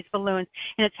into these balloons,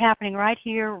 and it's happening right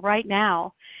here, right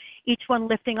now. Each one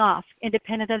lifting off,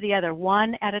 independent of the other,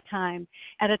 one at a time.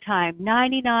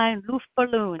 99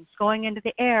 Luftballons going into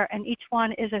the air, and each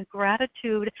one is a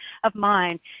gratitude of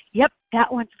mine. Yep,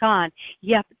 that one's gone.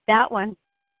 Yep, that one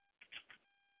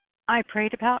I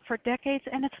prayed about for decades,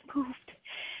 and it's moved.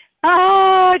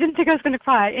 Oh, I didn't think I was going to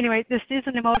cry. Anyway, this is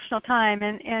an emotional time,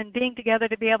 and being together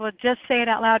to be able to just say it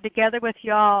out loud together with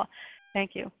y'all.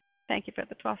 Thank you. Thank you for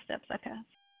the 12 steps I passed.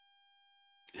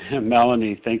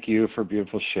 Melanie, thank you for a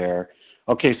beautiful share.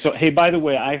 Okay, so hey, by the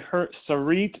way, I heard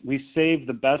Sarit, we saved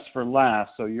the best for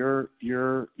last, so you're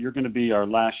going to be our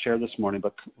last share this morning.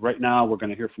 But right now, we're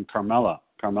going to hear from Carmela.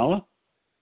 Carmela.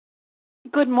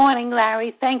 Good morning,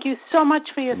 Larry. Thank you so much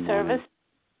for your service.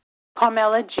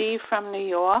 Carmela G. from New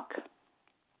York.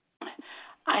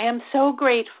 I am so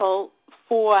grateful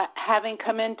for having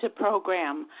come into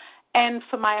program and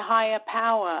for my higher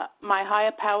power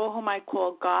whom I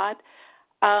call God.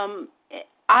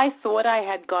 I thought I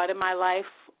had God in my life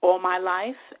all my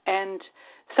life, and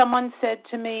someone said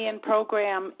to me in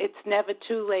program, it's never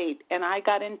too late. And I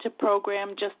got into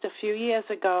program just a few years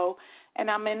ago,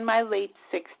 and I'm in my late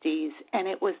 60s, and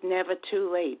it was never too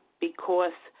late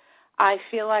because I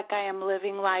feel like I am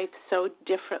living life so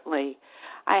differently.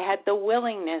 I had the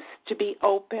willingness to be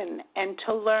open and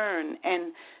to learn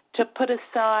and to put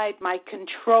aside my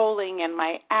controlling and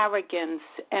my arrogance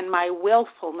and my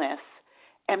willfulness,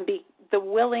 and the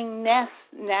willingness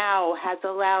now has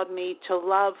allowed me to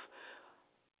love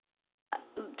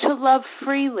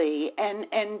freely and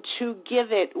to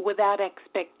give it without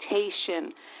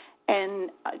expectation,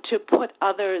 and to put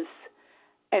others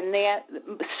and their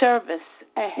service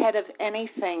ahead of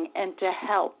anything, and to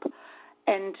help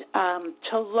and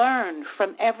to learn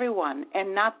from everyone,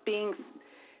 and not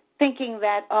thinking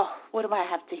that, oh, what do I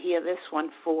have to hear this one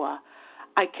for?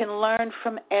 I can learn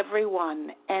from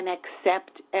everyone and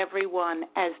accept everyone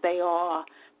as they are,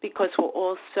 because we're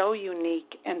all so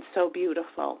unique and so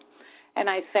beautiful. And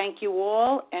I thank you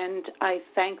all, and I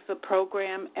thank the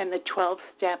program and the 12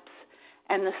 steps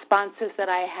and the sponsors that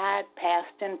I had,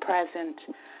 past and present,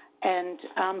 and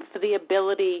for the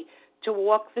ability to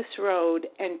walk this road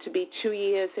and to be 2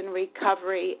 years in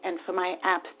recovery, and for my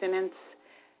abstinence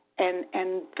and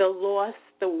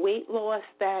the weight loss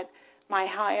that my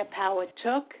higher power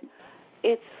took.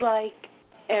 It's like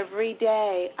every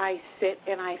day I sit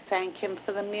and I thank him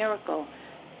for the miracle.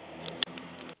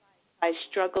 I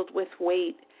struggled with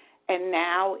weight, and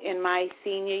now in my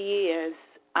senior years,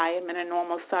 I am in a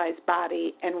normal-sized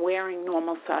body and wearing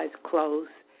normal-sized clothes.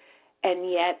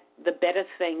 And yet the better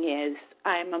thing is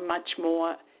I'm a much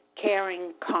more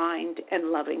caring, kind,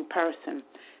 and loving person.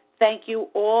 Thank you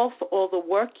all for all the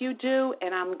work you do,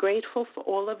 and I'm grateful for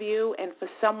all of you and for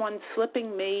someone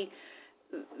slipping me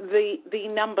the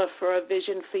number for A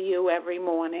Vision for You every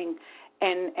morning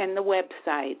and the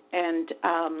website. And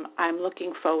I'm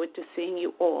looking forward to seeing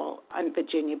you all on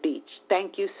Virginia Beach.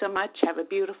 Thank you so much. Have a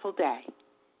beautiful day.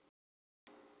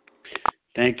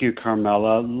 Thank you,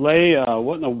 Carmela. Leah,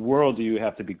 what in the world do you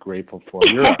have to be grateful for?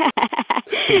 You're up.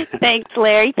 Thanks,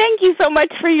 Larry. Thank you so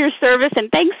much for your service, and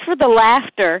thanks for the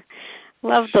laughter.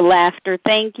 Love the laughter.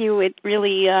 Thank you. It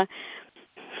really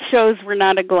shows we're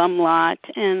not a glum lot,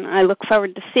 and I look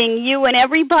forward to seeing you and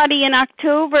everybody in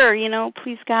October. You know,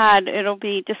 please God, it'll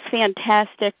be just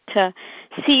fantastic to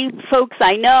see folks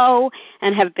I know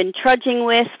and have been trudging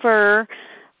with for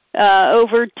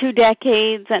over 2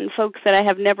 decades, and folks that I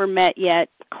have never met yet,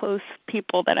 close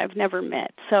people that I've never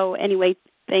met. So anyway,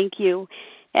 thank you.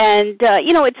 And,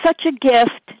 you know, it's such a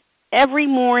gift every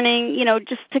morning, you know,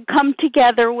 just to come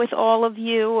together with all of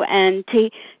you and to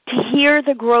hear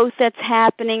the growth that's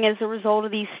happening as a result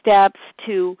of these steps,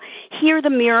 to hear the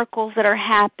miracles that are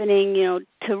happening, you know,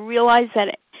 to realize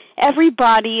that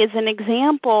everybody is an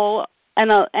example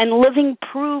and living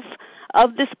proof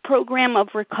of this program of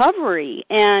recovery.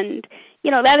 And,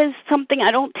 you know, that is something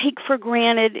I don't take for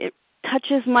granted. It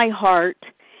touches my heart.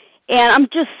 And I'm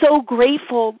just so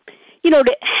grateful, you know,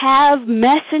 to have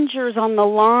messengers on the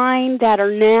line that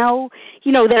are now,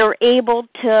 you know, that are able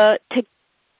to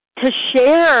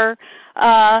share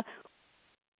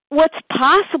what's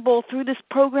possible through this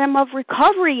program of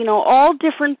recovery. You know, all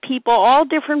different people, all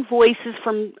different voices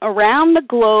from around the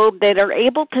globe that are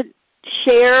able to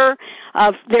share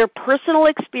their personal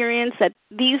experience, that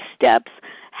these steps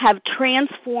have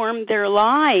transformed their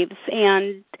lives.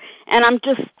 And I'm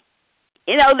just,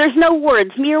 you know, there's no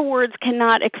words. Mere words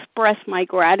cannot express my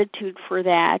gratitude for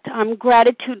that. I have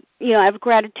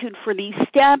gratitude for these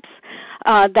steps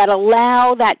that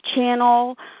allow that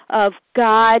channel of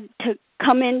God to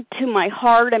come into my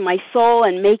heart and my soul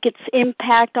and make its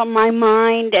impact on my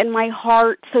mind and my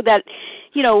heart, so that,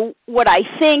 you know, what I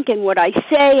think and what I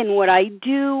say and what I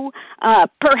do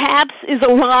perhaps is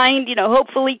aligned, you know,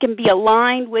 hopefully can be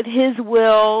aligned with His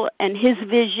will and His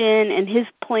vision and His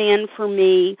plan for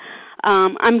me.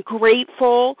 I'm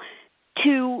grateful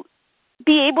to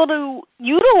be able to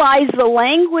utilize the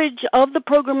language of the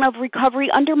program of recovery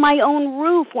under my own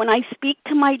roof. When I speak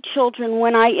to my children,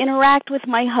 when I interact with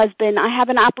my husband, I have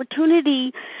an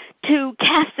opportunity to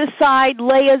cast aside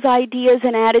Leah's ideas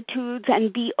and attitudes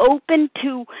and be open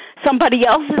to somebody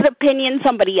else's opinion,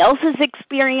 somebody else's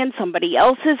experience, somebody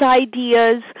else's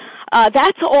ideas.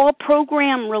 That's all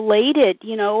program related,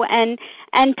 you know, and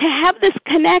to have this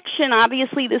connection,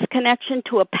 obviously this connection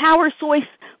to a power source,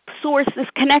 this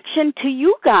connection to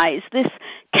you guys, this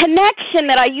connection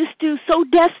that I used to so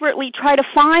desperately try to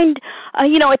find,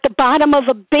 you know, at the bottom of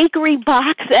a bakery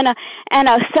box and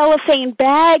a cellophane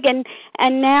bag, and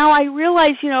now I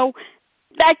realize, you know,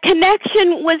 that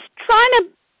connection was trying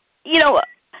to, you know,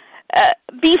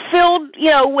 be filled, you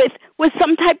know, with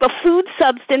some type of food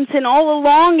substance, and all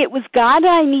along it was God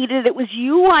I needed, it was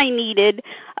you I needed,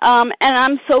 and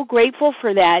I'm so grateful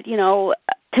for that, you know,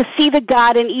 to see the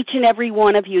God in each and every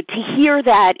one of you, to hear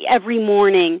that every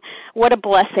morning. What a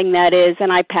blessing that is, and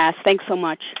I pass. Thanks so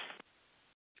much.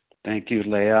 Thank you,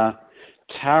 Leah.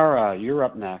 Tara, you're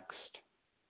up next.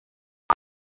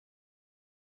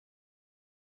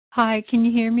 Hi, can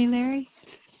you hear me, Larry?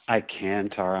 I can,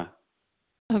 Tara.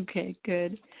 Okay,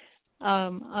 good.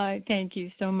 I thank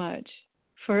you so much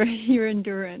for your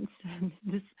endurance and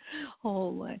this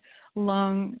whole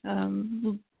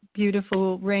long,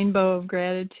 beautiful rainbow of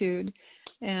gratitude.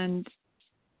 And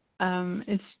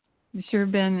it's sure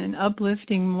been an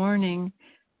uplifting morning.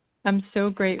 I'm so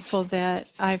grateful that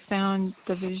I found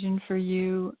the Vision for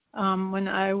You when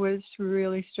I was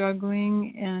really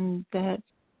struggling, and that,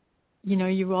 you know,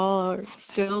 you all are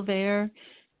still there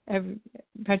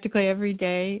practically every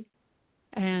day,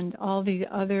 and all these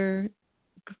other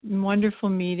wonderful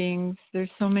meetings.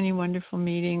 There's so many wonderful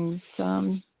meetings,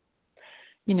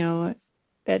 you know,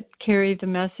 that carry the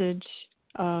message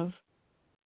of,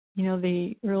 you know,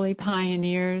 the early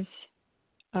pioneers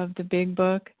of the Big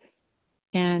Book.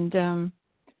 And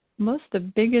the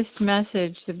biggest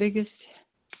message, the biggest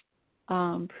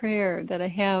prayer that I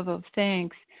have of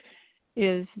thanks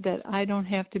is that I don't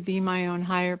have to be my own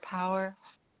higher power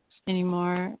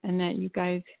anymore, and that you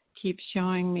guys keep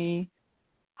showing me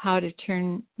how to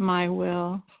turn my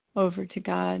will over to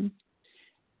God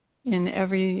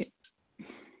in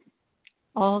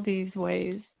all these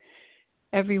ways,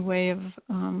 every way of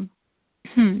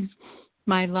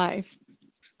my life.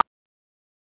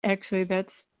 Actually,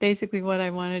 that's basically what I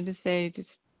wanted to say. Just,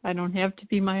 I don't have to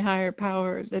be my higher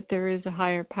power, that there is a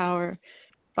higher power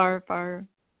far, far,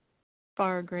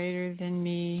 far greater than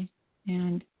me.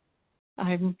 And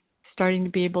I'm starting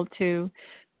to be able to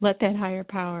let that higher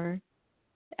power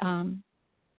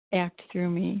act through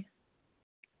me.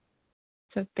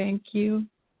 So thank you.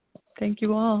 Thank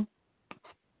you all.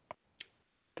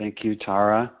 Thank you,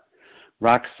 Tara.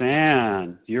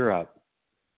 Roxanne, you're up.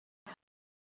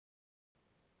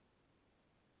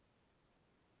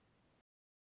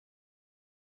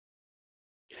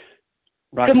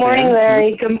 Roxanne? Good morning,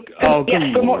 Larry. Good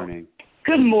morning.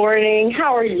 Good morning.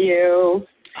 How are you?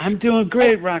 I'm doing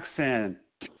great, Roxanne.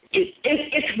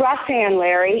 It's Roxanne,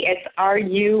 Larry. It's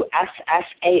Russanne.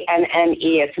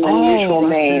 It's an unusual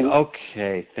name.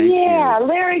 Okay, thank you. Yeah,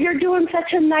 Larry, you're doing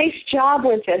such a nice job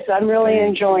with this. I'm really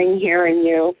enjoying hearing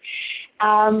you.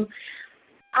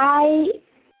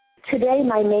 Today,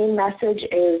 my main message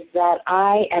is that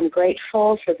I am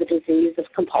grateful for the disease of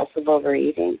compulsive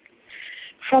overeating.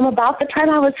 From about the time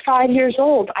I was 5 years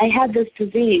old, I had this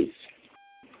disease.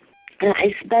 And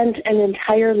I spent an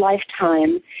entire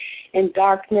lifetime in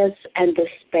darkness and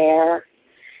despair.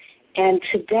 And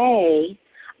today,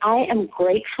 I am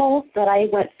grateful that I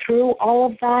went through all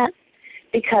of that,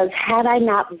 because had I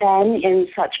not been in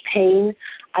such pain,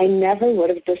 I never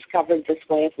would have discovered this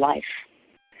way of life.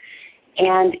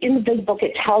 And in the Big Book,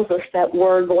 it tells us that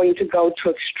we're going to go to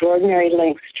extraordinary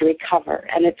lengths to recover,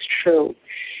 and it's true.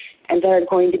 And there are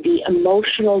going to be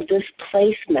emotional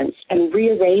displacements and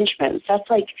rearrangements. That's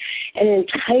like an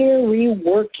entire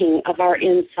reworking of our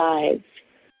insides.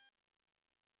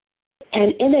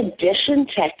 And in addition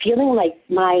to feeling like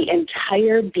my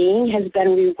entire being has been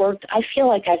reworked, I feel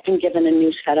like I've been given a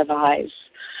new set of eyes.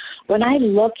 When I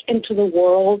look into the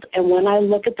world and when I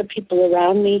look at the people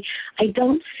around me, I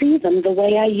don't see them the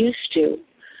way I used to.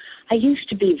 I used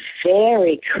to be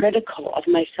very critical of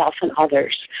myself and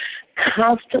others,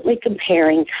 constantly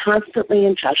comparing, constantly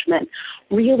in judgment,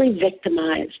 really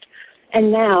victimized.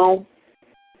 And now,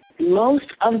 most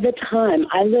of the time,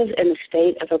 I live in a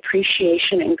state of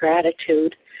appreciation and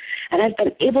gratitude. And I've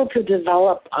been able to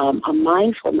develop a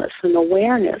mindfulness and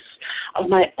awareness of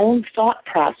my own thought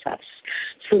process,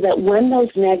 so that when those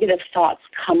negative thoughts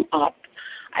come up,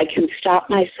 I can stop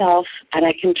myself and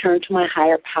I can turn to my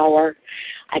higher power.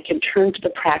 I can turn to the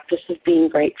practice of being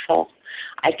grateful.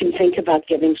 I can think about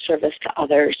giving service to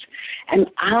others. And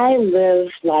I live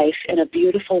life in a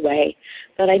beautiful way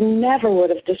that I never would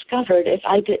have discovered if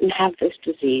I didn't have this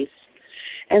disease.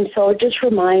 And so it just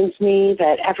reminds me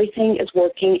that everything is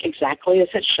working exactly as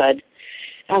it should.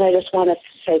 And I just want to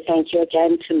say thank you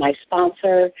again to my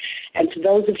sponsor and to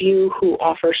those of you who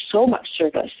offer so much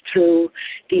service through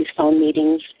these phone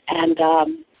meetings. And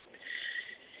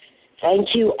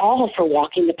thank you all for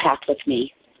walking the path with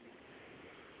me.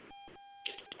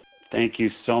 Thank you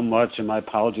so much, and my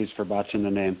apologies for botching the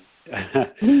name.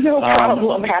 No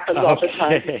problem. Happens all the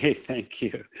time. Okay, thank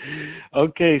you.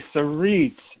 Okay,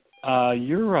 Sarit,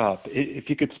 you're up. If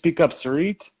you could speak up,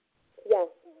 Sarit. Yes.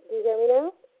 Do you hear me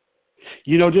now?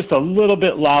 You know, just a little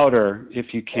bit louder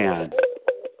if you can.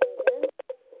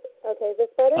 Okay, is this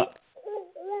better?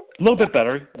 A little bit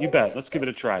better. You bet. Let's give it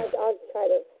a try. I'll try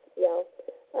to yell.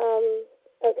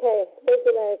 Okay, thank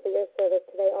you, Larry, for your service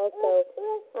today also.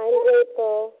 I'm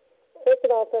grateful first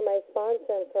of all, for my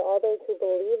sponsor and for all those who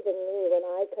believed in me when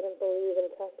I couldn't believe and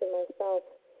trust in myself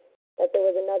that there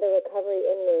was another recovery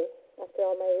in me after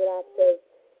all my relapses.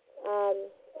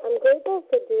 I'm grateful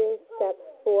for doing step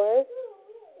 4.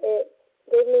 It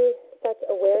gave me such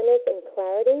awareness and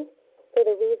clarity for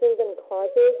the reasons and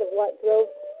causes of what drove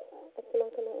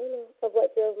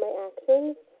my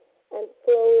actions. And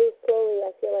slowly,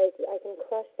 I feel like I can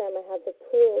crush them. I have the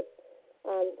tools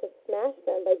to smash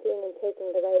them by doing and taking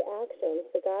the right actions,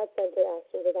 the God-centered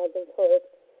actions that I've been told.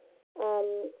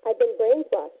 I've been brain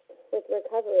flushed with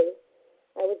recovery.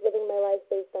 I was living my life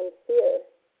based on fear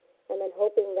and then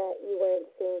hoping that you weren't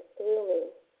seeing through me.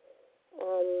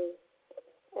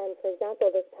 And for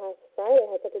example, this past Friday,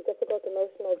 I had such a difficult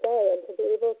emotional day, and to be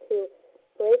able to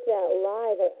break that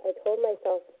lie that I told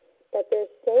myself that there's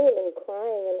shame in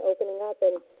crying and opening up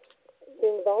and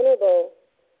being vulnerable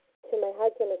to my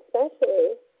husband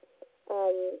especially,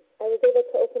 I was able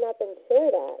to open up and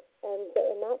share that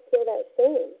and not feel that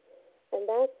shame. And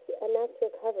that's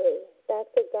recovery.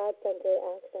 That's a God-centered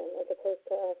action as opposed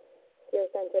to a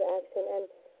fear-centered action.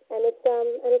 And it's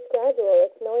gradual.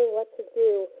 It's knowing what to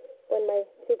do when my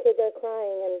 2 kids are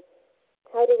crying and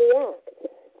how to react.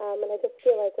 And I just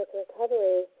feel like with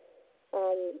recovery,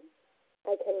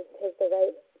 I can take the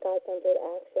right God-centered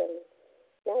action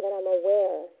now that I'm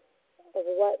aware of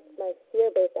what my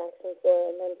fear-based actions were,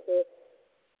 and then to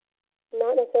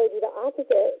not necessarily do the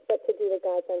opposite, but to do the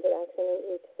God-centered action in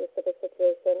each specific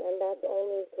situation. And that's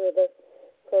only through this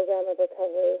program of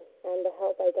recovery and the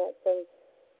help I get from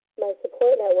my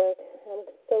support network. I'm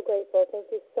so grateful. Thank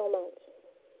you so much.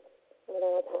 And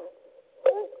then I'll pass.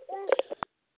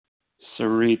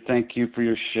 Sarit, thank you for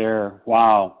your share.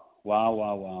 Wow.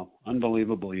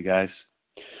 Unbelievable, you guys.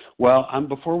 Well,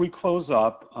 before we close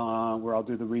up, where I'll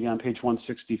do the reading on page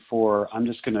 164, I'm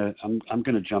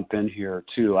gonna jump in here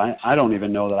too. I don't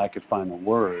even know that I could find the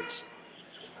words,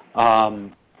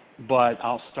 but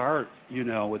I'll start,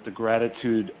 with the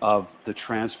gratitude of the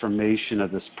transformation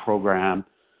of this program.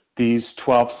 These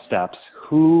 12 steps.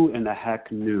 Who in the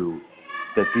heck knew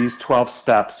that these 12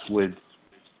 steps would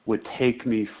take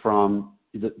me from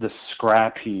the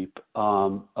scrap heap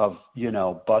of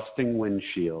busting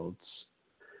windshields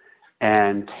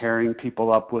and tearing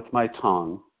people up with my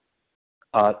tongue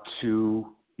to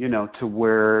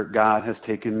where God has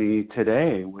taken me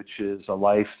today, which is a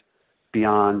life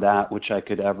beyond that which I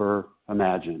could ever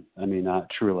imagine. I mean,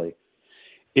 truly.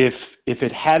 If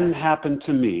it hadn't happened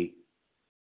to me,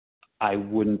 I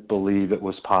wouldn't believe it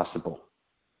was possible.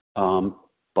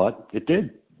 But it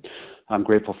did. I'm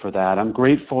grateful for that. I'm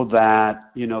grateful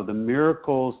that, the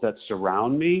miracles that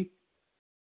surround me,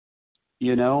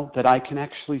 that I can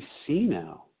actually see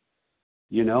now.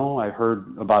 I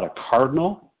heard about a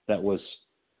cardinal that was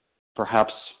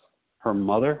perhaps her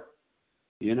mother,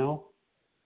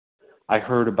 I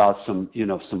heard about some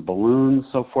balloons,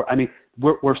 so forth. I mean,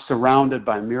 we're surrounded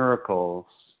by miracles.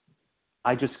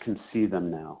 I just can see them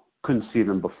now. Couldn't see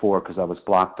them before because I was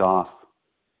blocked off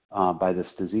by this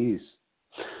disease.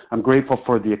 I'm grateful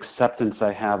for the acceptance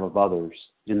I have of others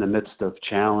in the midst of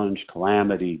challenge,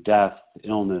 calamity, death,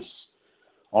 illness,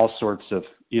 all sorts of,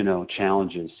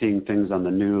 challenges, seeing things on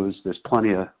the news. There's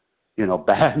plenty of,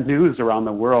 bad news around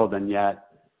the world, and yet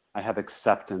I have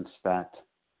acceptance that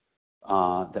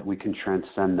we can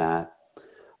transcend that.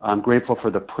 I'm grateful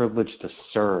for the privilege to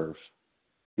serve.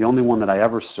 The only one that I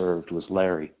ever served was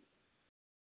Larry.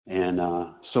 And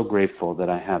so grateful that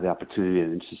I have the opportunity,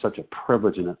 and it's just such a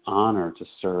privilege and an honor to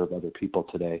serve other people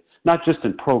today. Not just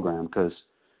in program, because,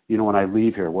 when I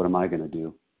leave here, what am I going to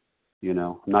do?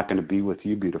 I'm not going to be with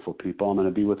you beautiful people. I'm going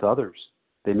to be with others.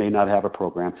 They may not have a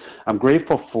program. I'm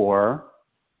grateful for,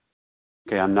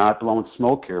 I'm not blowing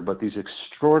smoke here, but these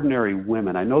extraordinary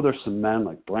women. I know there's some men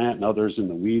like Brant and others in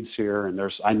the weeds here, and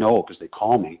I know because they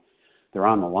call me. They're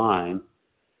on the line.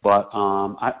 But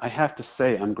I have to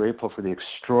say I'm grateful for the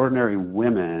extraordinary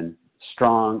women,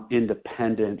 strong,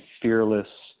 independent, fearless,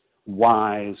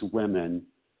 wise women,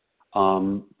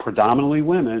 predominantly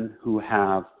women who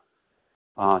have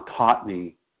taught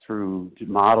me through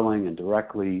modeling and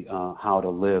directly how to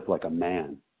live like a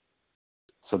man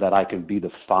so that I can be the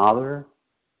father,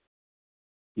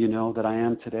 that I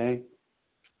am today.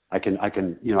 I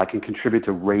can contribute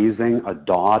to raising a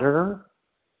daughter,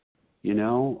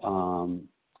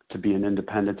 to be an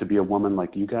independent, to be a woman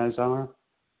like you guys are.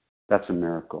 That's a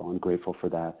miracle. I'm grateful for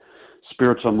that.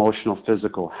 Spiritual, emotional,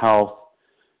 physical health.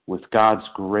 With God's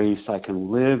grace, I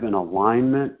can live in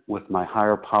alignment with my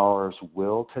higher power's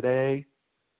will today.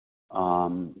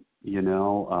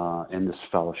 In this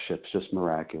fellowship. It's just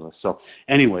miraculous. So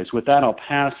anyways, with that, I'll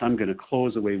pass. I'm going to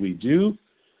close the way we do.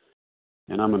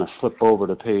 And I'm going to flip over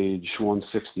to page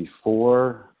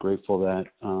 164. Grateful that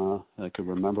I could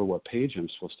remember what page I'm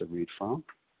supposed to read from.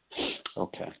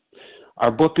 Okay. Our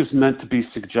book is meant to be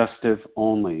suggestive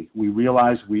only. We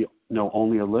realize we know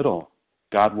only a little.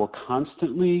 God will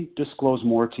constantly disclose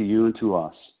more to you and to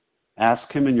us.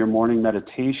 Ask him in your morning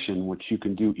meditation, which you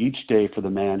can do each day for the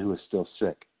man who is still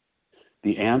sick.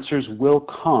 The answers will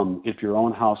come if your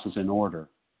own house is in order.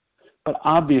 But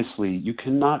obviously, you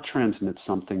cannot transmit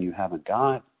something you haven't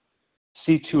got.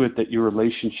 See to it that your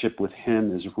relationship with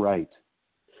him is right.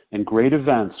 And great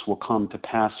events will come to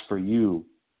pass for you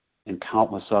and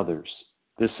countless others.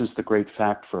 This is the great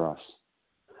fact for us.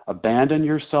 Abandon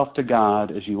yourself to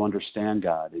God as you understand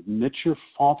God. Admit your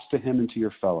faults to him and to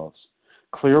your fellows.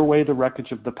 Clear away the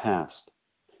wreckage of the past.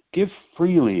 Give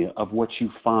freely of what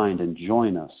you find and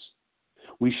join us.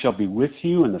 We shall be with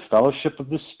you in the fellowship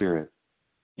of the Spirit,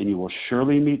 and you will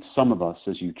surely meet some of us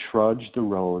as you trudge the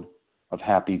road of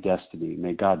happy destiny.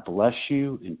 May God bless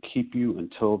you and keep you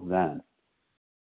until then.